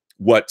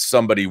what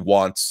somebody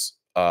wants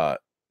to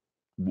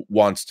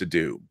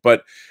do.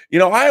 But, you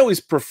know, I always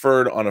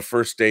preferred on a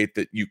first date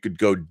that you could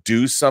go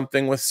do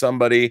something with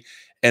somebody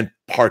and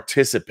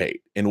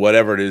participate in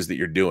whatever it is that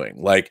you're doing.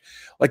 Like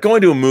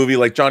going to a movie,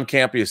 like John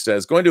Campea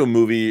says, going to a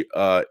movie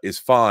is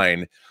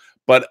fine,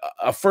 but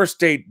a first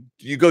date,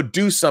 you go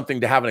do something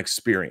to have an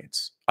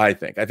experience, I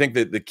think. I think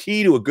that the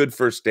key to a good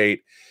first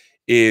date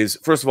is,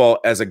 first of all,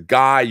 as a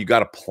guy, you got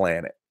to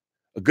plan it.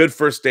 A good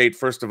first date,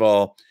 first of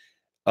all,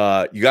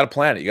 you got to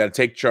plan it. You got to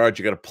take charge.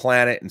 You got to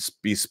plan it and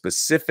be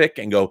specific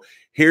and go,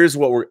 here's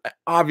what we're,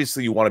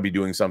 obviously you want to be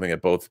doing something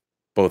that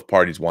both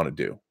parties want to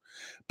do.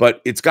 But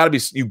it's got to be,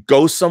 you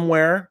go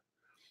somewhere.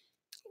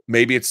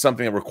 Maybe it's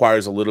something that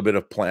requires a little bit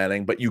of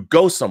planning, but you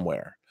go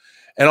somewhere.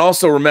 And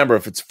also remember,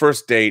 if it's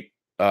first date,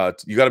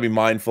 you got to be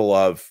mindful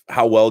of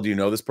how well do you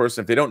know this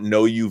person. If they don't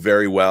know you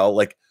very well,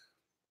 like,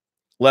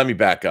 let me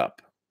back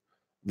up.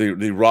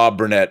 The Rob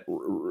Burnett,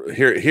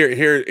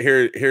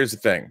 here's the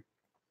thing.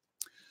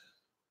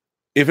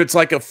 If it's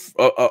like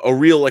a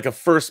real, like a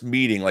first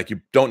meeting, like you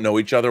don't know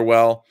each other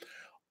well,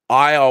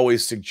 I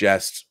always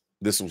suggest,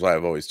 this is what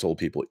I've always told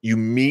people, you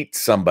meet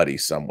somebody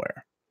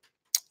somewhere.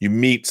 You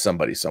meet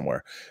somebody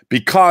somewhere.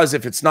 Because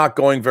if it's not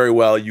going very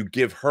well, you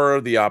give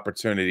her the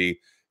opportunity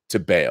to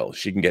bail.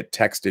 She can get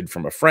texted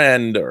from a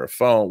friend or a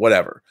phone,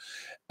 whatever.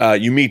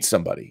 You meet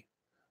somebody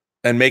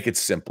and make it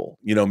simple.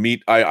 You know,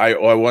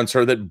 I once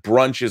heard that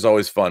brunch is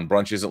always fun.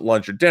 Brunch isn't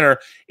lunch or dinner.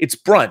 It's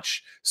brunch.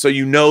 So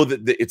you know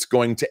that it's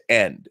going to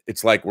end.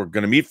 It's like, we're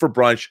going to meet for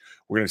brunch.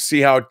 We're going to see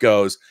how it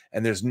goes.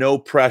 And there's no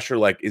pressure.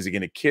 Like, is he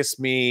going to kiss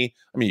me?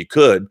 I mean, you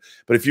could.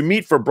 But if you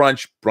meet for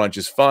brunch, brunch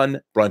is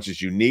fun. Brunch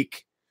is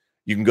unique.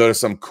 You can go to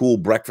some cool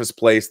breakfast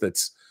place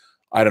that's,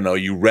 I don't know,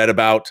 you read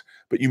about.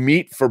 But you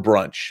meet for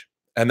brunch.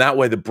 And that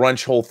way the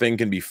brunch whole thing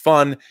can be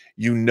fun.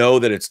 You know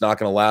that it's not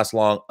going to last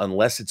long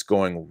unless it's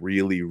going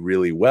really,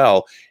 really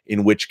well,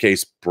 in which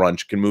case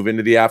brunch can move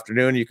into the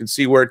afternoon. You can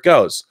see where it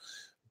goes.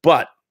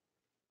 But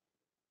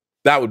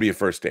that would be a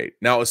first date.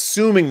 Now,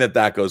 assuming that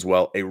that goes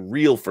well, a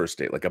real first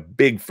date, like a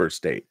big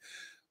first date,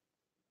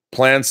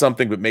 plan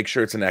something, but make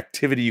sure it's an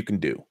activity you can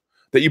do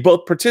that you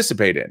both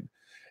participate in.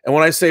 And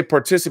when I say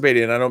participate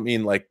in, I don't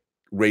mean like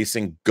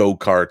racing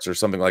go-karts or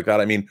something like that.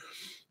 I mean,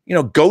 you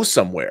know, go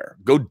somewhere,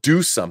 go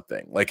do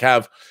something, like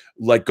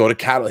go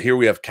to here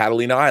we have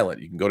Catalina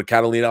Island. You can go to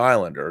Catalina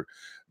Island or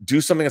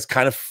do something that's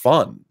kind of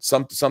fun,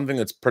 something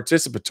that's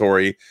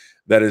participatory,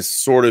 that is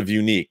sort of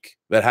unique,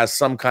 that has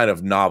some kind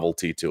of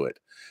novelty to it.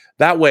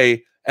 That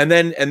way, and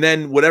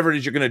then whatever it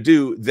is you're going to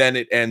do, then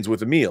it ends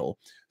with a meal,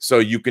 so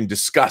you can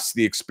discuss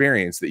the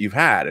experience that you've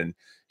had, and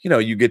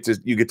you get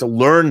to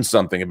learn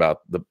something about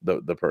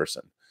the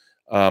person.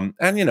 And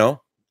if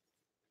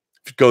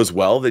it goes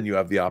well, then you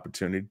have the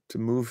opportunity to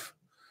move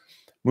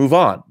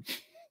on.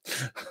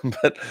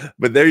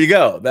 but there you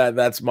go.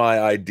 That's my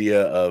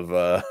idea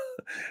of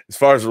as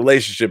far as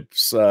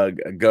relationships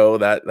go.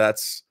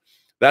 That's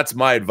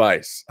my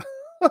advice.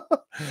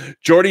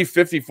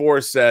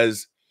 Jordy54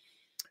 says,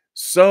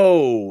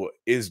 so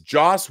is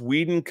Joss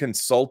Whedon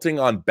consulting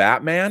on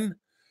Batman?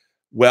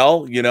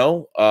 Well,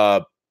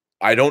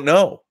 I don't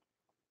know.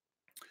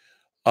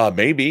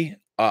 Maybe.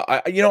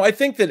 I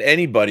think that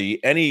any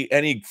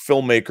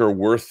filmmaker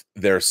worth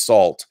their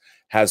salt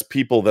has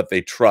people that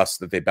they trust,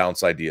 that they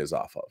bounce ideas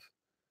off of.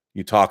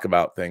 You talk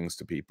about things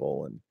to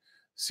people and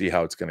see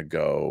how it's going to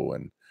go.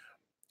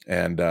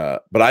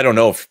 But I don't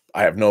know, if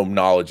I have no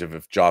knowledge of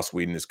if Joss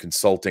Whedon is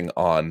consulting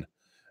on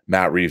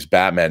Matt Reeves'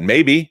 Batman.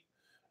 Maybe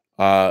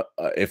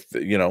if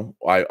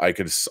I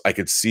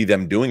could see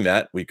them doing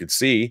that. We could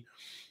see.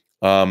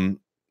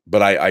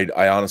 But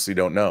I honestly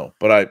don't know.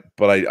 But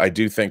I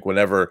do think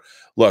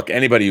look,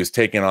 anybody who's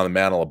taking on the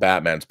mantle of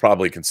Batman is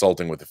probably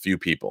consulting with a few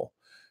people,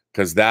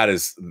 because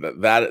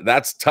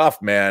that's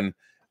tough, man.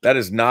 That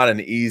is not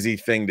an easy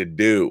thing to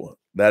do.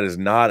 That is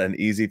not an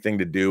easy thing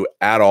to do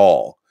at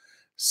all.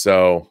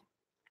 So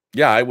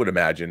yeah, I would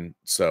imagine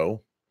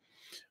so.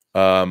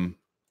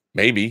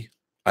 Maybe.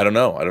 I don't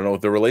know. I don't know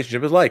what the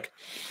relationship is like.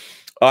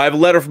 I have a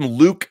letter from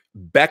Luke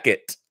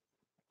Beckett.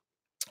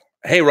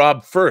 Hey,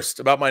 Rob, first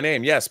about my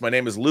name. Yes, my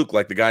name is Luke,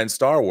 like the guy in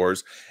Star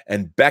Wars,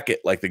 and Beckett,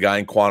 like the guy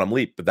in Quantum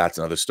Leap, but that's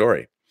another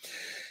story.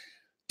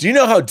 Do you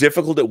know how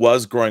difficult it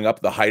was growing up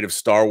at the height of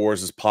Star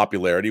Wars'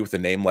 popularity with a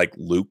name like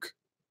Luke?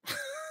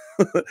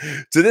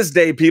 To this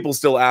day, people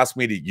still ask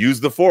me to use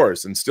the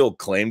Force and still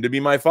claim to be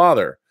my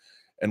father.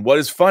 And what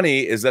is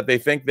funny is that they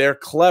think they're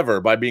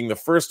clever by being the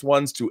first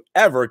ones to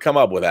ever come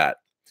up with that.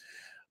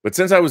 But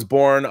since I was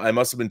born, I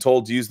must have been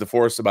told to use the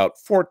Force about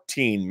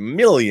 14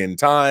 million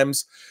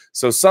times.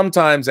 So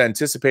sometimes,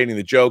 anticipating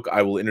the joke,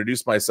 I will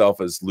introduce myself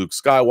as Luke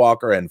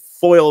Skywalker and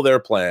foil their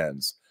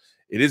plans.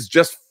 It is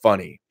just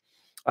funny.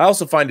 I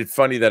also find it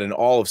funny that in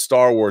all of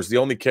Star Wars, the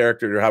only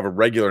character to have a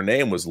regular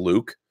name was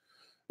Luke.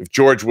 If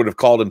George would have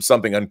called him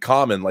something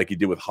uncommon like he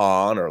did with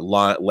Han or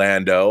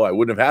Lando, I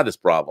wouldn't have had this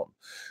problem.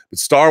 But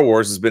Star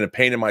Wars has been a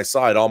pain in my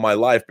side all my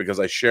life because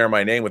I share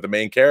my name with the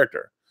main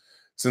character.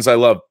 Since I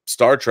love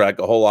Star Trek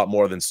a whole lot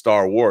more than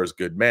Star Wars,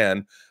 good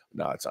man.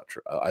 No, it's not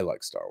true. I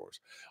like Star Wars.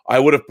 I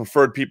would have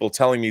preferred people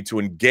telling me to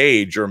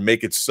engage or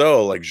make it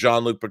so like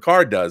Jean-Luc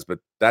Picard does, but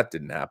that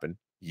didn't happen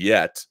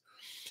yet.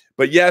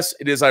 But yes,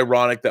 it is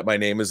ironic that my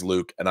name is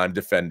Luke and I'm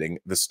defending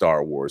the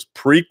Star Wars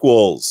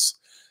prequels,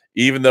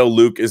 even though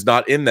Luke is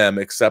not in them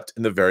except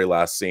in the very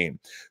last scene.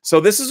 So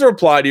this is a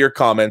reply to your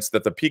comments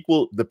that the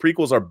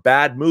prequels are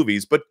bad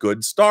movies, but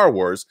good Star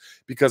Wars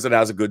because it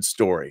has a good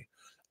story.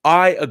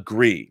 I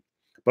agree.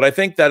 But I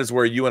think that is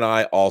where you and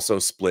I also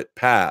split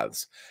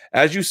paths.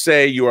 As you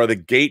say, you are the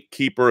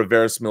gatekeeper of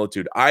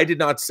verisimilitude. I did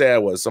not say I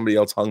was. Somebody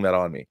else hung that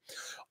on me.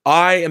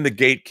 I am the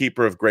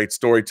gatekeeper of great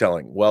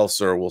storytelling. Well,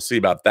 sir, we'll see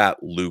about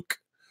that, Luke.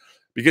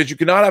 Because you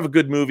cannot have a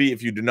good movie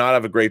if you do not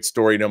have a great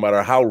story, no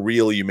matter how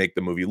real you make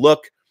the movie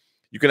look.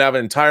 You can have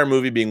an entire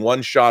movie being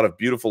one shot of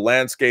beautiful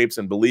landscapes,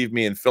 and believe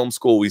me, in film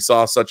school, we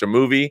saw such a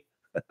movie.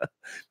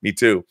 Me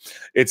too.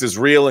 It's as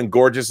real and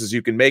gorgeous as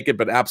you can make it,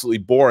 but absolutely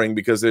boring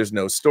because there's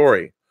no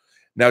story.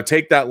 Now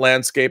take that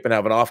landscape and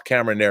have an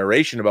off-camera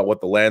narration about what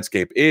the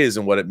landscape is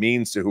and what it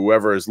means to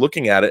whoever is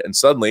looking at it, and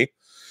suddenly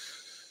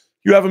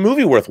you have a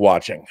movie worth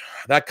watching.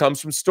 That comes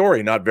from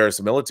story, not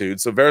verisimilitude.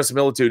 So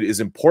verisimilitude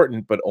is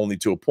important, but only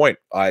to a point.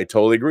 I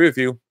totally agree with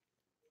you.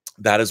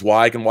 That is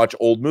why I can watch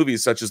old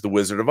movies such as The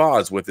Wizard of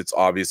Oz with its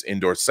obvious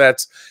indoor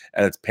sets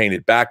and its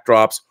painted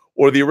backdrops,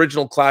 or the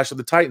original Clash of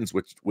the Titans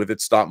with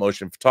its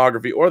stop-motion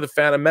photography, or The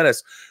Phantom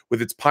Menace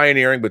with its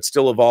pioneering but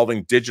still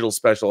evolving digital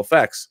special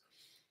effects.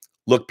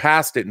 Look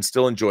past it and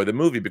still enjoy the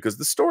movie because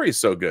the story is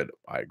so good.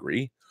 I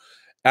agree.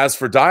 As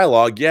for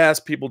dialogue,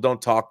 yes, people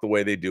don't talk the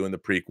way they do in the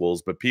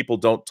prequels, but people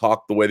don't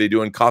talk the way they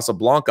do in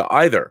Casablanca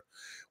either.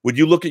 Would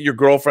you look at your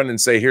girlfriend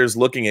and say, here's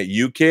looking at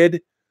you,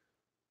 kid?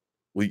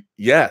 Well,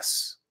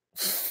 yes.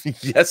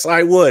 Yes,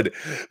 I would.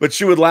 But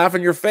she would laugh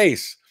in your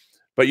face.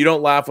 But you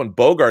don't laugh when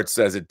Bogart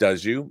says it,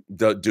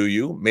 do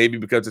you? Maybe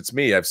because it's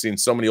me. I've seen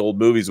so many old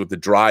movies with the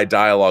dry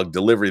dialogue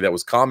delivery that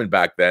was common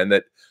back then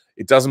that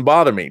it doesn't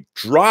bother me.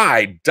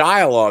 Dry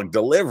dialogue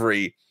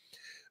delivery.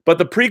 But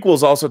the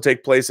prequels also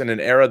take place in an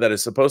era that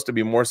is supposed to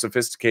be more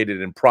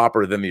sophisticated and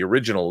proper than the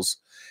originals.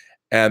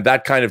 And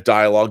that kind of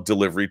dialogue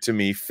delivery to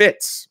me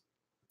fits.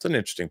 It's an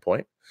interesting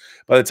point.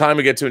 By the time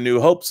we get to A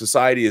New Hope,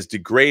 society is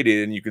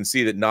degraded, and you can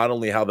see that not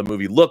only how the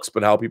movie looks,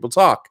 but how people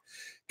talk.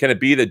 Can it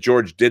be that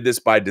George did this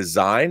by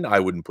design? I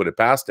wouldn't put it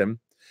past him.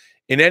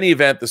 In any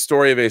event, the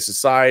story of a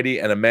society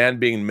and a man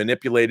being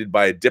manipulated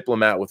by a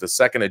diplomat with a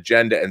second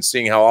agenda and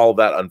seeing how all of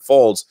that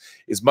unfolds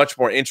is much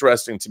more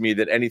interesting to me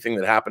than anything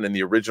that happened in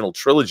the original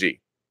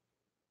trilogy.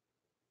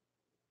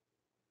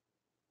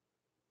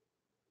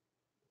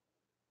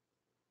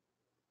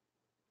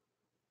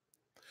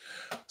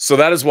 So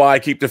that is why I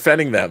keep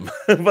defending them.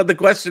 But the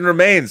question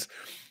remains,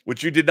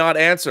 which you did not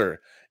answer,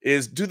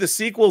 is do the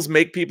sequels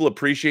make people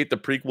appreciate the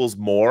prequels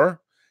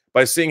more?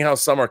 By seeing how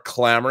some are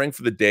clamoring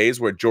for the days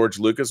where George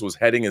Lucas was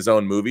heading his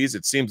own movies,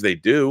 it seems they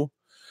do.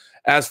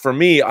 As for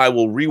me, I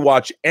will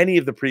rewatch any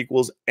of the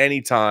prequels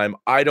anytime.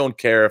 I don't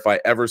care if I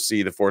ever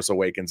see The Force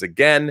Awakens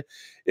again.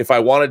 If I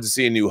wanted to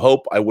see A New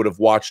Hope, I would have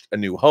watched A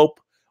New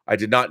Hope. I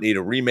did not need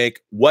a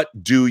remake. What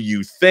do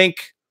you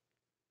think?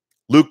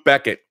 Luke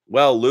Beckett.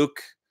 Well,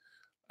 Luke,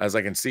 as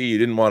I can see, you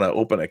didn't want to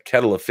open a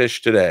kettle of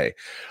fish today.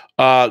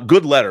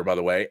 Good letter, by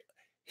the way.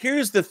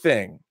 Here's the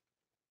thing.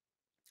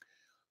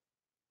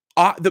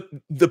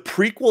 The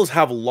prequels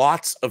have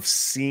lots of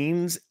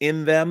scenes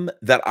in them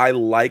that I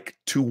like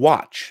to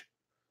watch.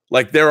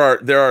 Like there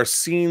are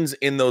scenes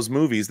in those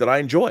movies that I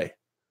enjoy.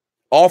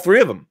 All three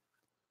of them.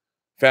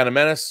 Phantom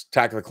Menace,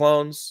 Attack of the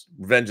Clones,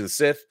 Revenge of the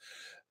Sith.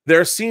 There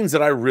are scenes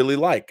that I really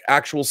like.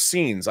 Actual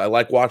scenes. I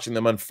like watching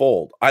them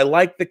unfold. I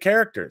like the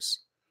characters.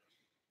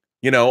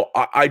 You know,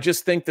 I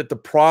just think that the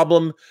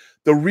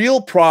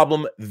real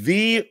problem,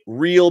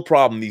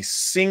 the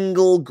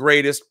single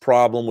greatest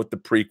problem with the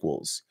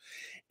prequels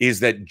is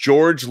that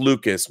George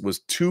Lucas was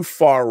too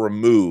far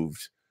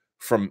removed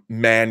from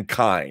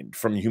mankind,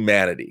 from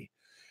humanity.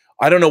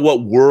 I don't know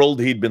what world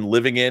he'd been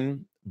living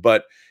in,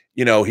 but,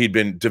 you know, he'd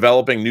been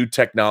developing new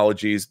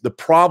technologies. The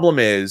problem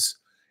is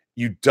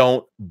you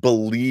don't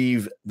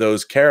believe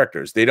those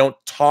characters. They don't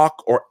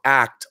talk or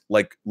act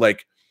like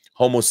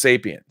Homo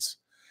sapiens.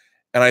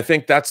 And I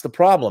think that's the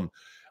problem.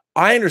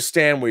 I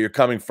understand where you're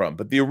coming from,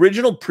 but the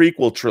original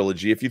prequel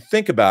trilogy, if you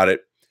think about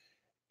it,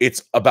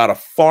 it's about a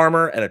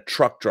farmer and a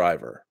truck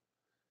driver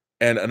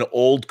and an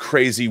old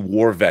crazy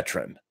war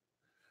veteran.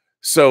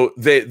 So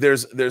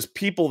there's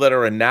people that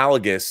are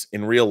analogous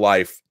in real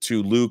life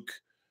to Luke,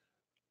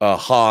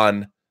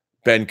 Han,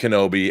 Ben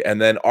Kenobi,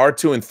 and then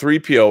R2 and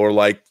 3PO are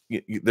like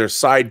they're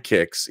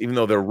sidekicks, even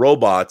though they're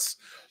robots.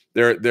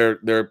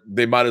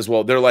 They might as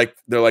well they're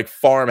like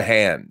farm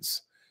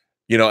hands.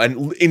 You know,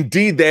 and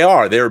indeed they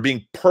are. They are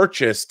being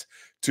purchased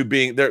to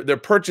being they're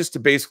purchased to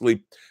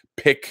basically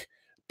pick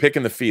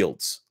in the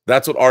fields.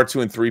 That's what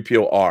R2 and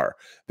 3PO are.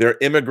 They're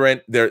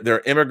immigrants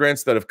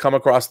that have come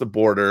across the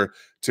border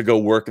to go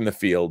work in the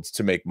fields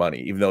to make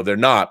money, even though they're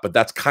not, but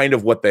that's kind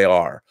of what they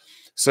are.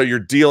 So you're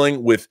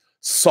dealing with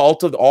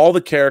all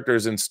the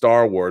characters in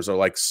Star Wars are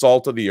like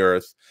salt of the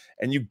earth,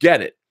 and you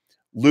get it.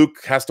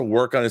 Luke has to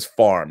work on his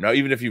farm. Now,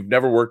 even if you've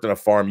never worked on a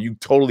farm, you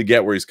totally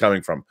get where he's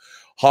coming from.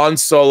 Han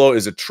Solo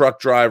is a truck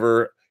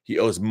driver. He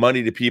owes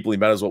money to people. He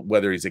might as well,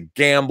 whether he's a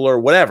gambler,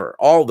 whatever,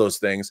 all those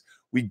things.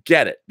 We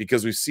get it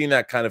because we've seen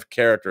that kind of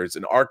character. It's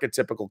an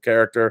archetypical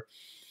character,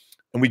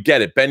 and we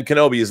get it. Ben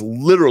Kenobi is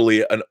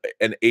literally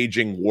an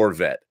aging war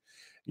vet,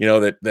 you know,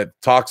 that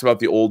talks about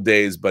the old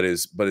days, but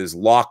is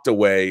locked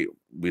away.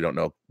 We don't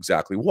know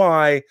exactly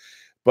why,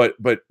 but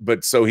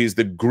so he's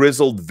the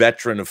grizzled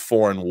veteran of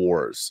foreign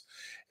wars.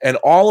 And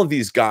all of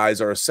these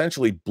guys are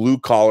essentially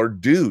blue-collar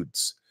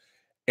dudes.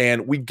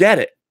 And we get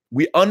it.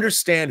 We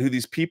understand who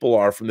these people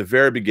are from the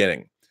very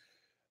beginning.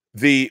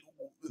 We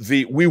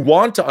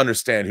want to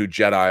understand who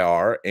Jedi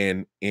are,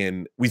 and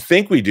we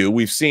think we do.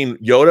 We've seen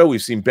Yoda,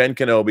 we've seen Ben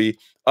Kenobi,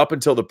 up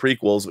until the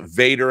prequels,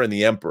 Vader and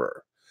the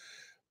Emperor.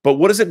 But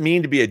what does it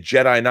mean to be a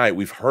Jedi Knight?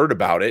 We've heard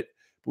about it,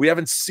 but we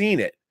haven't seen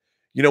it.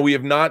 You know, we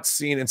have not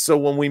seen. And so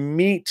when we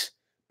meet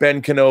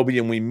Ben Kenobi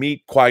and we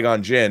meet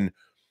Qui-Gon Jinn,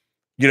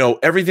 you know,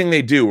 everything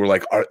they do, we're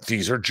like,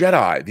 these are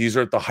Jedi. These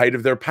are at the height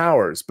of their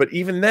powers. But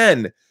even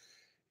then,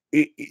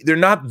 they're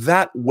not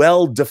that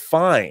well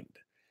defined.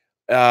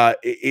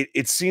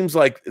 It seems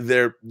like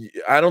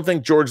I don't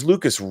think George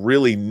Lucas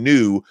really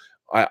knew.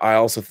 I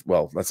also,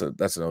 well, that's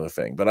another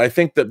thing. But I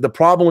think that the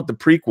problem with the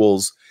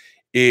prequels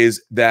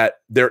is that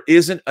there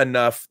isn't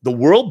enough. The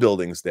world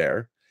building's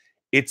there.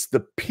 It's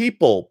the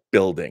people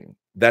building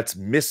that's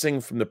missing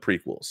from the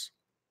prequels.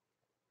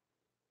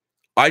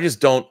 I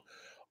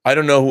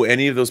don't know who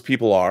any of those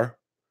people are.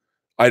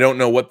 I don't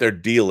know what their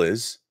deal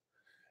is.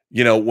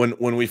 You know,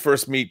 when we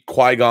first meet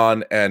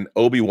Qui-Gon and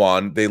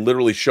Obi-Wan, they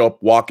literally show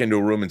up, walk into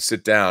a room and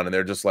sit down, and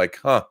they're just like,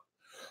 huh.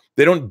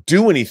 They don't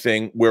do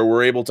anything where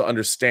we're able to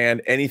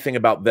understand anything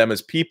about them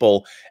as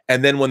people.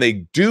 And then when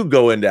they do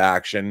go into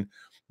action,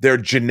 they're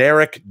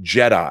generic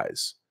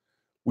Jedis.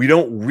 We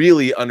don't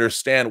really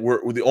understand.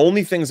 We're the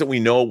only things that we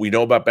know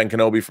about Ben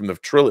Kenobi from the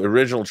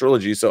original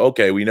trilogy. So,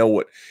 okay, we know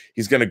what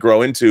he's going to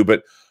grow into,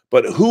 but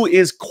who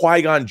is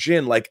Qui-Gon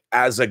Jinn like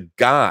as a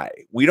guy?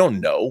 We don't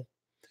know.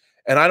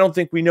 And I don't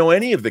think we know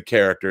any of the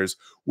characters.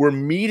 We're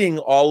meeting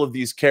all of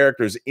these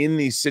characters in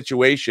these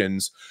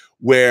situations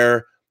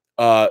where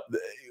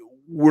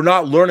we're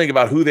not learning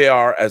about who they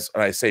are as,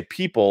 and I say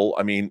people,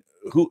 I mean,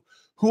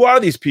 who are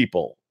these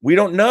people? We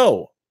don't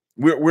know.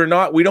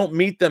 We don't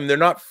meet them. They're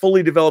not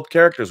fully developed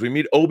characters. We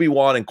meet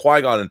Obi-Wan and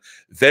Qui-Gon and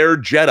they're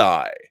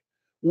Jedi.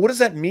 What does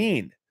that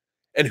mean?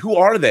 And who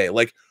are they?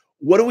 Like,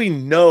 what do we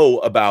know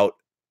about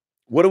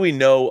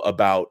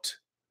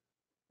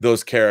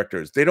those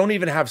characters? They don't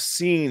even have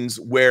scenes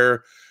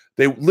where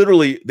they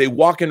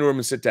walk into a room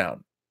and sit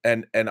down.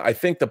 And I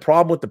think the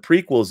problem with the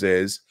prequels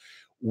is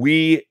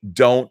we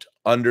don't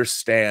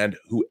understand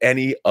who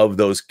any of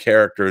those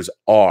characters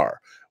are.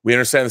 We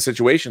understand the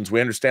situations.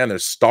 We understand they're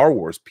Star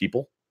Wars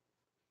people,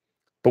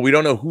 but we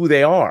don't know who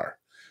they are.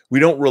 We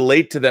don't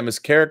relate to them as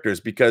characters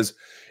because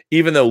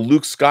even though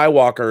Luke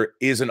Skywalker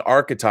is an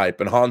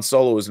archetype and Han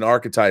Solo is an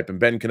archetype and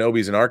Ben Kenobi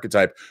is an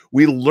archetype,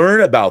 we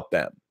learn about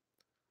them.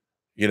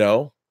 You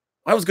know,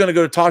 I was going to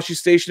go to Tosche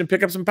Station and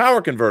pick up some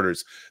power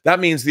converters. That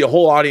means the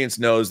whole audience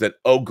knows that,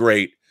 oh,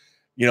 great,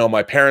 you know,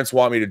 my parents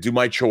want me to do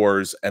my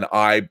chores and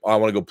I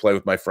want to go play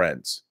with my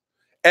friends.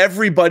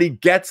 Everybody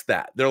gets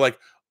that. They're like,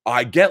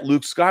 I get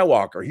Luke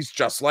Skywalker. He's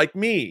just like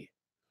me.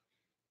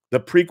 The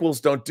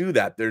prequels don't do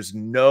that. There's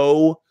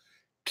no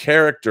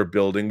character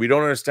building. We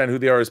don't understand who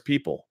they are as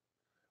people.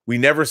 We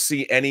never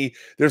see any,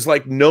 there's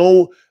like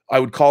no, I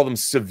would call them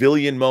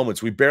civilian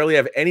moments. We barely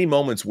have any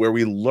moments where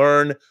we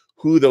learn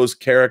who those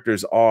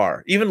characters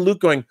are. Even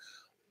Luke going,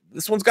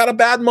 this one's got a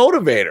bad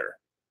motivator.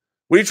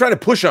 What are you trying to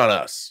push on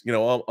us? You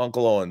know,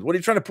 Uncle Owen, what are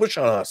you trying to push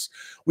on us?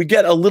 We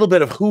get a little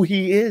bit of who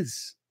he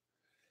is.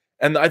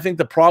 And I think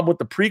the problem with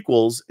the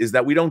prequels is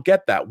that we don't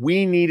get that.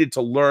 We needed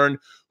to learn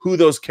who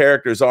those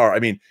characters are. I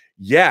mean,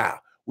 yeah,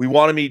 we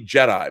want to meet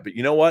Jedi, but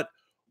you know what?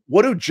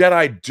 What do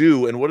Jedi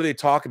do and what do they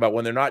talk about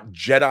when they're not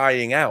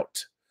Jediing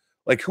out?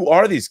 Like, who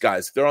are these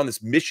guys? If they're on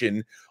this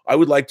mission, I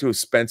would like to have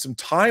spent some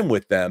time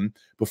with them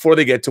before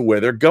they get to where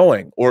they're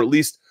going, or at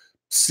least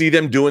see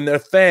them doing their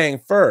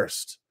thing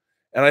first.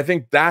 And I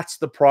think that's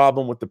the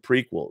problem with the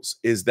prequels,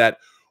 is that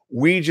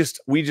we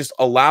just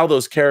allow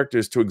those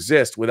characters to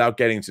exist without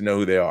getting to know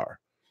who they are.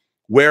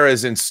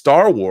 Whereas in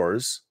Star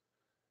Wars,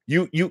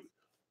 we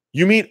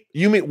meet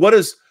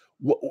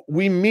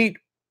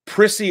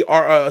Prissy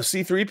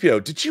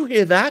C-3PO. Did you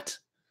hear that?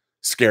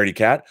 Scaredy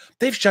cat.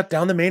 They've shut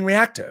down the main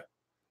reactor.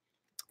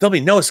 There'll be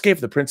no escape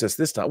for the princess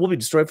this time. We'll be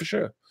destroyed for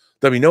sure.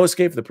 There'll be no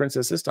escape for the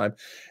princess this time.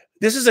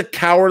 This is a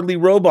cowardly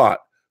robot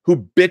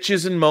who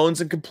bitches and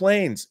moans and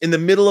complains in the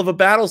middle of a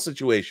battle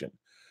situation.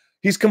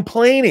 He's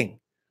complaining.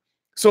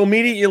 So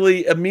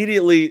immediately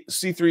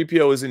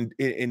C-3PO is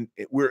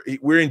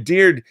we're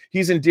endeared.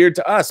 He's endeared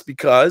to us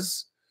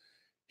because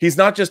he's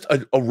not just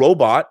a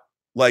robot.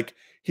 Like,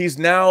 he's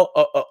now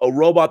a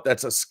robot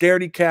that's a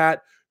scaredy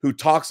cat who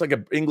talks like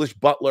an English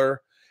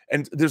butler.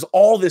 And there's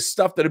all this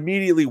stuff that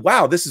immediately,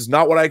 wow, this is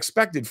not what I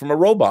expected from a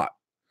robot.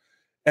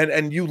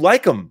 And you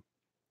like him,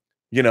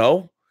 you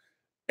know?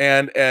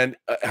 And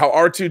how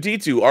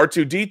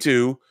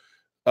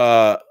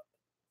R2-D2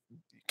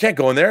 can't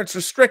go in there. It's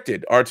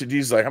restricted.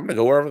 R2-D's like, I'm going to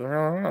go wherever, you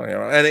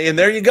know? And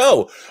there you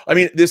go. I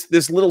mean,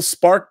 this little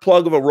spark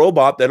plug of a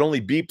robot that only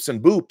beeps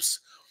and boops,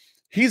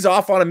 he's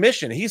off on a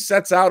mission. He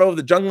sets out over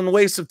the jungle and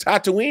wastes of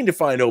Tatooine to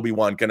find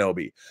Obi-Wan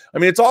Kenobi. I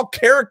mean, it's all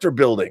character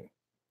building.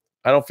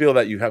 I don't feel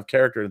that you have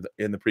character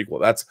in the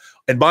prequel. That's,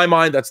 in my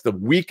mind, that's the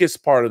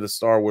weakest part of the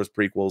Star Wars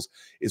prequels,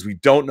 is we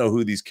don't know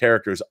who these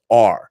characters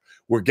are.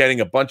 We're getting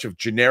a bunch of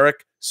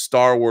generic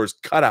Star Wars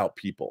cutout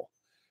people.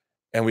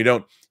 And we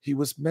don't, he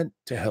was meant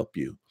to help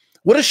you.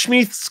 What does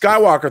Shmi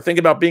Skywalker think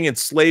about being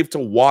enslaved to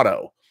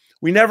Watto?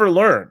 We never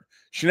learn.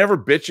 She never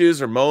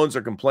bitches or moans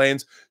or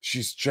complains.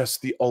 She's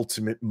just the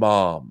ultimate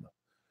mom.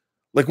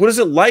 Like, what is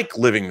it like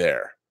living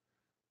there?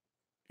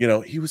 You know,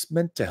 he was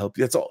meant to help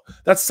you. That's all.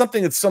 That's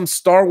something that some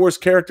Star Wars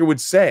character would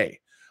say.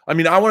 I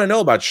mean, I want to know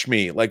about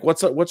Shmi. Like,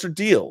 what's her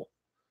deal?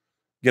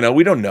 You know,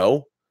 we don't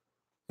know.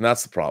 And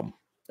that's the problem.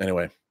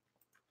 Anyway,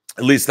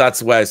 at least that's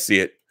the way I see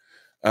it.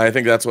 I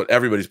think that's what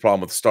everybody's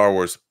problem with Star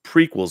Wars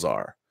prequels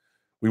are.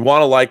 We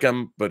want to like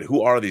them, but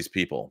who are these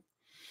people?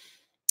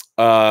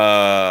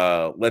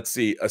 Let's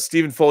see.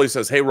 Stephen Foley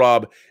says, hey,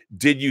 Rob,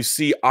 did you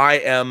see I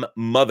Am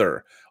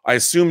Mother? I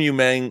assume you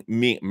mean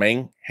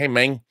Meng. Hey,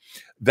 Meng.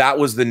 That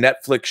was the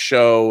Netflix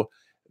show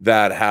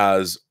that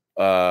has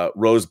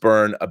Rose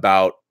Byrne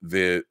about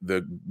the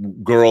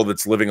girl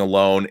that's living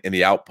alone in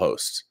the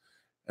outpost.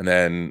 And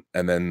then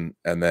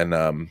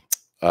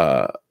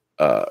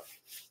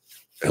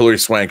Hilary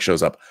Swank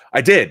shows up.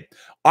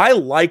 I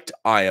liked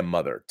I Am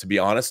Mother, to be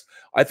honest.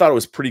 I thought it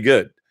was pretty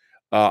good.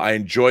 I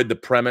enjoyed the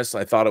premise.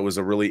 I thought it was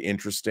a really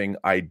interesting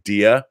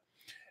idea.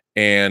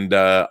 And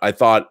I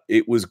thought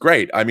it was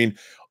great. I mean,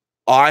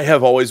 I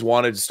have always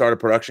wanted to start a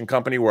production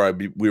company where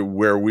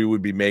we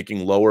would be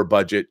making lower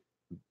budget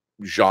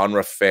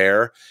genre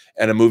fare.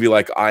 And a movie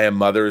like I Am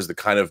Mother is the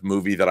kind of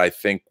movie that I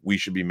think we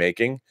should be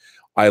making.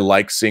 I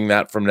like seeing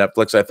that from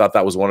Netflix. I thought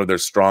that was one of their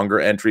stronger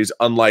entries,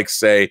 unlike,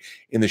 say,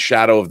 In the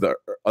Shadow of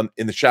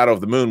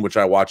the Moon, which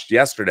I watched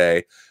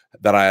yesterday,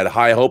 that I had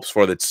high hopes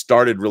for, that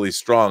started really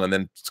strong and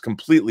then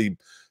completely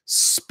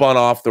spun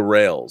off the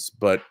rails.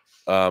 But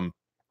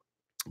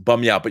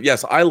bum me out. But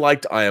yes, I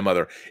liked I Am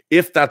Mother,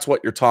 if that's what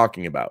you're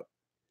talking about.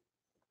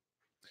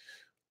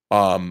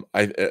 I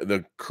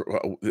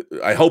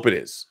hope it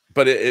is,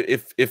 but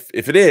if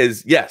it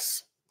is,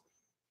 yes,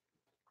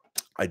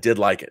 I did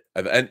like it,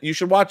 and you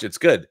should watch it. It's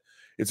good.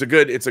 It's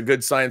a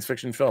good science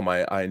fiction film.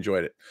 I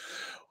enjoyed it.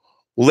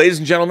 Well, ladies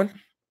and gentlemen,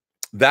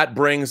 that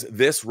brings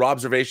this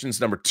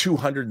Robservations number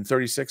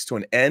 236 to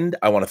an end.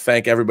 I want to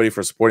thank everybody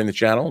for supporting the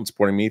channel and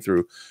supporting me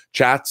through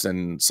chats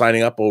and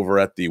signing up over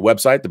at the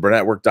website,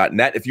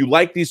 theburnettwork.net. If you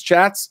like these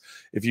chats,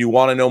 if you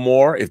want to know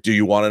more, if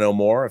you want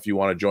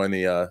to join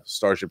the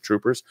Starship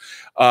Troopers,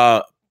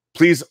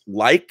 please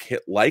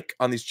hit like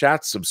on these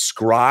chats,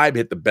 subscribe,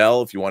 hit the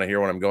bell if you want to hear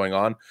when I'm going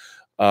on.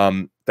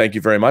 Thank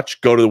you very much.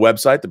 Go to the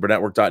website,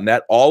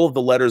 theburnettwork.net. All of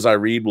the letters I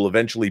read will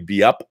eventually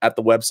be up at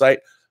the website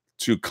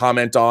to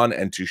comment on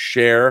and to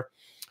share.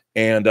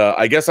 And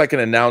I guess I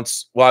can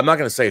announce, well, I'm not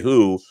going to say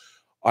who.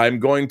 I'm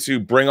going to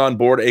bring on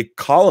board a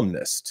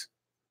columnist.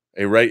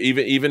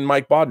 Even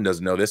Mike Bodden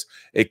doesn't know this.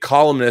 A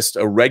columnist,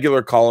 a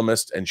regular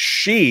columnist, and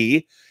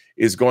she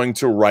is going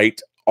to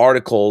write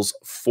articles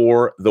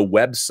for the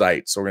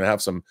website. So we're going to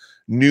have some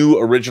new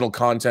original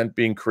content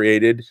being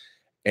created,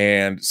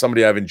 and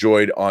somebody I've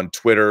enjoyed on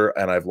Twitter,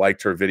 and I've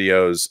liked her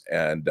videos,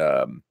 and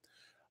I'm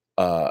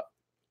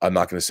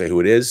not going to say who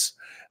it is,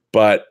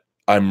 but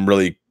I'm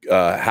really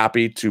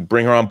happy to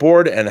bring her on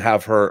board and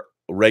have her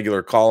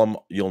regular column.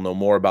 You'll know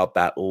more about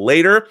that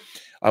later.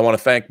 I want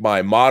to thank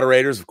my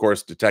moderators, of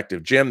course,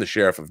 Detective Jim, the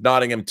Sheriff of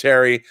Nottingham,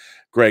 Terry,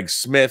 Greg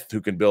Smith,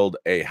 who can build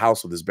a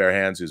house with his bare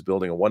hands, who's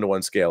building a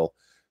 1-to-1 scale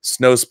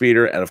snow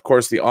speeder, and of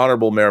course, the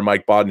Honorable Mayor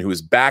Mike Bodden, who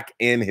is back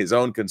in his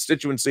own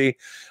constituency.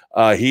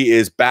 He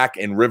is back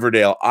in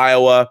Riverdale,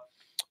 Iowa.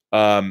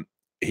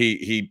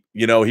 He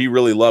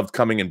really loved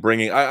coming and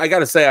bringing. I got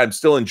to say,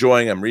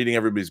 I'm reading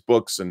everybody's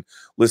books and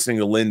listening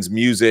to Lynn's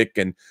music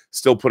and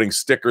still putting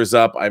stickers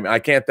up. I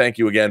can't thank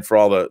you again for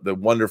all the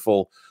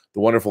wonderful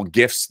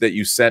gifts that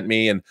you sent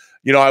me. And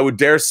I would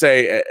dare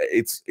say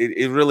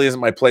it really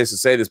isn't my place to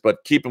say this,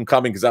 but keep them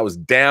coming, because that was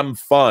damn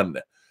fun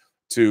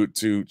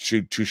to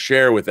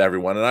share with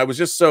everyone. And I was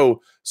just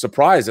so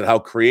surprised at how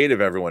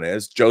creative everyone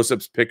is.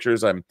 Joseph's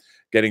pictures I'm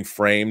getting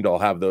framed. I'll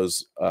have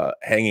those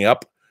hanging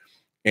up.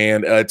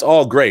 And it's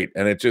all great.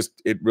 And I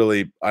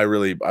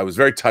was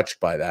very touched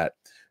by that.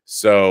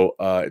 So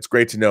it's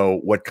great to know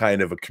what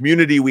kind of a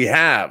community we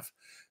have.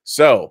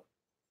 So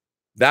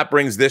that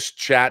brings this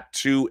chat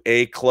to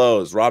a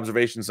close.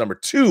 Robservations number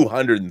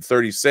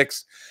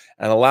 236.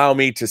 And allow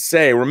me to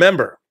say,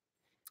 remember,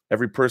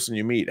 every person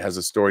you meet has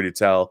a story to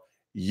tell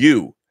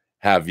you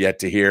have yet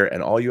to hear.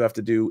 And all you have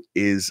to do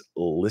is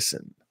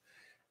listen.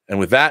 And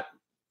with that,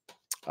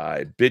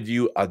 I bid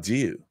you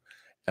adieu.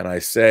 And I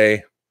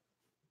say,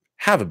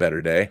 have a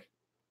better day.